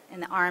 years in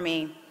the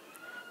Army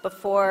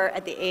before,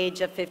 at the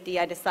age of 50,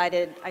 I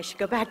decided I should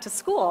go back to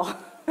school.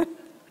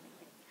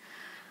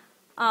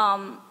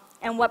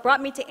 And what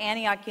brought me to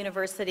Antioch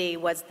University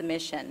was the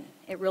mission.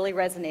 It really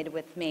resonated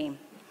with me.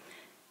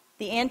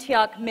 The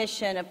Antioch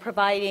mission of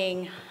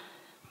providing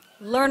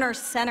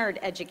learner-centered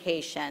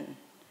education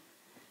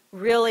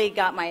really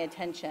got my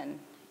attention.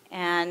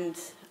 And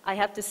I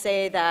have to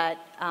say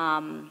that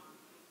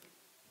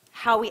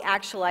how we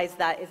actualize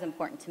that is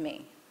important to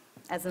me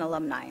as an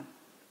alumni.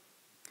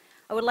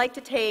 I would like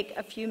to take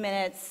a few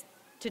minutes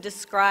to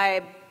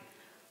describe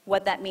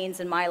what that means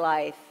in my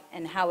life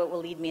and how it will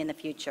lead me in the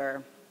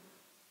future.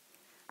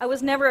 I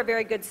was never a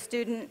very good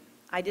student.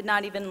 I did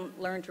not even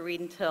learn to read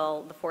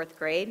until the 4th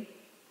grade.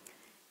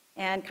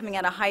 And coming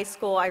out of high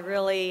school, I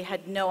really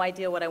had no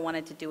idea what I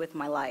wanted to do with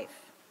my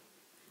life.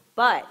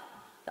 But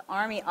the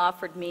Army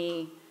offered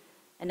me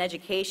an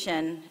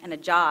education and a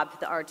job,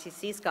 the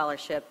ROTC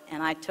scholarship,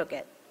 and I took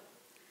it.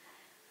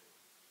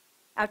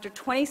 After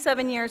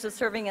 27 years of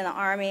serving in the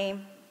Army,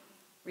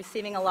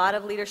 receiving a lot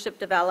of leadership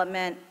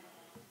development,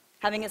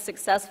 having a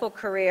successful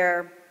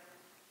career,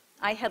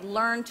 I had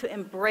learned to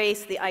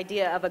embrace the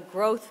idea of a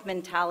growth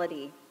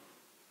mentality.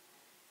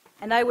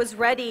 And I was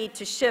ready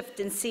to shift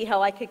and see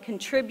how I could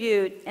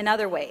contribute in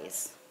other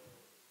ways.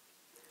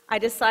 I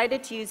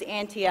decided to use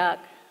Antioch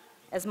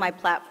as my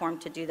platform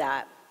to do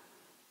that.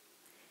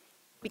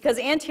 Because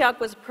Antioch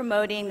was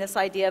promoting this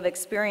idea of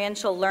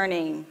experiential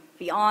learning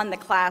beyond the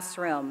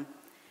classroom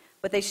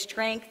with a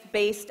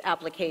strength-based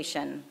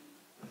application.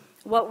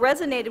 What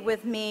resonated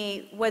with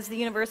me was the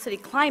university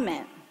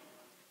climate,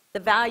 the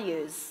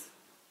values,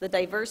 the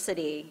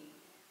diversity,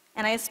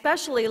 and I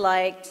especially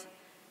liked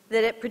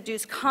that it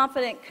produced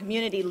confident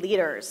community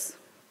leaders.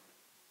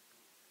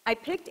 I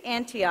picked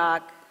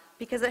Antioch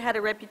because it had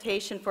a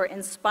reputation for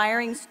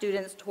inspiring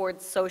students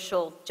towards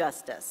social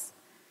justice,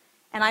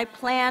 and I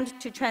planned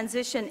to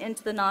transition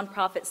into the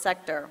nonprofit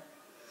sector.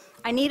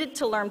 I needed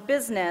to learn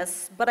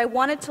business, but I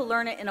wanted to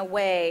learn it in a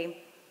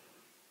way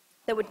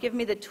that would give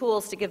me the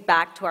tools to give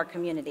back to our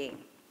community.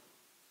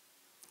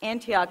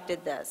 Antioch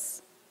did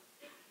this.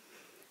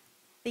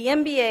 The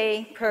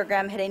MBA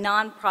program had a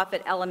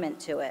nonprofit element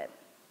to it,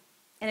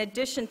 in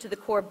addition to the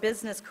core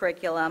business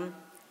curriculum,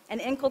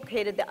 and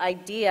inculcated the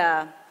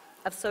idea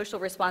of social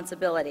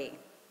responsibility.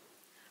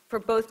 For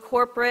both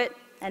corporate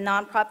and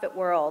nonprofit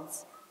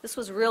worlds, this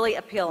was really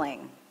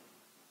appealing.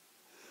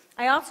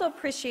 I also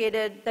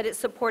appreciated that it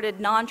supported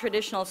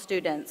non-traditional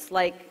students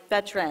like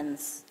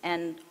veterans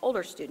and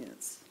older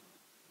students.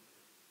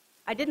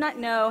 I did not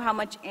know how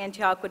much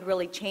Antioch would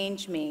really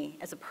change me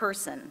as a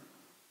person,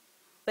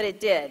 but it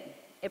did.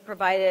 It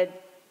provided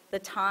the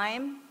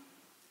time,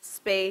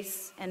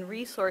 space, and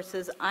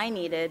resources I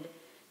needed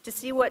to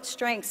see what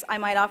strengths I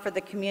might offer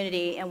the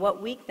community and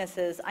what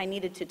weaknesses I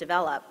needed to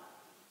develop.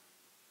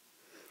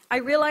 I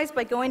realized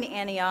by going to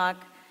Antioch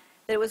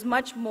that it was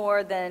much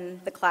more than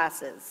the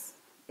classes.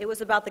 It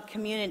was about the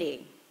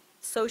community,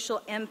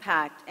 social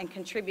impact, and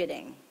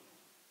contributing.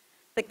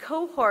 The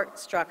cohort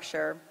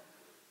structure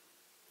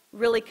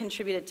really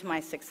contributed to my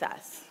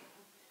success.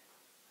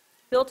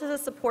 Built as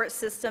a support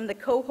system, the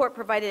cohort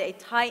provided a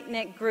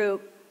tight-knit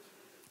group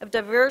of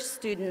diverse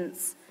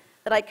students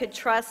that I could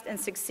trust and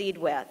succeed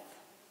with.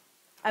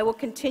 I will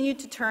continue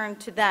to turn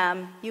to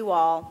them, you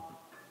all,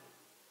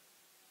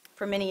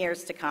 for many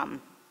years to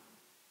come.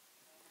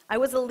 I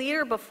was a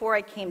leader before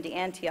I came to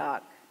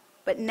Antioch,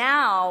 but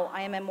now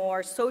I am a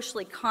more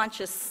socially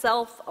conscious,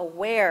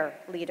 self-aware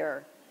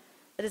leader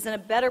that is in a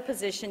better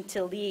position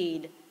to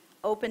lead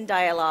open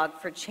dialogue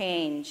for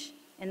change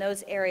in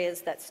those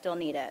areas that still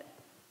need it.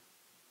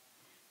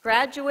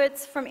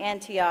 Graduates from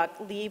Antioch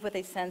leave with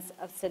a sense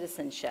of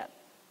citizenship.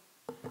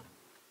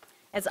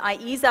 As I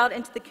ease out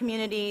into the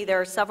community,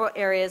 there are several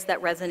areas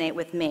that resonate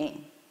with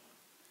me.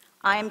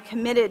 I am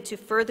committed to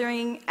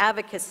furthering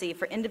advocacy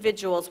for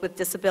individuals with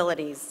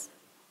disabilities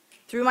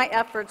through my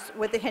efforts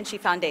with the Hinchy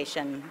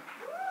Foundation.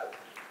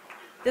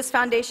 This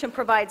foundation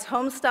provides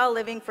home-style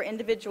living for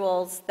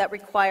individuals that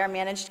require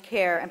managed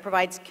care and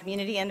provides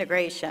community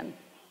integration.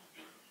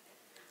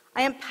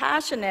 I am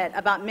passionate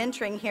about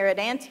mentoring here at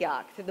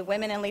Antioch through the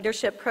Women in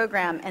Leadership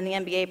program and the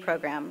MBA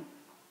program.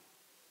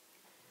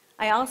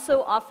 I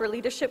also offer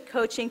leadership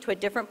coaching to a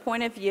different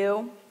point of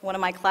view, one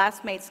of my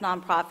classmates'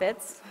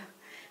 nonprofits,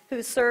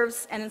 who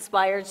serves and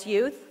inspires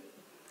youth,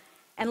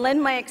 and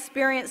lend my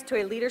experience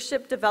to a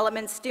leadership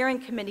development steering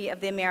committee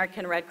of the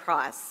American Red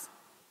Cross.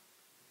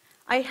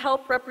 I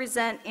help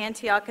represent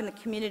Antioch in the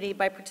community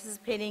by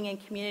participating in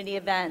community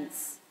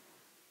events,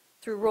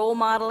 through role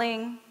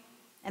modeling,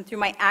 and through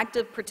my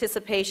active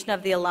participation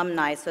of the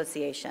Alumni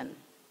Association.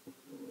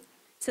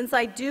 Since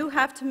I do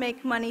have to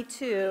make money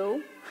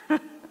too,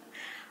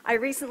 I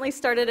recently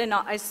started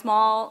a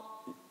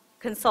small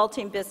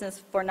consulting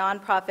business for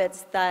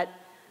nonprofits that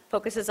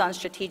focuses on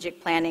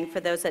strategic planning for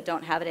those that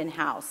don't have it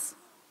in-house.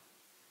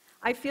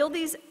 I feel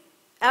these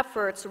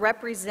efforts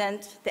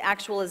represent the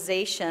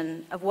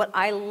actualization of what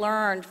I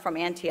learned from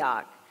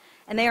Antioch,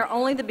 and they are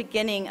only the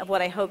beginning of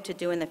what I hope to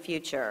do in the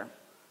future.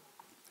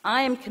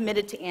 I am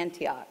committed to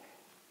Antioch.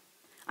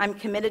 I'm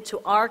committed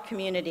to our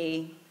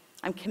community.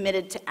 I'm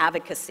committed to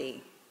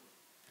advocacy.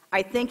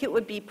 I think it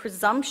would be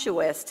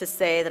presumptuous to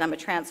say that I'm a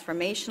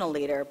transformational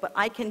leader, but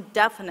I can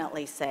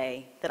definitely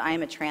say that I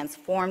am a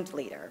transformed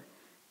leader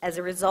as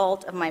a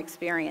result of my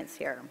experience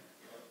here.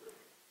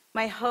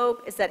 My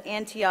hope is that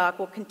Antioch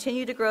will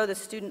continue to grow the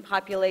student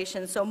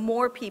population so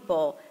more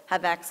people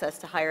have access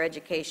to higher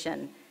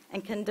education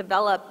and can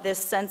develop this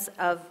sense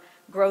of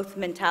growth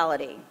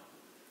mentality,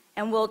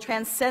 and will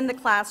transcend the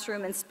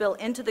classroom and spill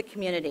into the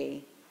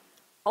community.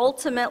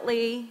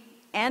 Ultimately,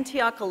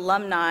 Antioch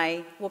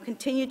alumni will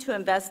continue to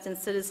invest in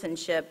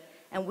citizenship,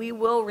 and we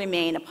will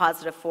remain a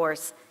positive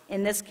force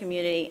in this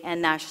community and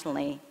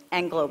nationally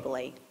and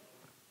globally.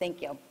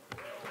 Thank you.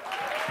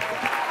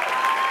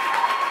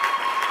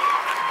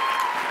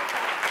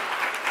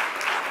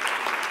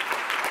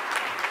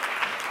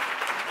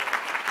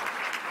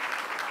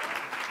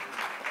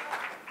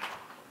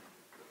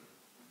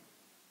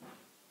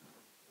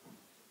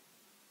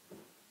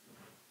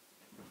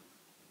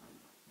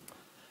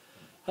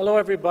 Hello,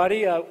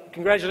 everybody.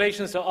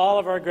 Congratulations to all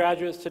of our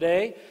graduates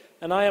today.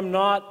 And I am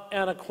not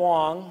Anna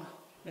Kwong,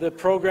 the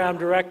program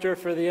director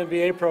for the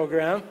MBA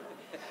program.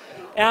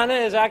 Anna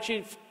is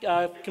actually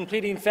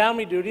completing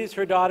family duties.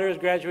 Her daughter is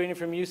graduating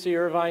from UC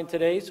Irvine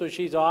today, so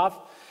she's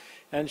off.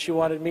 And she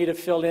wanted me to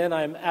fill in.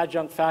 I'm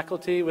adjunct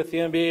faculty with the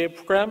MBA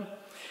program.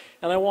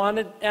 And I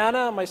wanted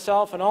Anna,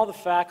 myself, and all the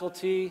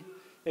faculty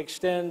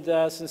extend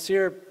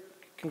sincere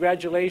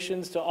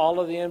congratulations to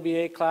all of the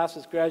MBA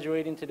classes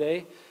graduating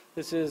today.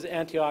 This is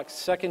Antioch's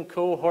second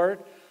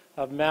cohort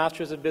of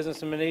Masters of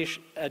Business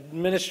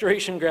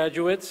Administration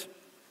graduates.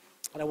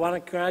 And I want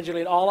to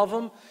congratulate all of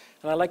them,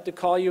 and I'd like to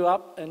call you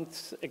up and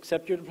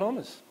accept your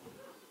diplomas.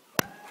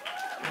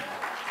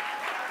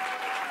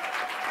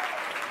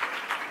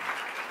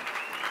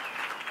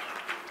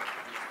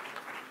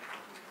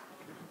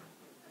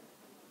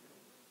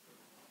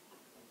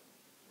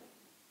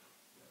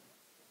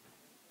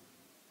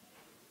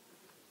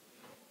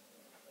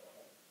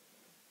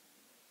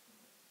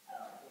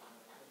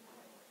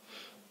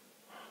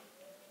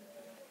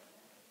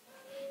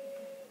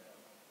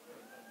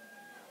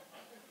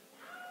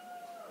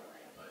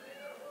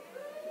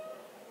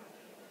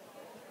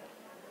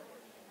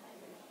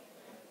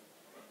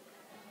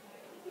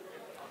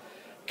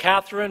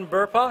 Catherine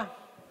Burpa.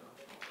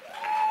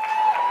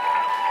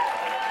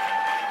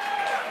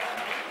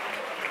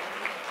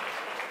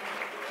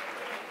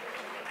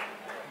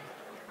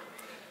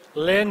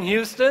 Lynn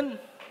Houston.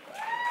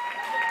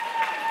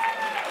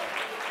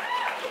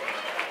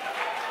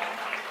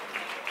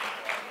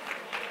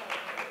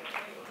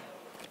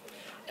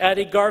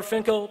 Addie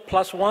Garfinkel,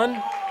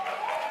 +1.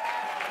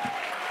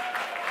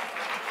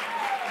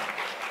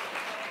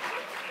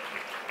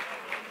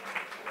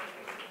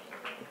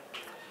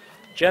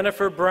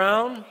 Jennifer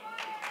Brown.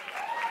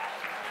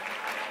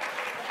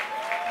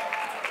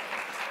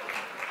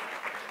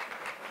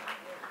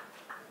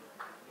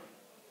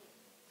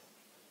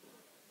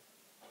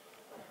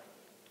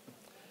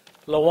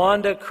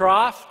 Lawanda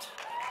Croft.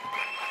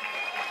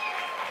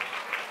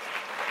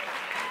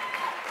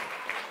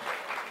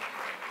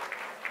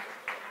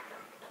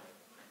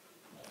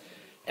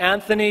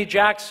 Anthony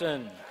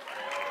Jackson.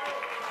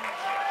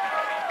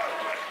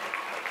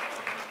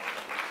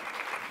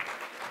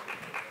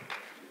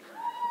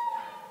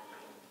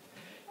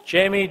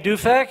 Jamie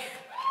Dufek.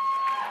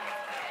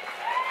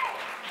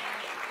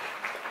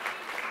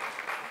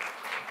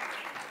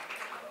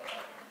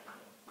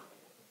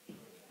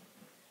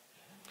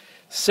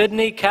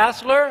 Sydney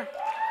Kassler.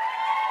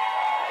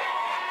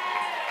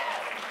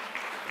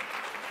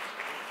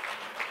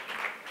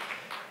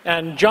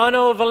 And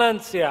Jono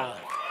Valencia.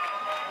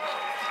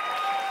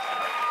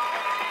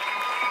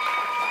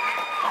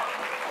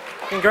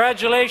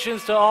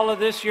 Congratulations to all of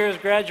this year's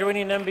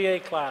graduating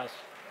MBA class.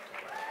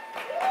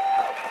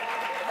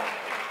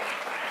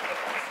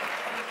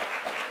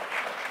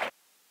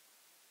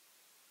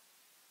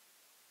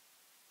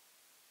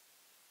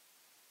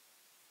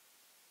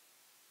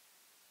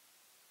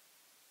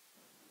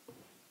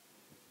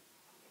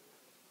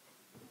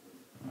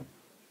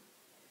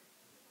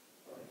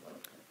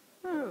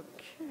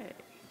 Okay.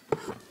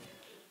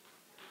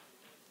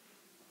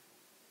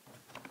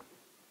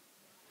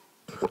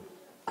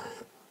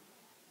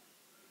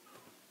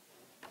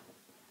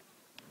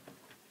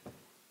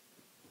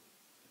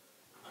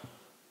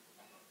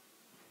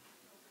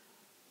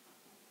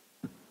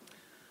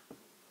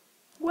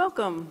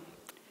 Welcome.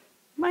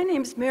 My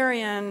name is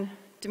Marianne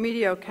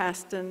Demedio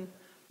Caston.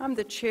 I'm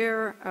the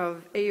chair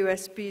of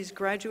AUSB's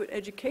Graduate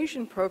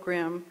Education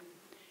Program,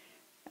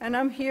 and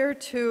I'm here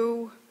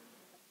to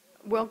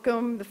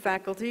welcome the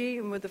faculty.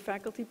 And would the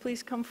faculty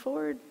please come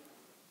forward?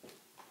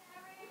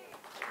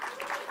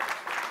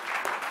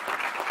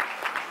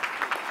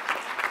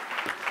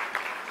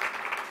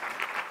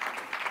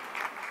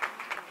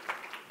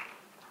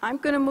 I'm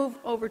going to move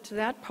over to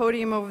that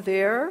podium over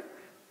there,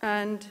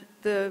 and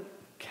the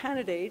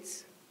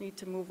candidates need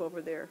to move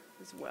over there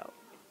as well.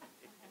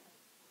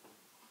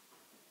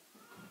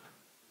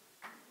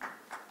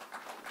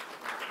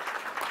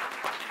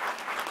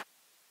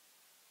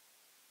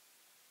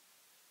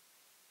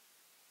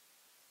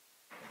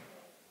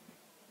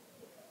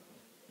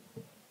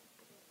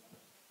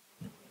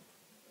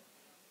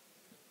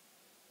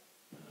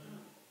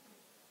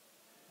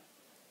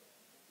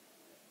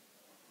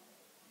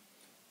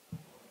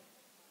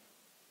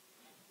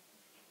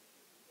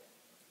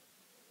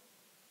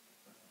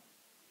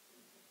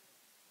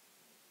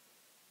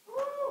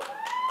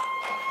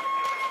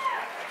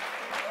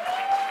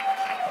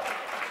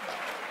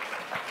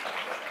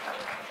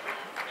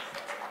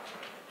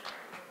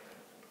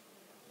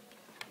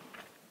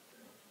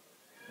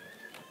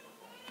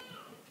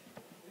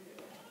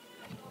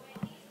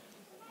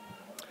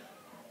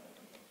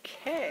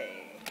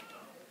 Okay.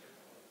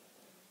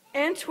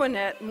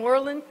 Antoinette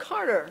Moreland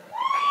Carter.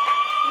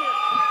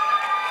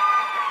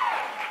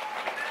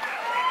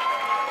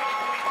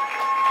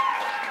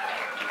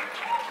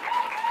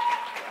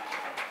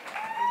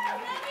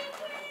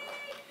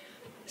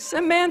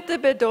 Samantha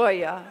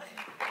Bedoya.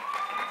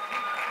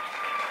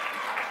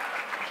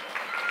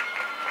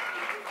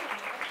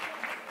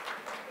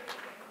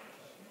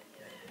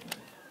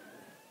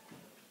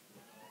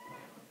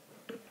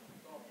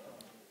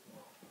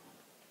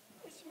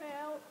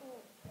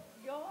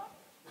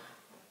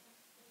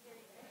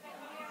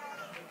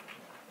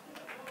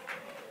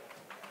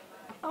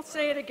 I'll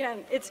say it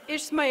again. It's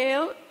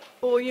Ismael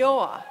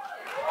Ulloa.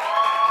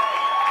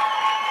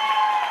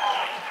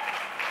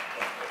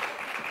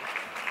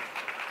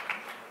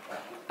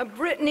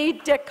 Brittany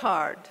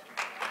Deckard.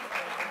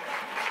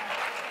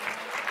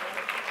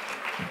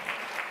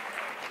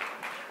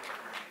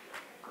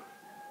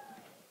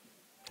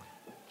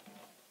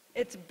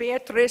 It's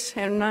Beatriz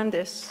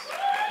Hernandez.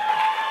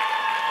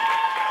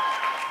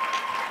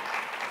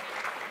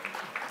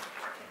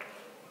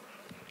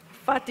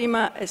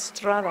 Fatima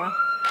Estrada.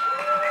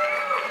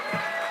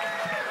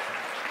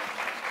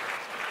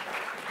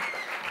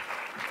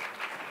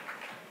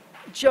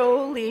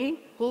 Jolie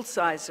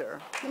Hulsizer.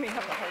 Let me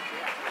have a hug.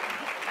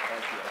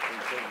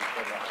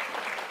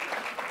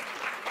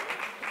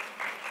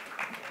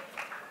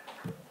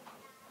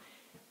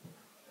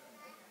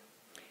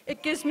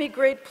 It gives me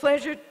great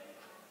pleasure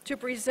to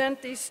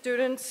present these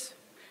students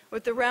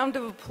with a round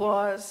of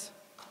applause.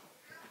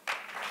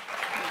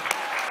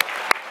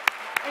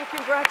 And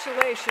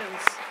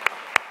congratulations.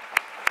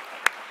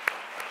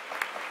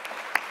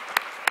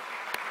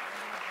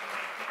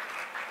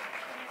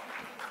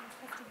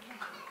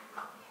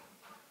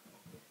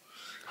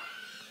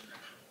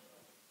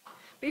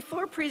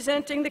 Before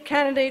presenting the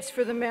candidates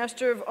for the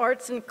Master of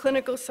Arts in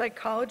Clinical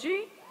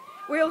Psychology,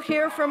 we'll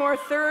hear from our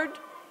third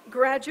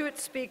graduate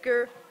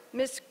speaker,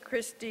 Miss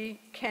Christy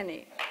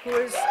Kenny, who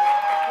is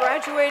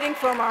graduating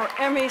from our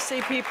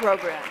MECP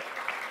program.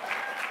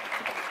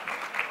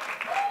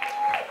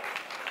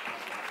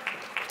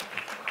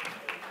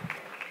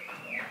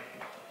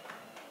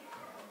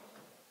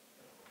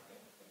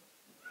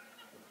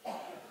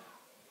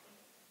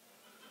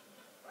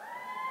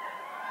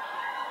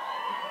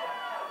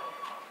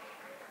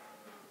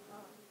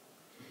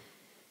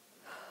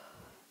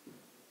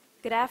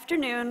 Good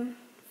afternoon,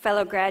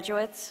 fellow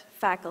graduates,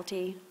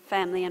 faculty,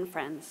 family, and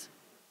friends.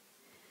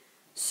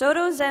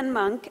 Soto Zen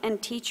monk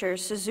and teacher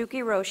Suzuki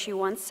Roshi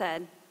once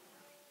said,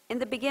 "In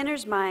the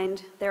beginner's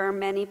mind, there are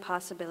many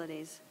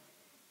possibilities,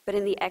 but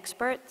in the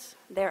experts,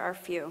 there are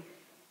few."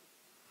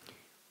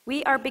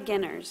 We are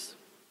beginners.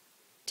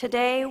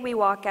 Today, we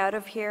walk out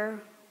of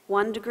here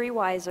 1 degree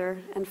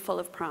wiser and full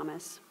of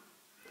promise.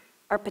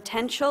 Our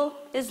potential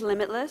is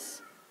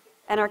limitless,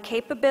 and our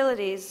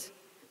capabilities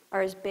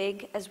are as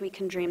big as we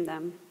can dream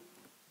them.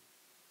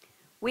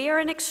 We are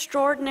an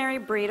extraordinary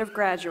breed of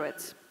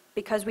graduates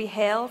because we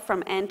hail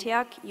from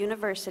Antioch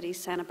University,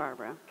 Santa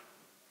Barbara.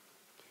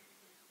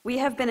 We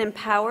have been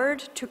empowered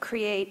to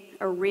create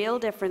a real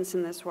difference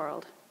in this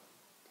world.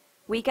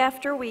 Week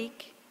after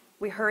week,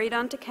 we hurried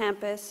onto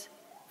campus,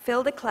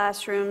 filled the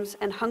classrooms,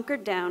 and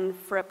hunkered down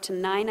for up to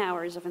 9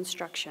 hours of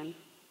instruction.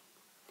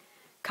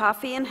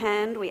 Coffee in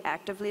hand, we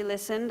actively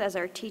listened as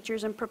our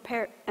teachers and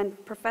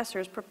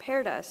professors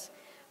prepared us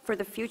for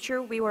the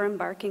future we were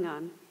embarking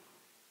on.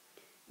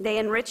 They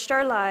enriched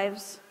our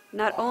lives,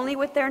 not only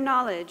with their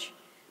knowledge,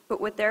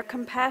 but with their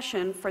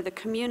compassion for the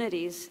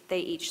communities they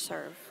each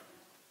serve.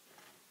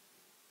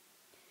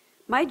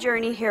 My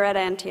journey here at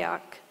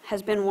Antioch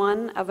has been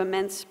one of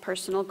immense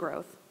personal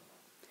growth.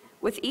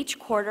 With each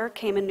quarter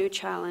came a new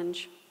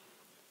challenge,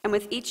 and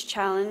with each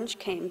challenge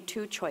came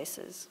 2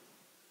 choices.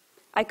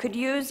 I could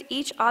use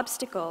each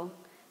obstacle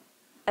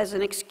as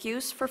an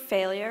excuse for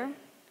failure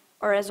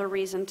or as a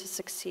reason to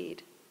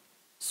succeed.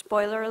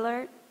 Spoiler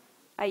alert,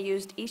 I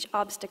used each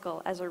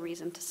obstacle as a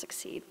reason to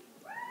succeed.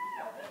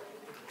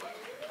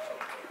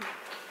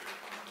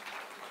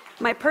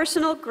 My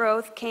personal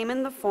growth came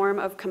in the form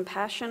of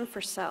compassion for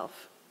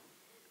self.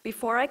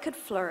 Before I could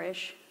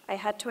flourish, I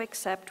had to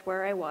accept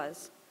where I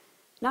was,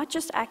 not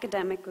just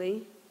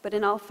academically, but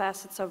in all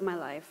facets of my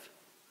life.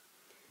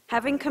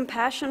 Having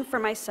compassion for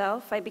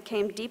myself, I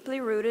became deeply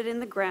rooted in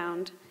the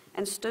ground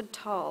and stood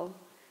tall,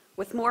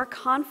 with more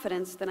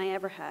confidence than I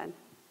ever had.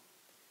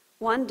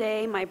 One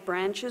day, my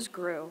branches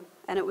grew,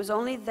 and it was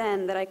only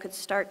then that I could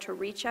start to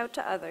reach out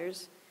to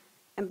others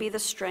and be the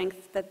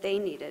strength that they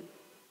needed.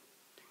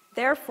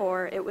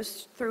 Therefore, it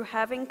was through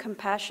having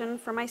compassion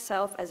for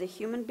myself as a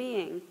human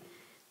being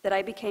that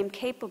I became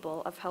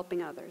capable of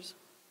helping others.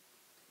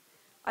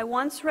 I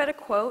once read a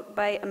quote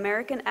by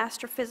American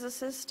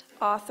astrophysicist,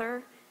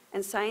 author,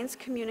 and science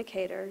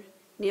communicator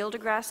Neil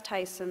deGrasse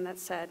Tyson that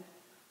said,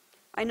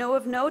 "I know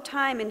of no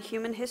time in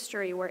human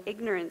history where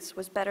ignorance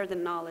was better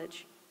than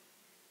knowledge."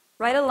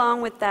 Right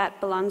along with that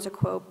belongs a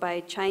quote by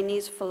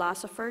Chinese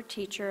philosopher,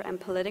 teacher,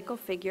 and political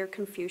figure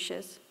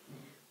Confucius,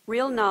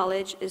 "Real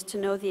knowledge is to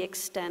know the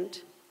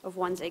extent of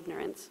one's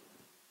ignorance."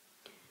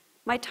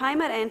 My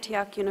time at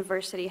Antioch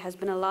University has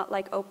been a lot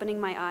like opening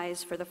my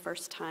eyes for the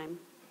first time.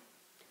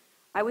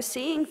 I was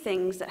seeing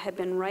things that had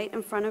been right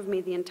in front of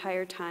me the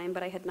entire time,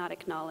 but I had not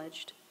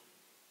acknowledged,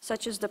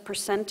 such as the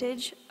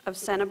percentage of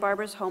Santa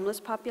Barbara's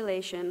homeless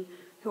population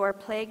who are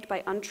plagued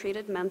by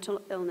untreated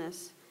mental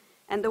illness,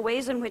 and the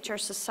ways in which our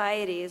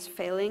society is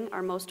failing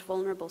our most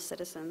vulnerable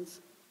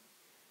citizens.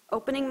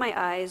 Opening my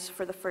eyes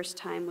for the first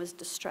time was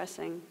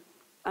distressing,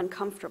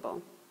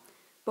 uncomfortable,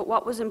 but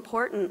what was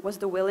important was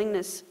the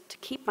willingness to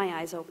keep my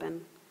eyes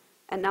open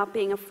and not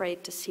being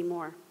afraid to see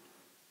more.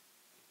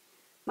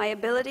 My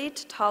ability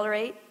to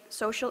tolerate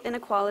social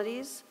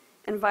inequalities,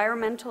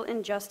 environmental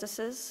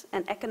injustices,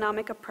 and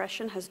economic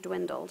oppression has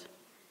dwindled.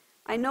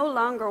 I no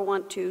longer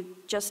want to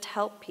just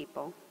help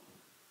people.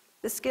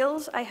 The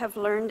skills I have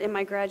learned in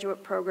my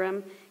graduate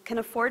program can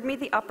afford me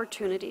the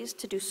opportunities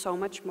to do so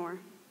much more.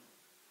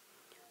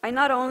 I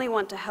not only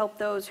want to help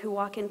those who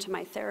walk into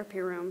my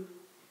therapy room,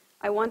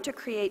 I want to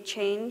create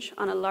change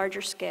on a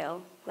larger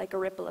scale, like a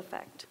ripple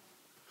effect.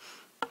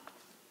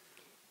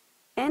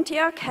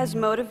 Antioch has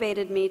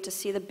motivated me to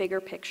see the bigger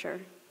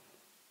picture.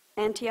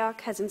 Antioch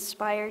has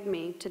inspired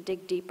me to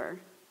dig deeper,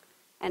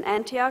 and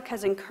Antioch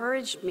has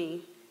encouraged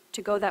me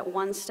to go that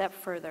one step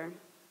further.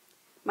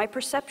 My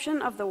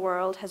perception of the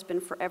world has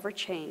been forever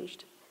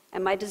changed,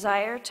 and my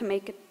desire to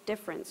make a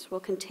difference will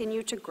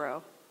continue to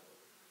grow.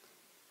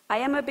 I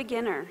am a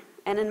beginner,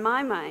 and in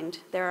my mind,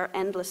 there are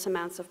endless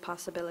amounts of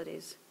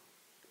possibilities.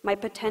 My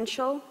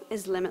potential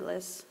is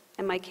limitless,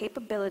 and my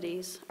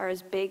capabilities are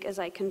as big as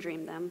I can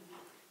dream them.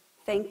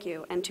 Thank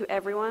you, and to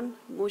everyone,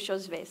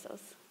 muchos besos.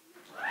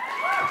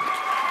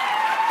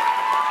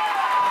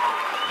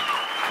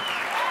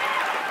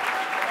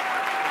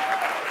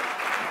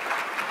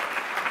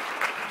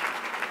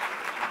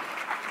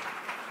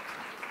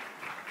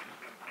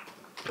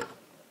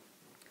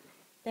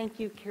 Thank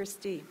you,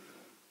 Kirsty.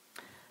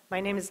 My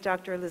name is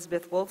Dr.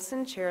 Elizabeth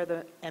Wolfson, Chair of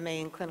the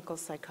MA in Clinical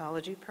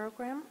Psychology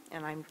program,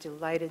 and I'm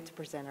delighted to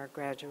present our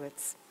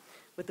graduates.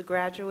 Would the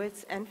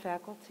graduates and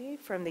faculty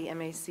from the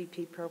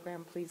MACP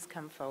program please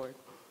come forward?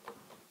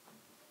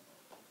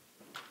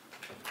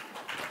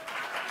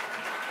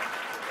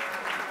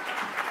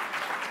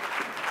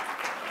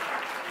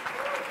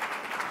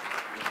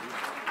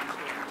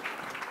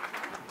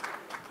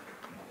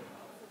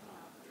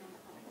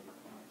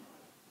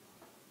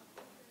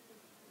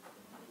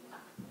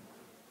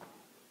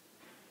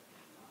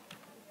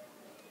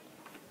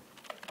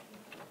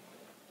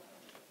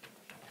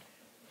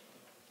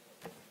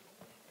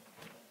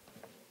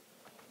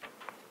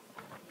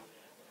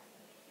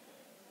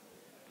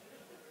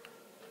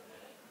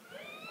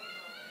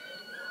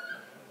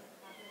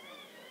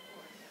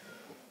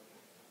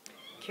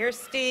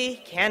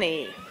 Kirsty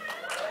Kenny.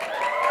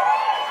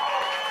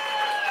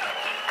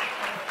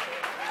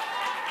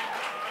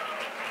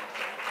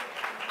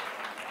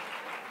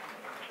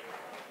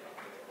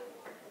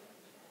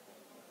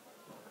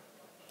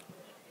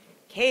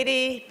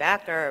 Katie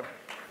Backer.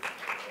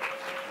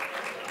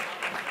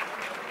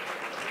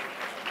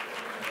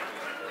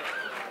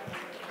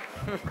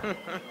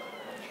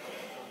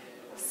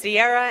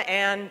 Sierra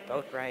Ann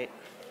Boatwright.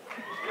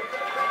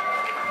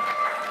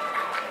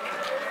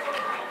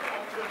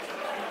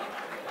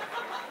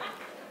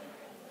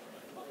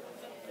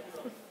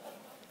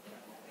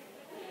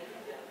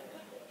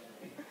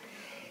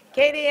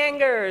 Katie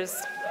Engers.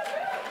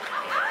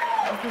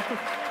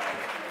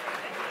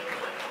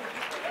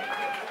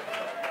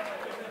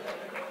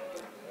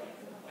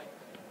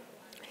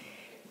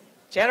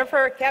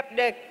 Jennifer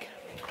Kepnick.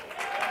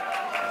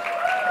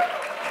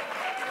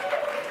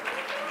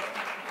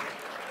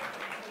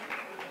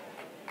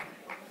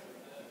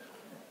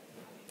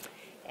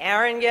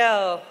 Aaron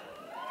Gill.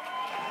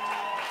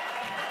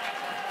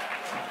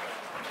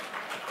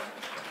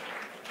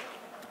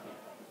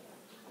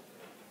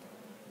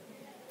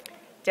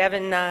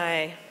 Devin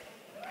Nye.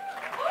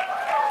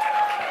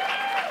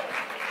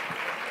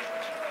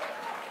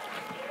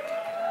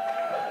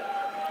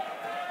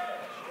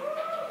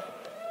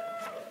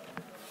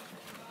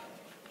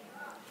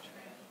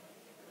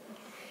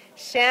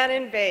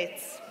 Shannon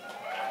Bates.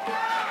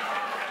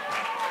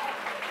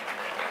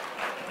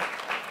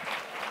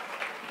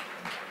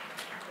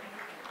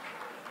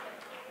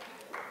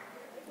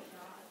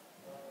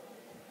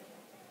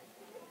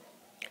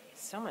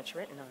 So much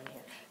written on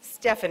here.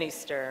 Stephanie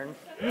Stern.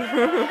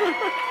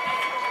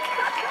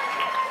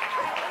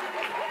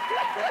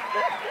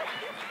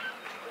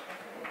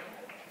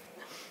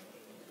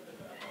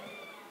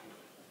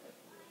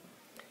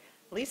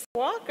 Lisa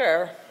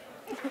Walker.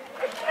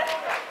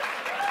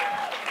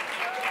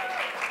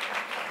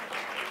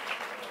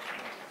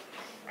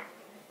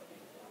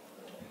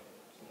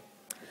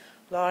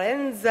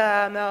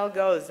 Lorenza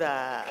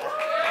Melgoza.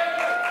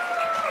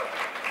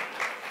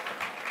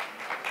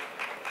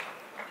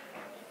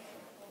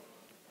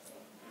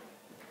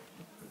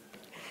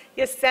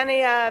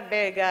 Yesenia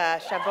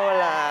Vega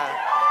Shabola.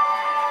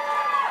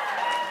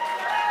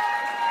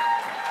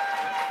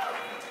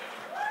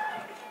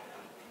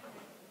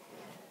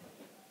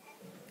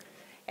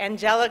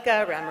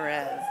 Angelica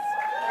Ramirez.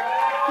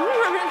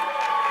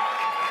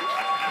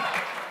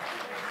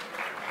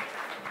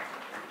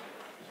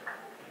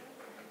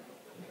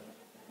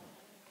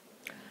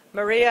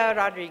 Maria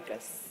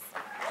Rodriguez.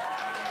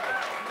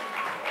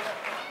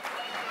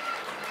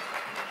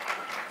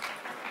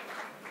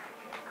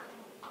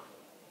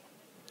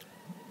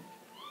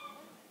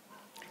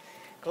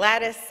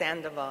 Gladys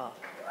Sandoval.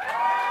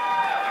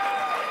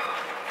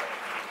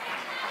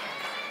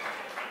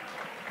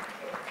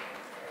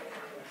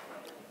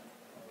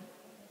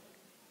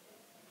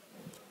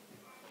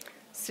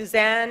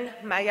 Suzanne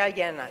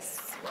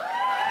Mayayenas.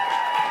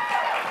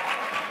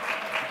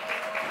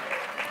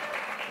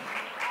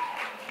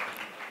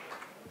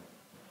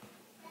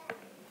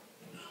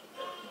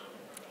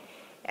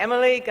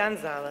 Emily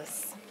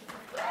Gonzalez.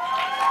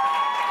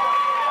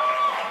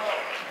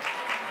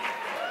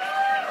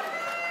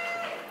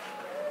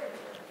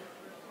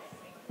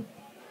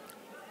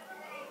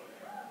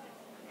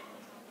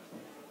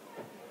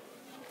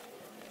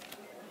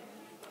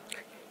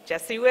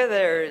 Jesse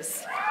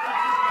Withers.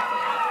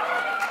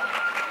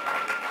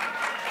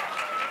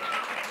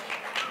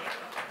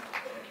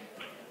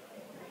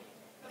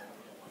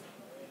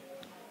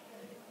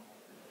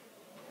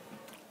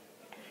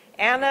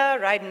 Anna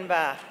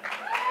Reidenbach.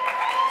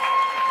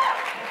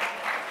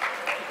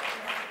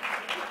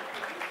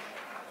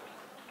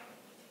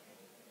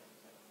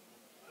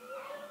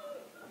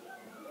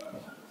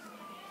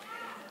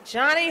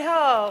 Johnny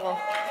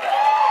Hull.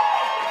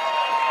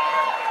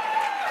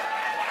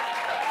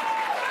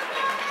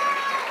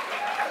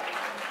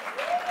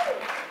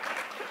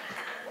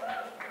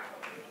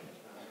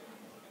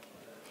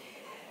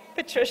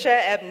 Patricia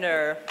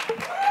Ebner.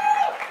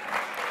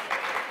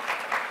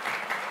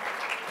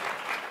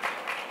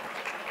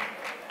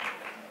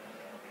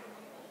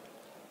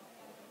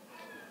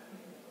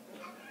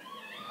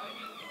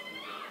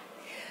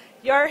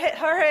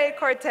 Jorge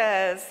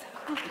Cortez.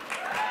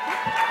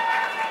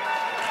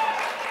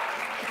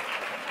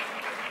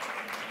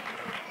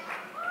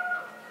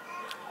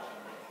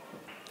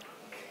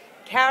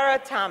 Kara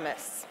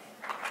Thomas.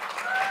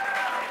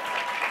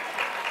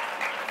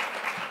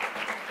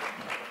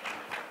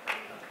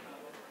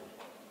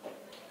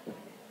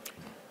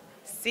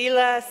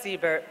 Sela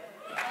Siebert.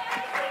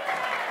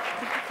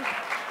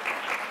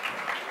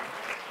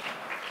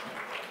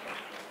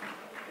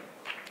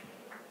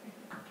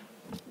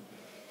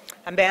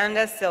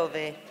 Amanda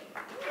Sylvie.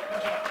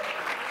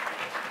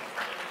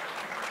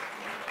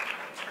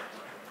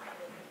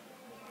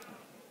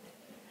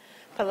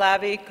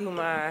 Pallavi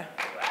Kumar.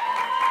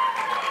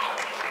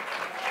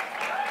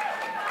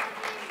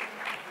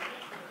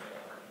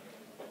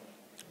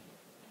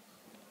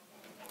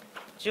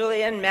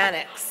 Julian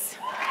Mannix.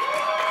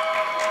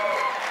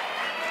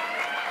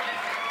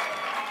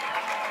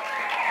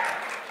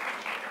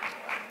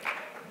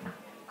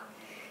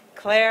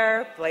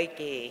 Claire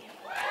Blakey.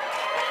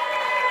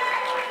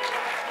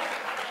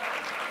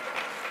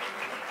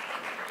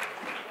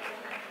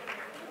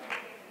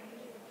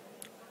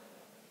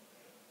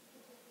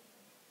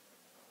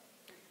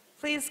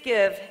 Please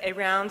give a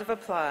round of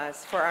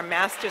applause for our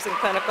Masters in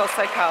Clinical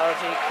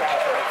Psychology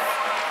graduates.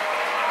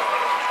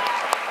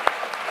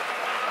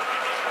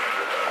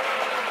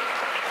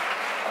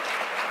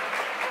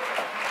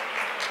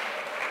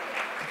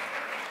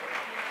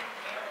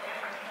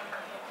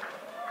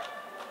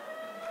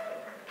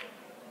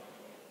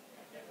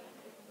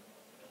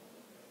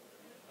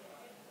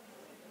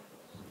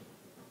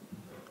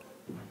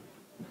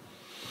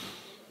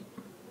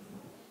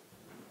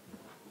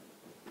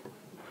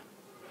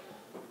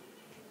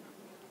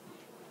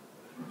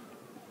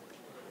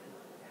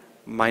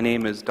 My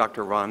name is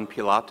Dr. Ron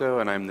Pilato,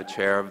 and I'm the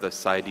chair of the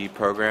PsyD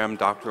program,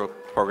 Doctoral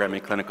Program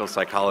in Clinical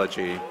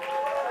Psychology.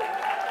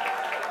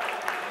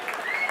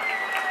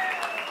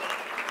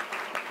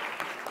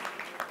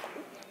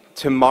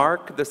 To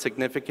mark the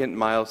significant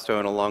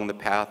milestone along the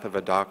path of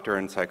a doctor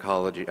in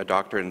psychology, or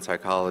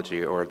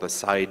the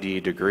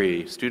PsyD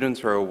degree,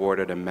 students are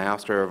awarded a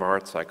Master of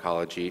Arts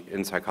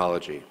in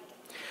Psychology.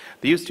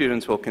 These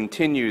students will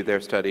continue their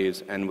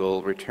studies and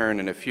will return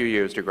in a few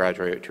years to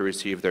graduate to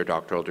receive their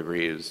doctoral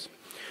degrees.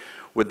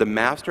 Would the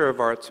Master of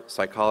Arts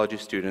Psychology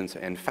students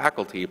and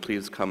faculty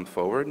please come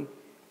forward?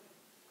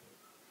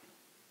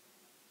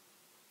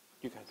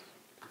 You guys.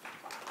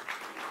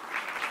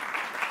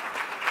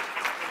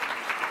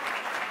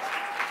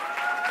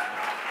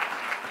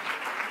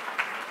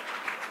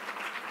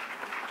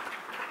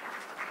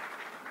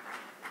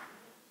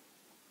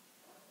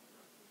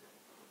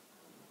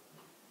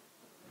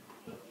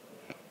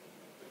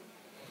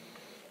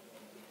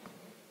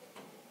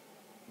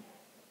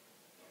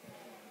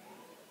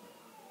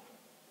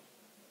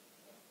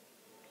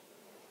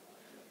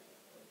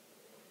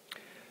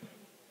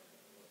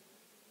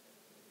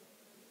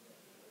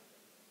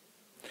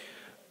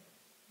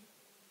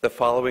 The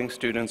following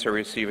students are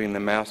receiving the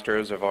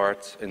Masters of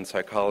Arts in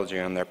Psychology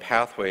on their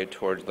pathway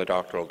towards the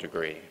doctoral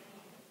degree.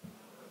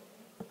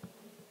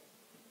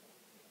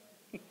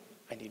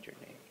 I need your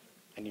name.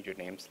 I need your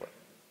name slip.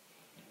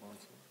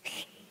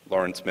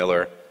 Lawrence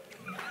Miller.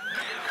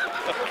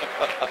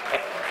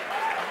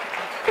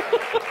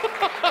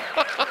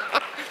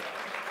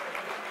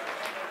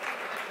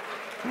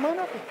 Come on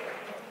up.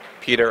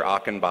 Peter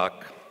Achenbach.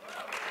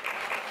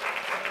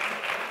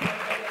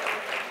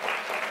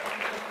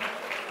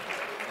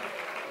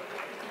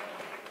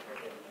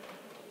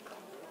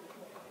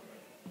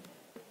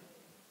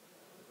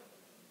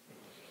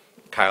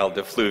 Kyle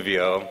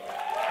DeFluvio.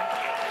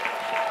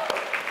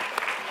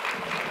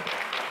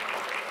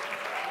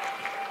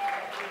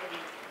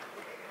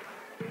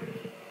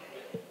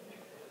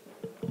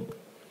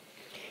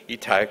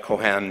 Itai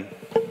Cohen.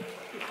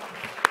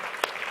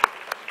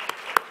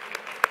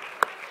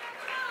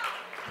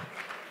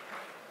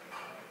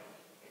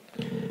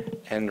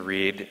 And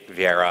Reed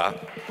Vieira.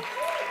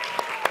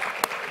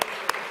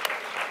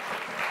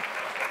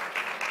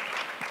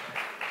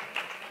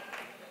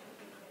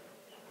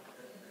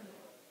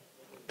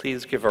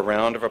 Please give a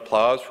round of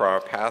applause for our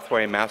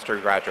Pathway Master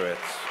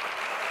graduates.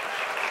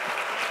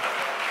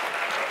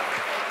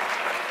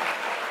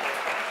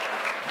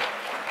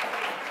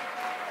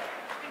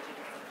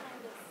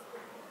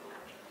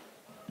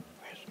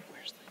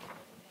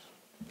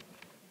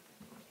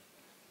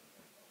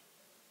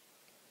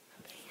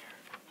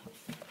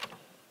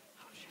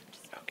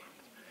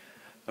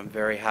 I'm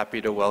very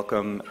happy to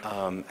welcome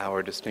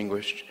our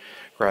distinguished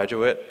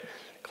graduate,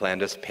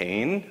 Glandis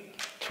Payne,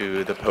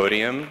 to the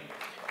podium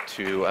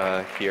to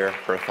hear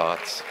her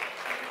thoughts.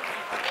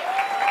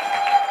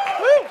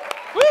 Woo!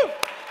 Woo!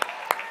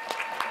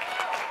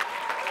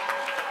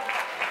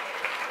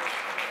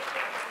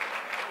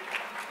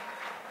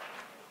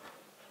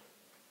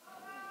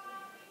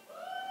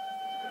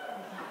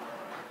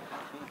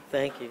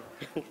 Thank you.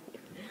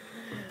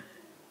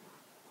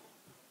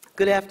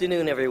 Good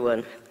afternoon,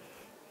 everyone.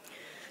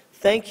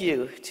 Thank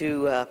you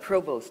to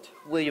Provost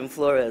William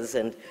Flores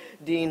and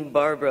Dean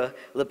Barbara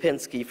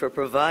Lipinski for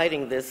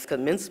providing this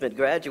commencement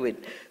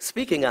graduate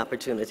speaking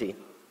opportunity.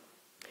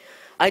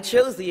 I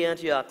chose the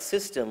Antioch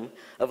system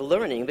of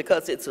learning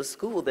because it's a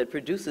school that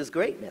produces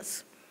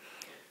greatness.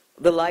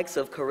 The likes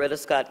of Coretta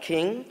Scott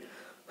King,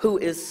 who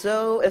is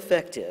so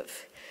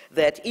effective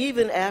that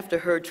even after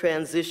her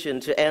transition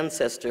to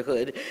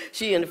ancestorhood,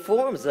 she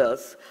informs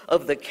us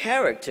of the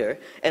character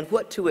and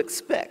what to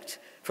expect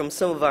from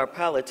some of our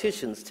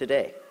politicians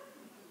today.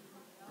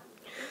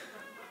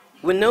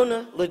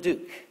 Winona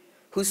LaDuke,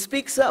 who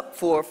speaks up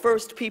for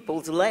First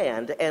Peoples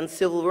land and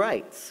civil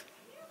rights.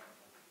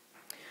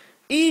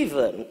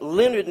 Even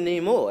Leonard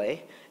Nimoy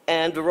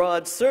and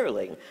Rod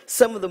Serling,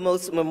 some of the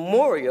most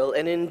memorial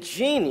and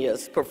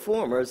ingenious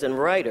performers and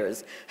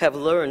writers, have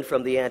learned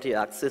from the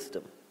Antioch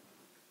system.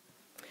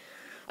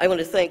 I want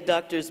to thank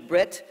Drs.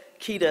 Brett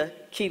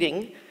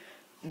Keating,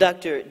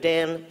 Dr.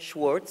 Dan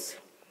Schwartz,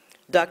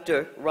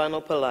 Dr.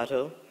 Ronald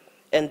Pilato,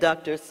 and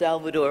Dr.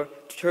 Salvador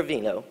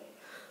Trevino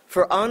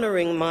for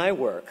honoring my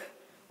work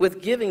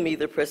with giving me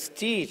the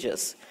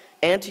prestigious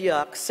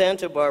Antioch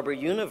Santa Barbara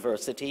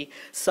University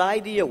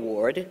Side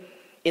Award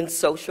in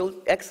Social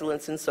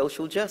Excellence in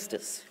Social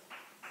Justice.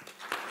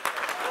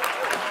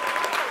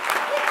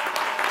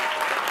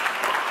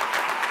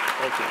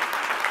 Thank you.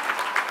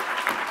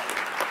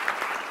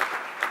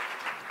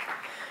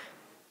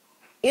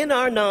 In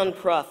our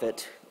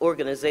nonprofit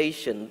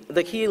organization,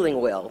 The Healing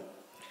Well,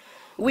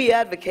 we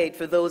advocate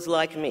for those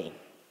like me,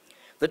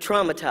 the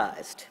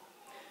traumatized,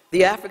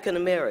 the African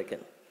American,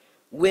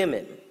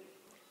 women,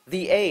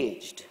 the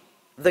aged,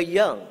 the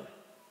young,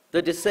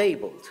 the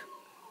disabled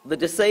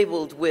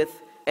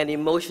with an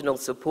emotional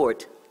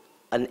support,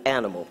 an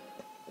animal.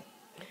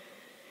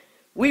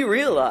 We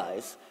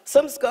realize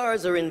some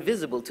scars are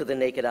invisible to the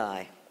naked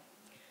eye.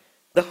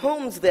 The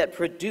homes that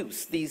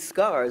produce these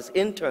scars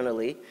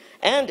internally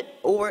and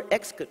or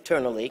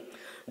externally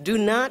do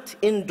not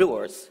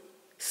endorse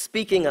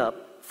speaking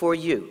up for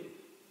you.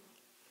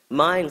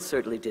 Mine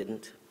certainly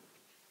didn't.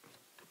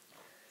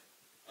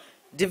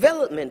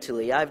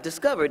 Developmentally, I've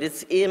discovered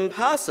it's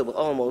impossible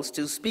almost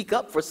to speak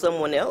up for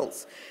someone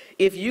else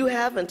if you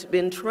haven't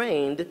been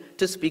trained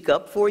to speak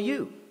up for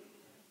you.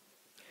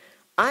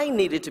 I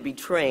needed to be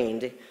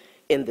trained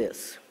in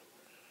this.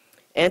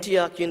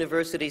 Antioch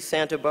University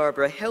Santa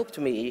Barbara helped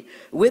me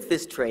with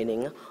this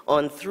training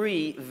on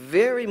 3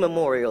 very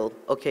memorial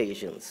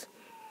occasions.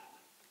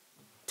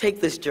 Take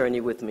this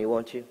journey with me,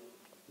 won't you?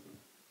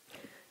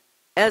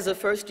 As a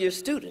first-year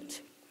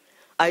student,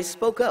 I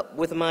spoke up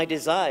with my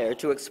desire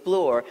to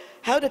explore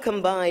how to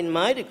combine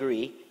my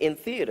degree in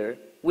theater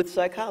with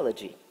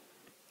psychology.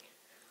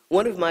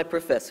 One of my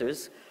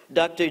professors,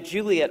 Dr.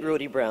 Juliet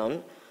Rhodey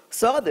Brown,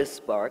 saw this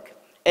spark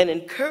and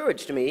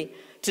encouraged me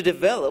to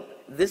develop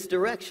this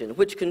direction,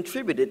 which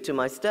contributed to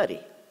my study.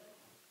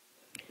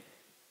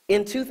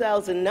 In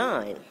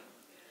 2009,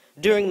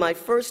 during my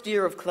first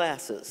year of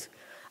classes,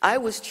 I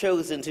was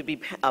chosen to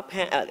be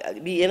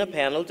in a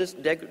panel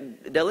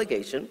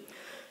delegation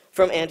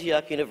from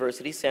Antioch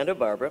University, Santa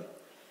Barbara,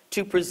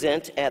 to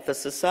present at the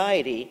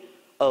Society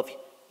of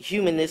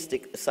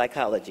Humanistic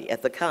Psychology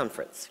at the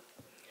conference,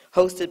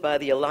 hosted by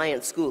the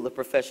Alliance School of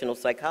Professional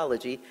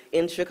Psychology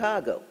in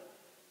Chicago.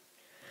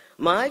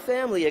 My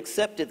family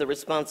accepted the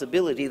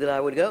responsibility that I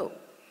would go,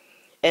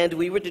 and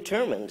we were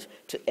determined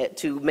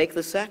to make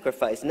the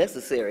sacrifice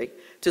necessary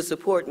to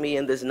support me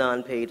in this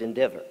non-paid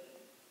endeavor.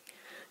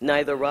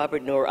 Neither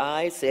Robert nor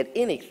I said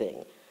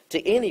anything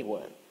to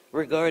anyone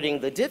regarding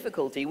the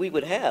difficulty we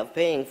would have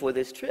paying for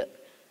this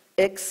trip,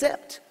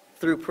 except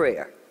through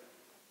prayer.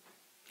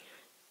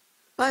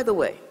 By the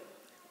way,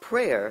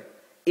 prayer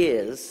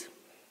is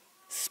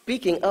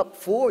speaking up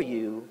for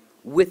you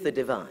with the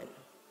divine.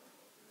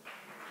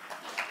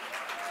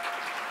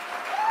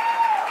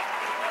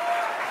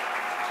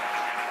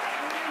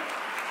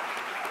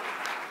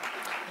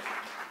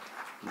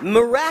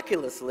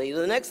 Miraculously,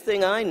 the next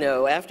thing I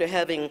know, after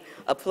having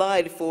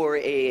applied for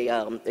a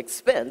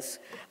expense,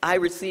 I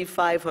received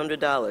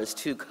 $500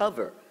 to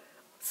cover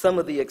some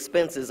of the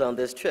expenses on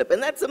this trip.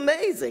 And that's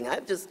amazing. I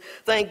just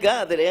thank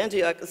God that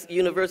Antioch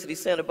University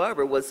Santa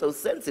Barbara was so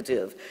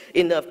sensitive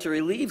enough to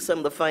relieve some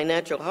of the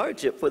financial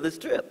hardship for this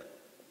trip.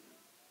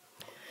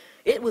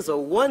 It was a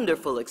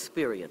wonderful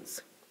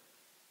experience.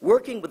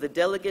 Working with the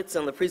delegates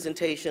on the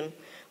presentation,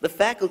 the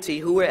faculty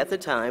who were at the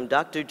time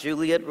Dr.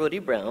 Juliet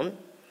Rhodey Brown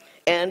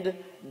and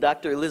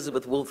Dr.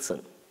 Elizabeth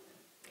Wolfson.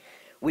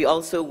 We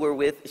also were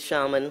with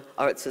Shaman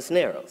Art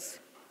Cisneros.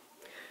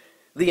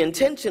 The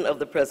intention of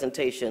the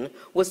presentation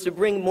was to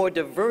bring more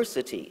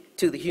diversity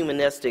to the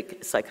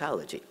humanistic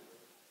psychology.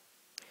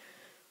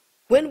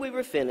 When we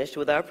were finished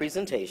with our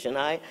presentation,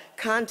 I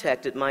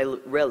contacted my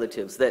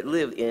relatives that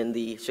live in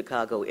the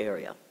Chicago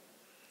area.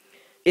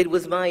 It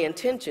was my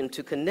intention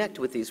to connect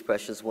with these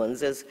precious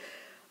ones, as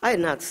I had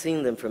not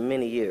seen them for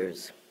many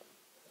years.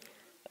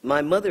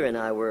 My mother and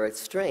I were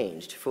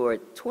estranged for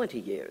 20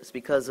 years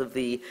because of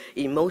the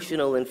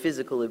emotional and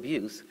physical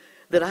abuse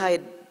that I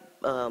had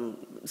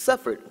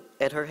suffered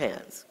at her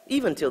hands,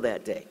 even till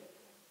that day.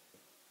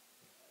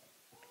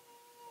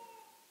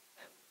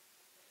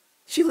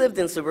 She lived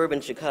in suburban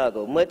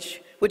Chicago,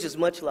 which is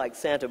much like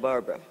Santa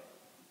Barbara.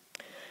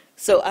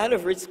 So out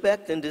of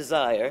respect and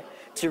desire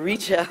to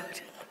reach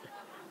out,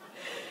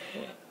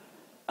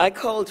 I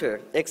called her,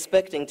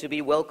 expecting to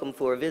be welcome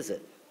for a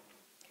visit.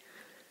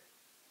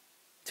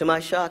 To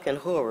my shock and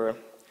horror,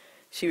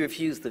 she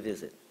refused the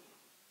visit.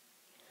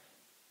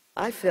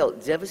 I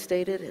felt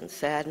devastated and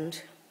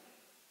saddened,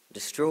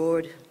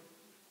 distraught,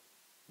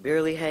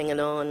 barely hanging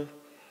on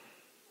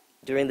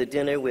during the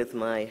dinner with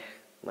my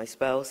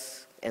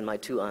spouse and my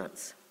two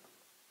aunts.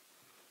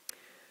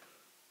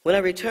 When I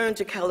returned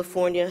to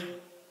California,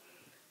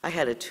 I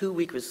had a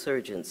 2-week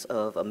resurgence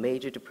of a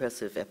major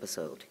depressive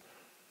episode,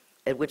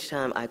 at which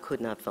time I could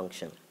not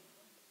function.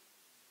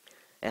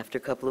 After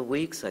a couple of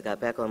weeks, I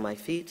got back on my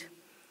feet,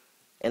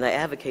 and I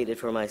advocated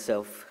for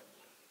myself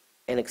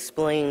and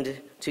explained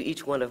to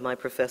each one of my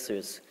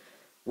professors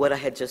what I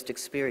had just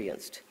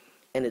experienced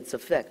and its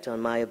effect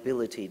on my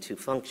ability to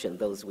function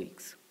those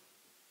weeks.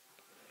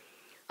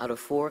 Out of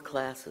 4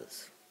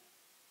 classes,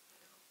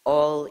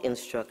 all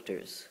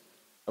instructors,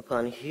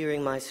 upon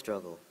hearing my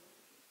struggle,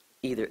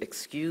 either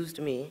excused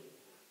me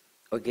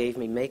or gave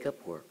me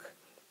makeup work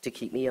to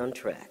keep me on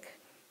track,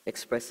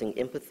 expressing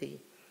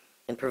empathy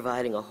and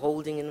providing a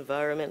holding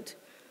environment,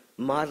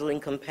 modeling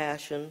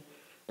compassion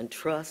and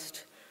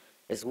trust,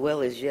 as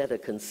well as yet a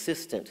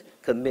consistent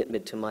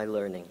commitment to my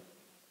learning.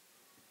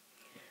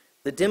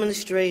 The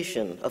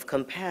demonstration of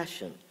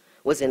compassion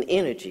was an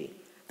energy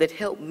that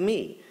helped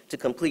me to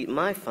complete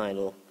my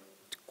final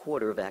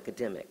quarter of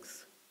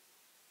academics.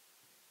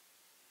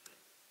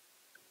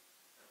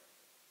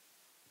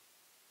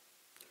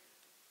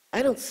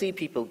 I don't see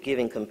people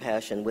giving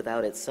compassion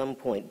without at some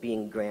point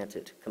being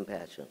granted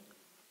compassion.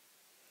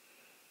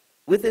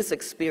 With this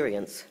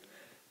experience,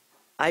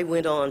 I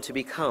went on to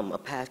become a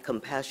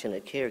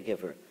compassionate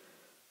caregiver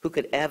who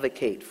could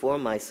advocate for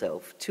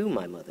myself to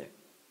my mother.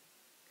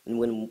 And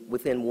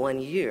within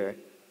 1 year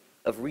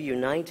of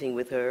reuniting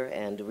with her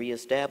and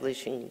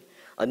reestablishing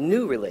a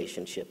new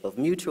relationship of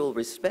mutual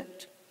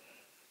respect,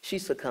 she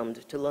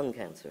succumbed to lung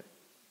cancer.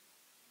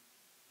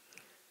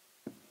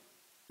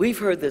 We've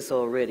heard this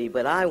already,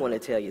 but I want to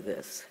tell you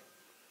this.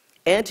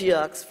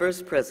 Antioch's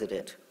first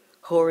president,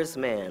 Horace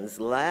Mann's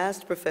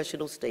last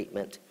professional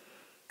statement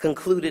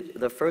concluded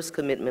the first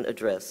commitment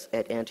address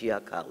at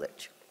Antioch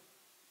College.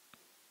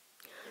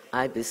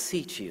 I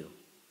beseech you,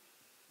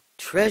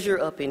 treasure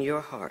up in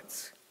your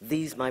hearts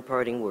these my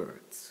parting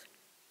words.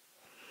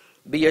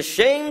 Be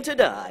ashamed to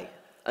die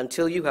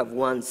until you have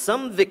won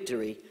some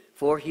victory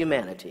for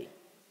humanity.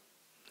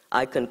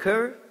 I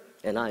concur,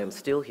 and I am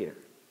still here.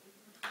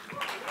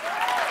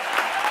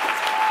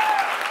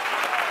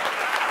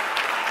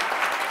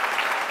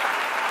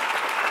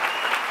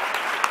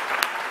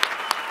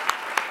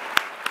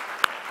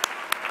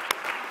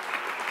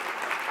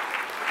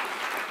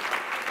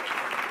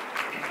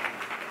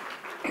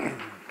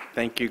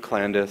 Thank you,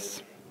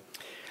 Clandis.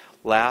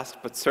 Last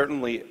but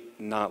certainly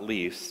not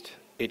least,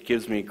 it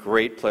gives me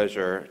great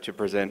pleasure to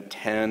present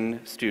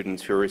 10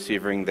 students who are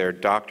receiving their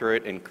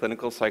doctorate in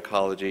clinical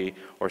psychology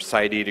or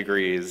PsyD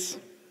degrees.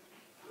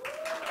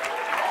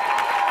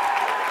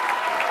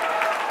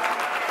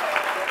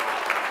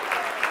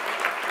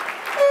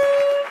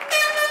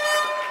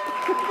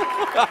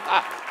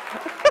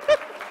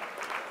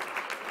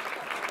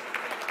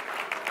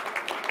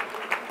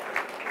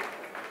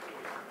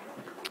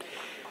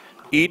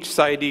 Each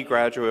PsyD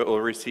graduate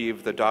will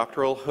receive the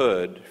doctoral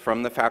hood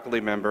from the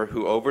faculty member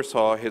who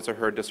oversaw his or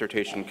her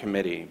dissertation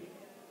committee.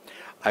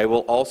 I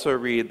will also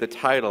read the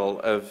title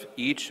of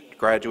each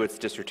graduate's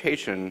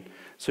dissertation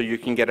So you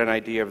can get an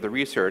idea of the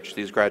research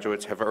these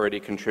graduates have already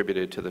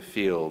contributed to the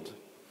field.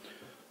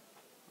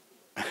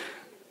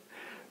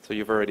 So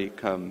you've already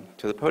come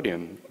to the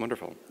podium.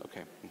 Wonderful.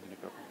 Okay, I'm going to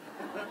go.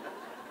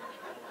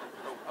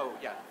 Oh,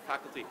 yeah,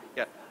 faculty.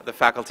 Yeah, the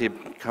faculty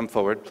come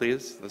forward,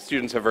 please. The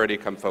students have already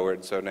come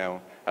forward, so now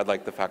I'd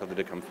like the faculty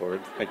to come forward.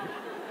 Thank you.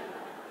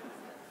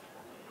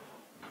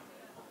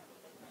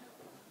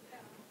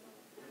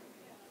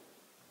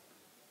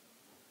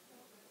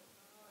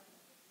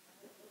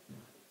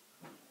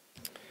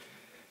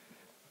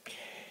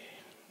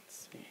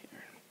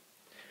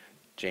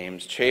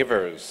 James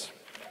Chavers.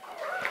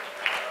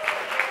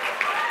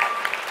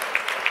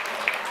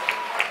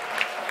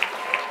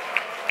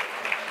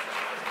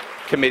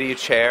 Committee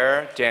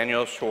Chair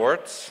Daniel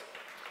Schwartz.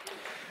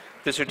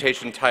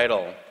 Dissertation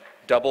title,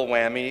 Double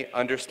Whammy,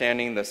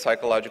 Understanding the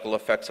Psychological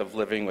Effects of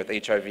Living with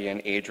HIV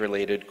and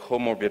AIDS-Related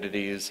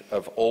Comorbidities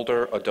of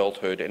Older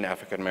Adulthood in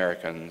African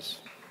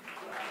Americans.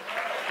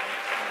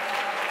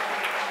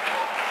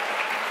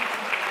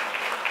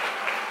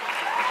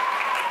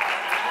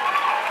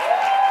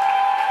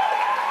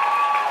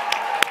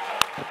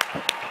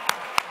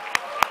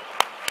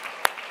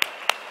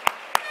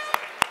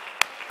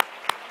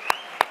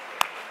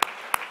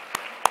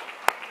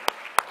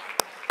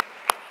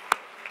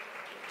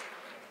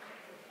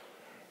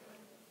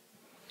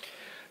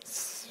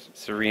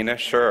 Serena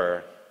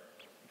Schur.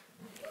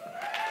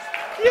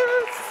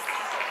 Yes,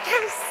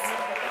 yes,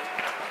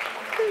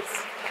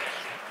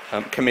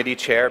 yes. Committee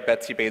Chair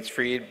Betsy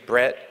Bates-Freed.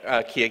 Brett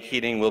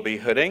Kia-Keating will be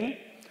hooding.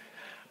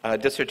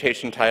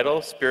 Dissertation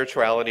title,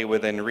 Spirituality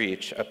Within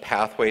Reach, A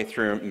Pathway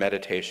Through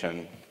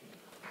Meditation.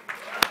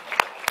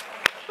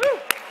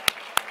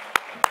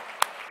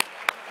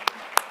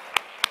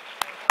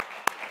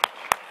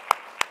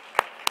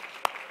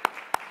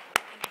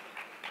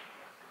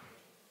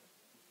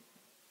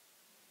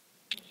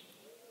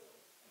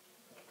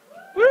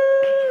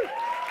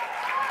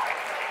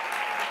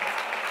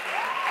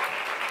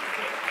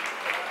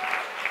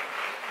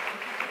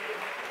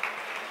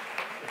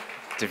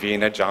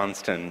 Davina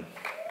Johnston.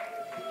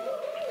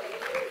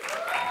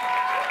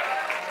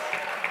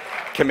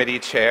 Committee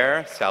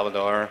Chair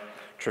Salvador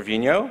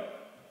Trevino.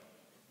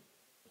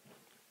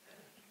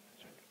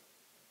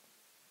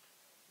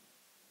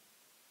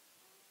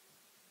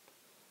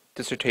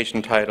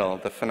 Dissertation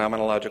title, The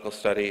Phenomenological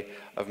Study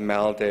of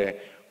mal de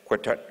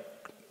Quadrado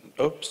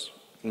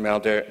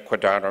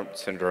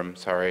Syndrome,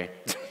 sorry.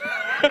 It's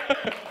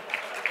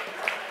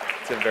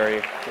a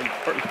very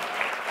important...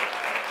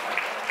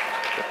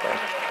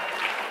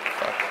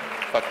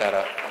 Fuck that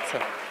up. So.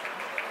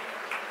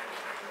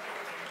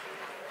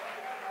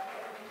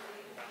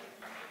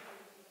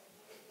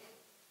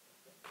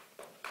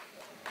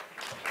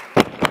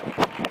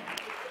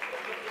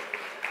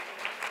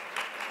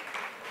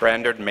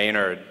 Brandard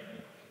Maynard.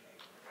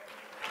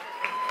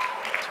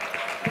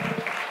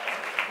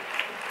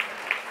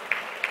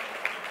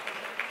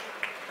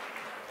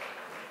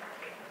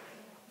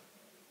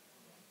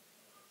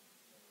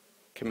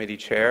 Committee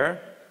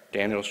Chair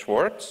Daniel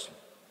Schwartz.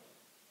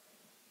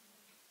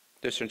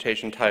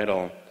 Dissertation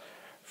title,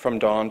 From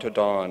Dawn to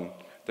Dawn,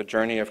 The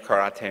Journey of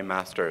Karate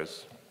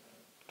Masters.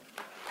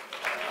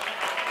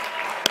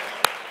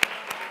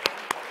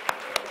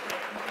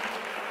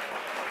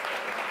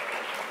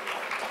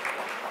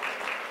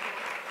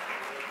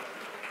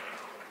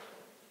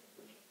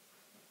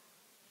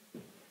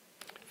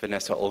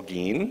 Vanessa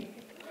Olguin.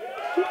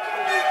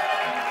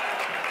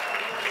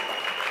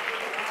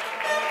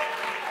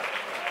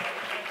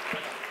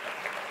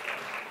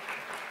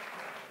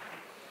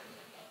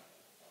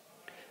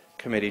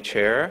 Committee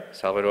Chair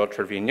Salvador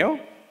Trevino.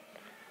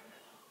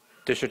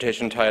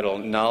 Dissertation title,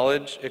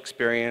 Knowledge,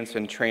 Experience,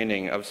 and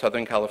Training of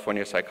Southern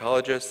California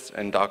Psychologists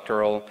and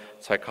Doctoral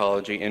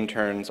Psychology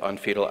Interns on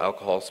Fetal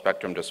Alcohol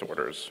Spectrum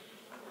Disorders.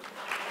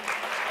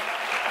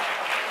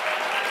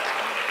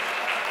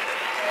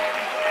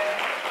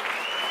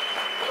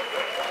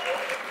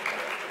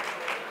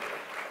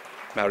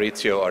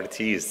 Mauricio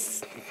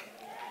Ortiz.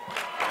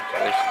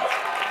 Congratulations.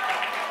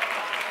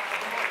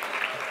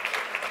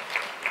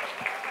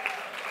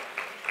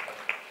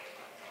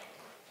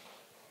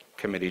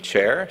 Committee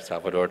Chair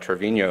Salvador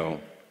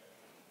Trevino.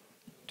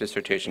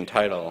 Dissertation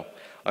title,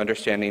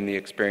 Understanding the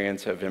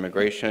Experience of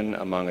Immigration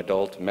Among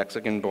Adult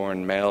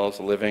Mexican-Born Males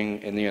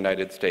Living in the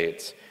United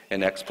States,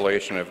 an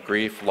Exploration of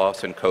Grief,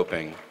 Loss, and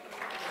Coping.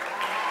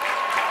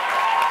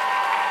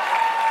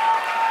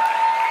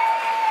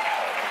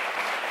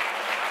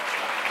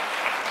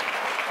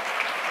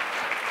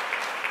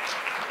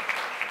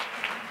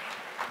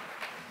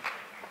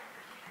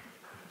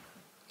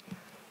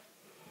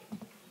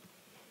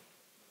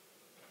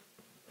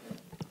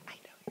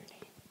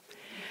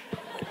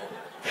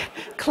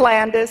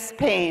 Clandis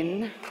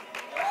Payne.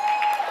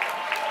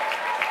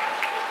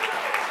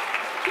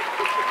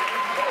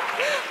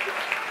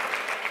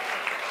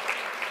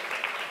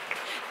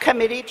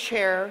 Committee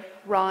Chair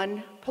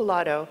Ron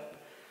Pilato.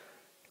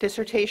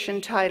 Dissertation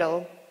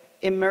title,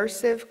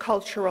 Immersive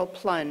Cultural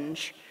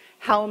Plunge,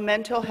 How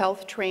Mental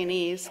Health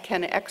Trainees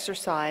Can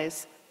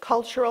Exercise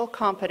Cultural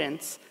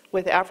Competence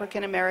with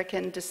African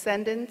American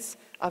Descendants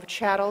of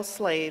Chattel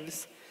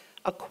Slaves,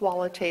 a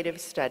Qualitative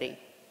Study.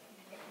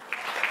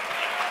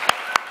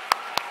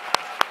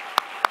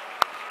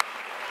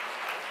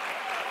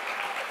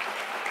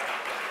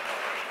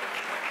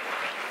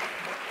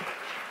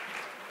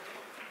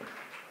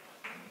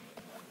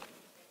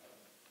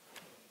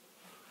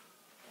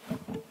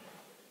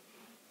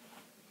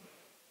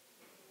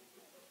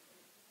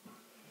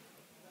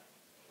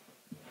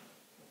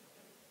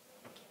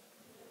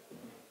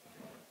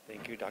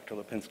 Thank you, Dr.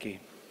 Lipinski.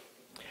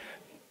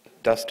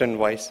 Dustin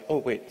Weiss, oh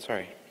wait,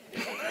 sorry.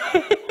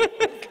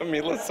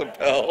 Camila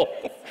Sapel.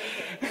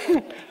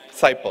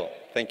 Seipel,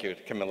 thank you,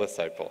 Camila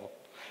Seipel.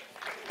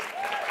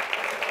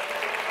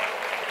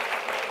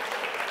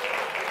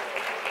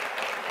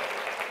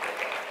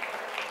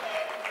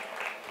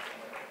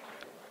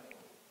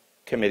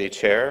 Committee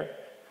Chair,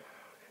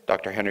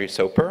 Dr. Henry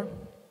Soper.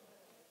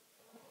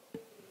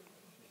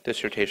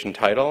 Dissertation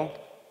title,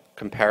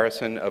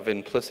 Comparison of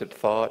Implicit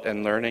Thought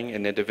and Learning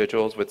in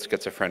Individuals with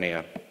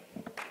Schizophrenia.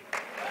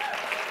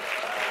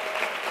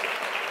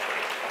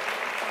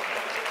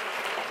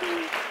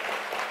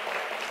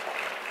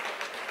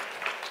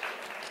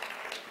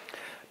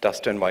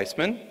 Dustin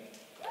Weissman.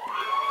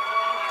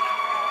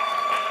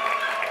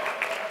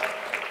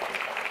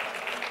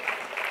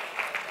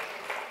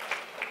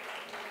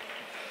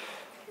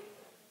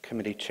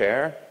 Committee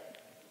Chair,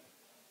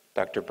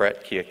 Dr.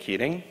 Brett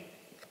Kia-Keating.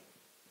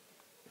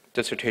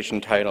 Dissertation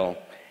title,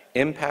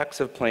 Impacts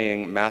of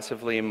Playing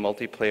Massively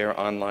Multiplayer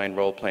Online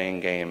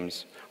Role-Playing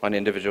Games on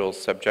Individuals'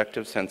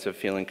 Subjective Sense of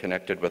Feeling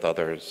Connected with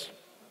Others.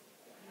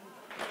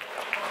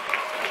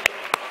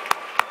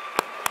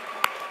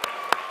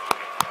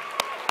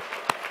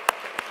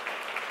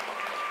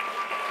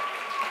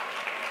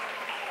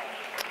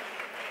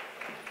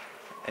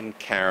 And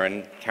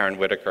Karen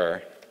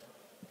Whitaker.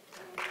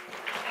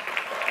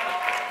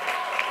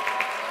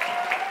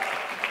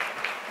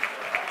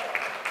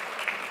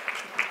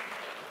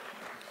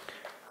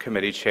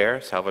 Committee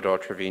Chair, Salvador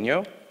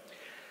Trevino.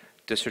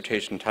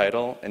 Dissertation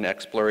title, An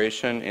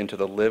Exploration into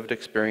the Lived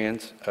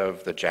Experience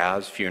of the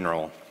Jazz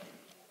Funeral.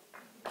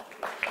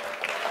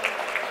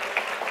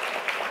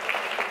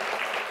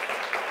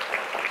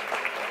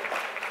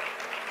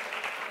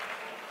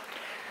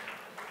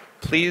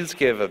 Please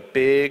give a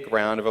big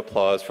round of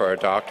applause for our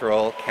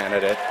doctoral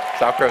candidate,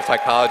 Doctor of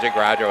Psychology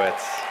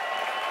graduates.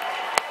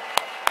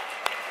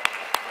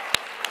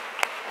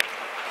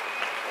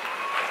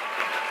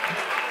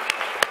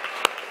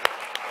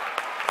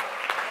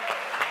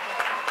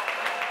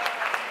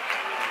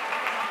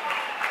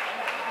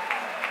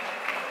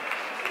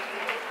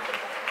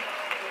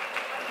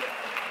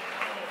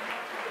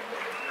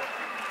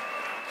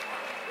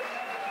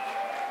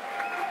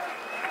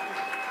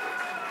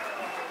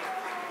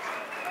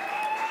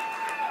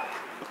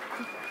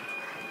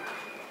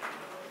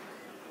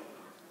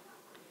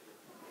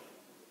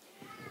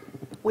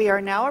 We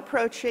are now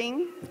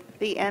approaching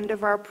the end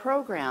of our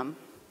program.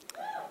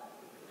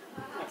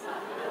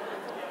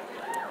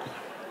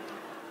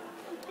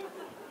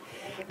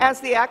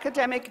 As the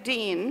academic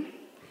dean,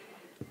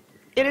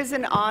 it is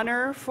an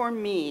honor for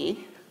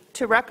me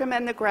to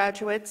recommend the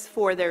graduates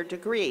for their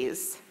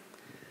degrees.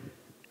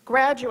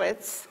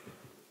 Graduates,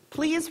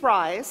 please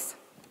rise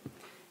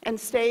and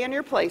stay in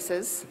your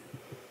places.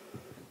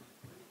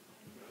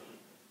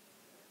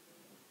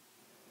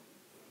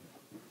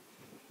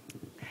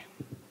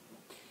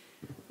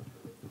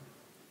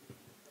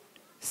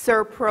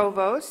 Sir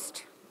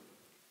Provost,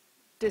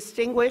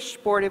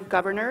 distinguished Board of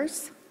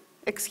Governors,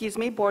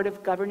 Board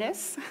of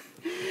Governess,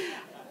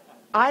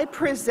 I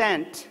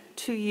present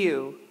to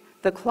you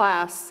the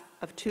class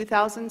of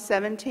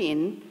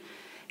 2017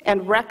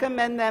 and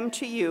recommend them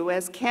to you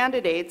as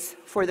candidates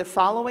for the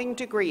following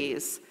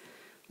degrees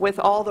with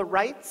all the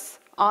rights,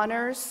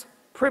 honors,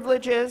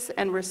 privileges,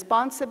 and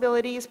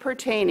responsibilities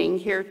pertaining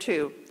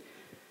hereto.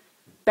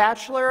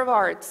 Bachelor of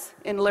Arts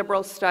in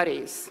Liberal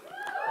Studies.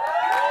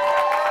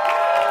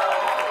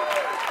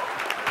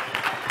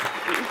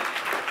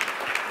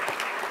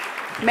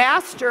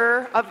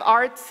 Master of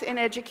Arts in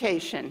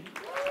Education.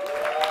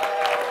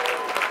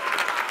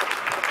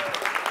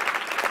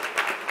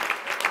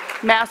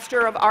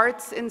 Master of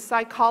Arts in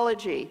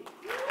Psychology.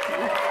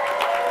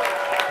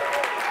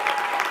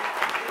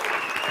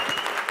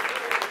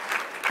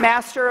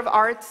 Master of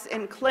Arts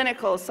in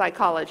Clinical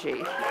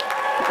Psychology.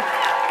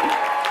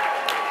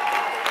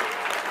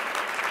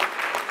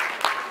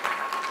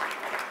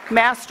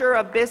 Master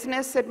of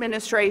Business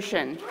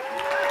Administration.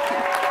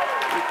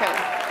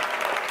 Okay.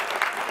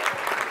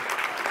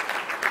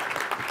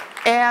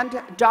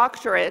 And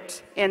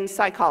doctorate in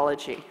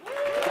psychology.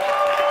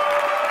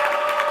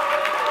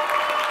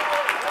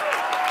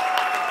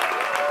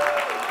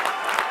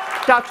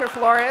 Dr.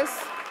 Flores.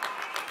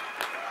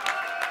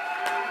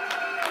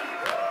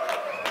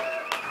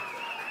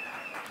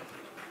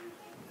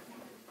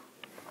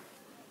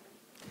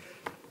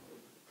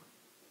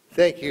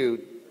 Thank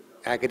you,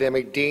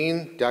 Academic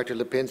Dean Dr.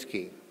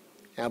 Lipinski.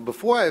 Now,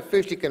 before I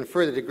officially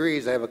confer the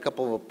degrees, I have a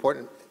couple of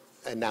important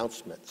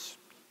announcements.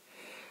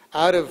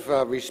 Out of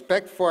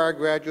respect for our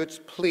graduates,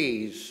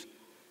 please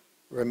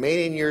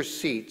remain in your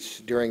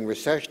seats during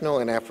recessional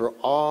and after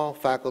all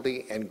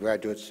faculty and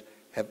graduates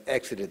have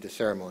exited the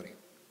ceremony.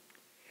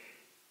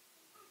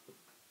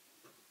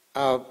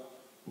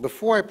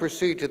 Before I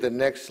proceed to the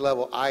next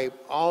level,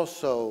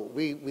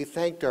 we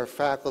thanked our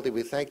faculty,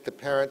 we thanked the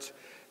parents.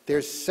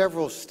 There's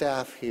several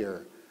staff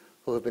here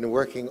who have been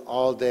working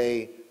all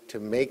day to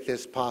make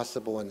this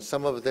possible, and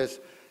some of this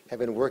have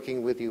been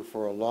working with you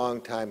for a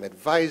long time,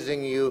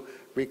 advising you,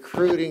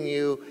 recruiting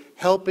you,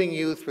 helping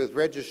you through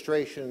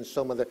registration and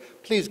so on.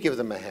 Please give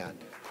them a hand.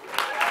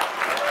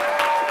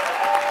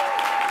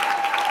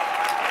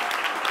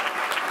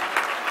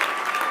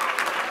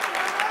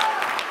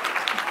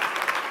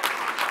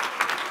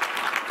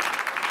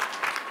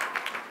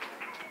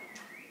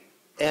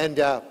 And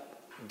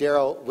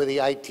Daryl, with the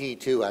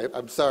IT too,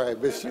 I'm sorry I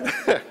missed you.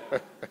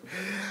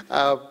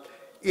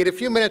 In a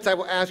few minutes, I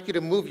will ask you to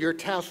move your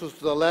tassels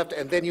to the left,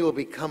 and then you will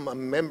become a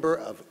member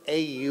of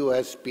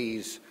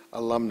AUSB's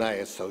Alumni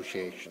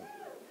Association.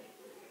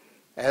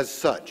 As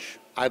such,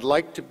 I'd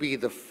like to be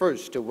the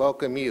first to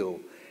welcome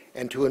you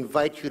and to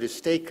invite you to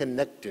stay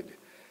connected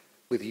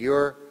with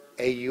your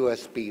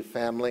AUSB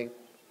family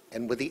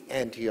and with the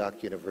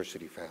Antioch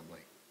University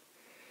family.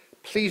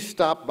 Please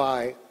stop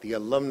by the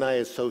Alumni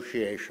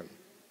Association,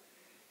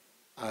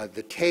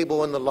 the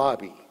table in the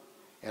lobby,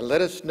 and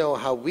let us know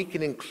how we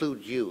can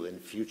include you in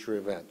future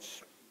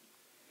events.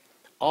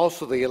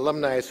 Also, the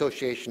Alumni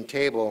Association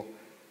table,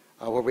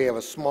 where we have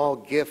a small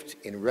gift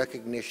in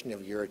recognition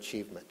of your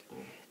achievement.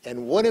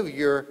 And one of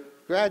your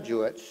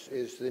graduates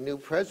is the new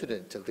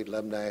president of the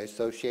Alumni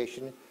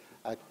Association.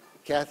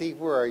 Kathy,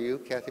 where are you?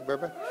 Kathy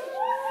Berber?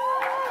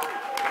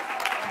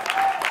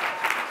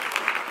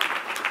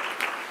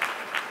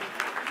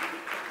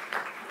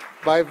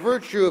 By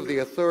virtue of the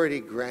authority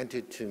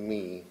granted to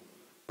me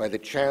by the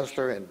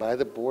Chancellor and by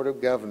the Board of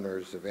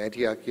Governors of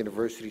Antioch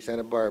University,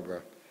 Santa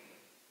Barbara,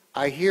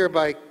 I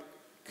hereby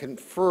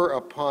confer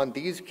upon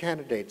these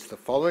candidates the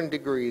following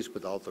degrees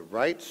with all the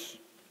rights,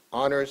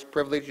 honors,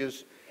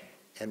 privileges,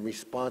 and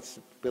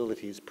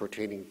responsibilities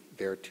pertaining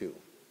thereto.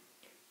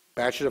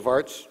 Bachelor of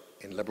Arts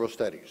in Liberal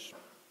Studies,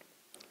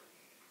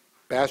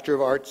 Master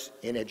of Arts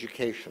in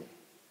Education,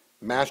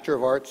 Master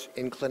of Arts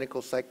in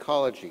Clinical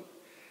Psychology,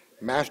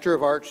 Master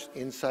of Arts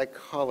in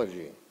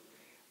Psychology,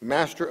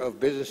 Master of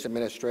Business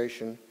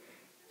Administration,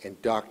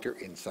 and Doctor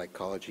in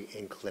Psychology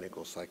in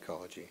Clinical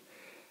Psychology.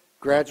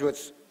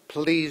 Graduates,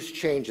 please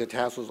change the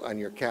tassels on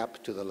your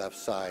cap to the left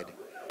side.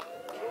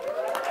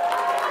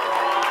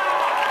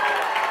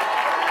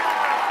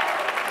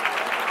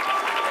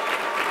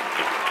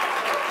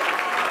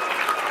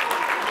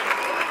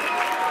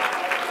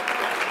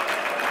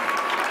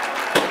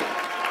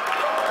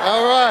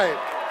 All right.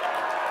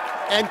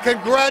 And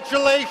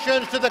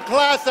congratulations to the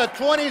class of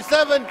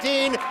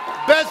 2017.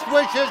 Best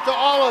wishes to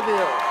all of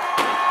you.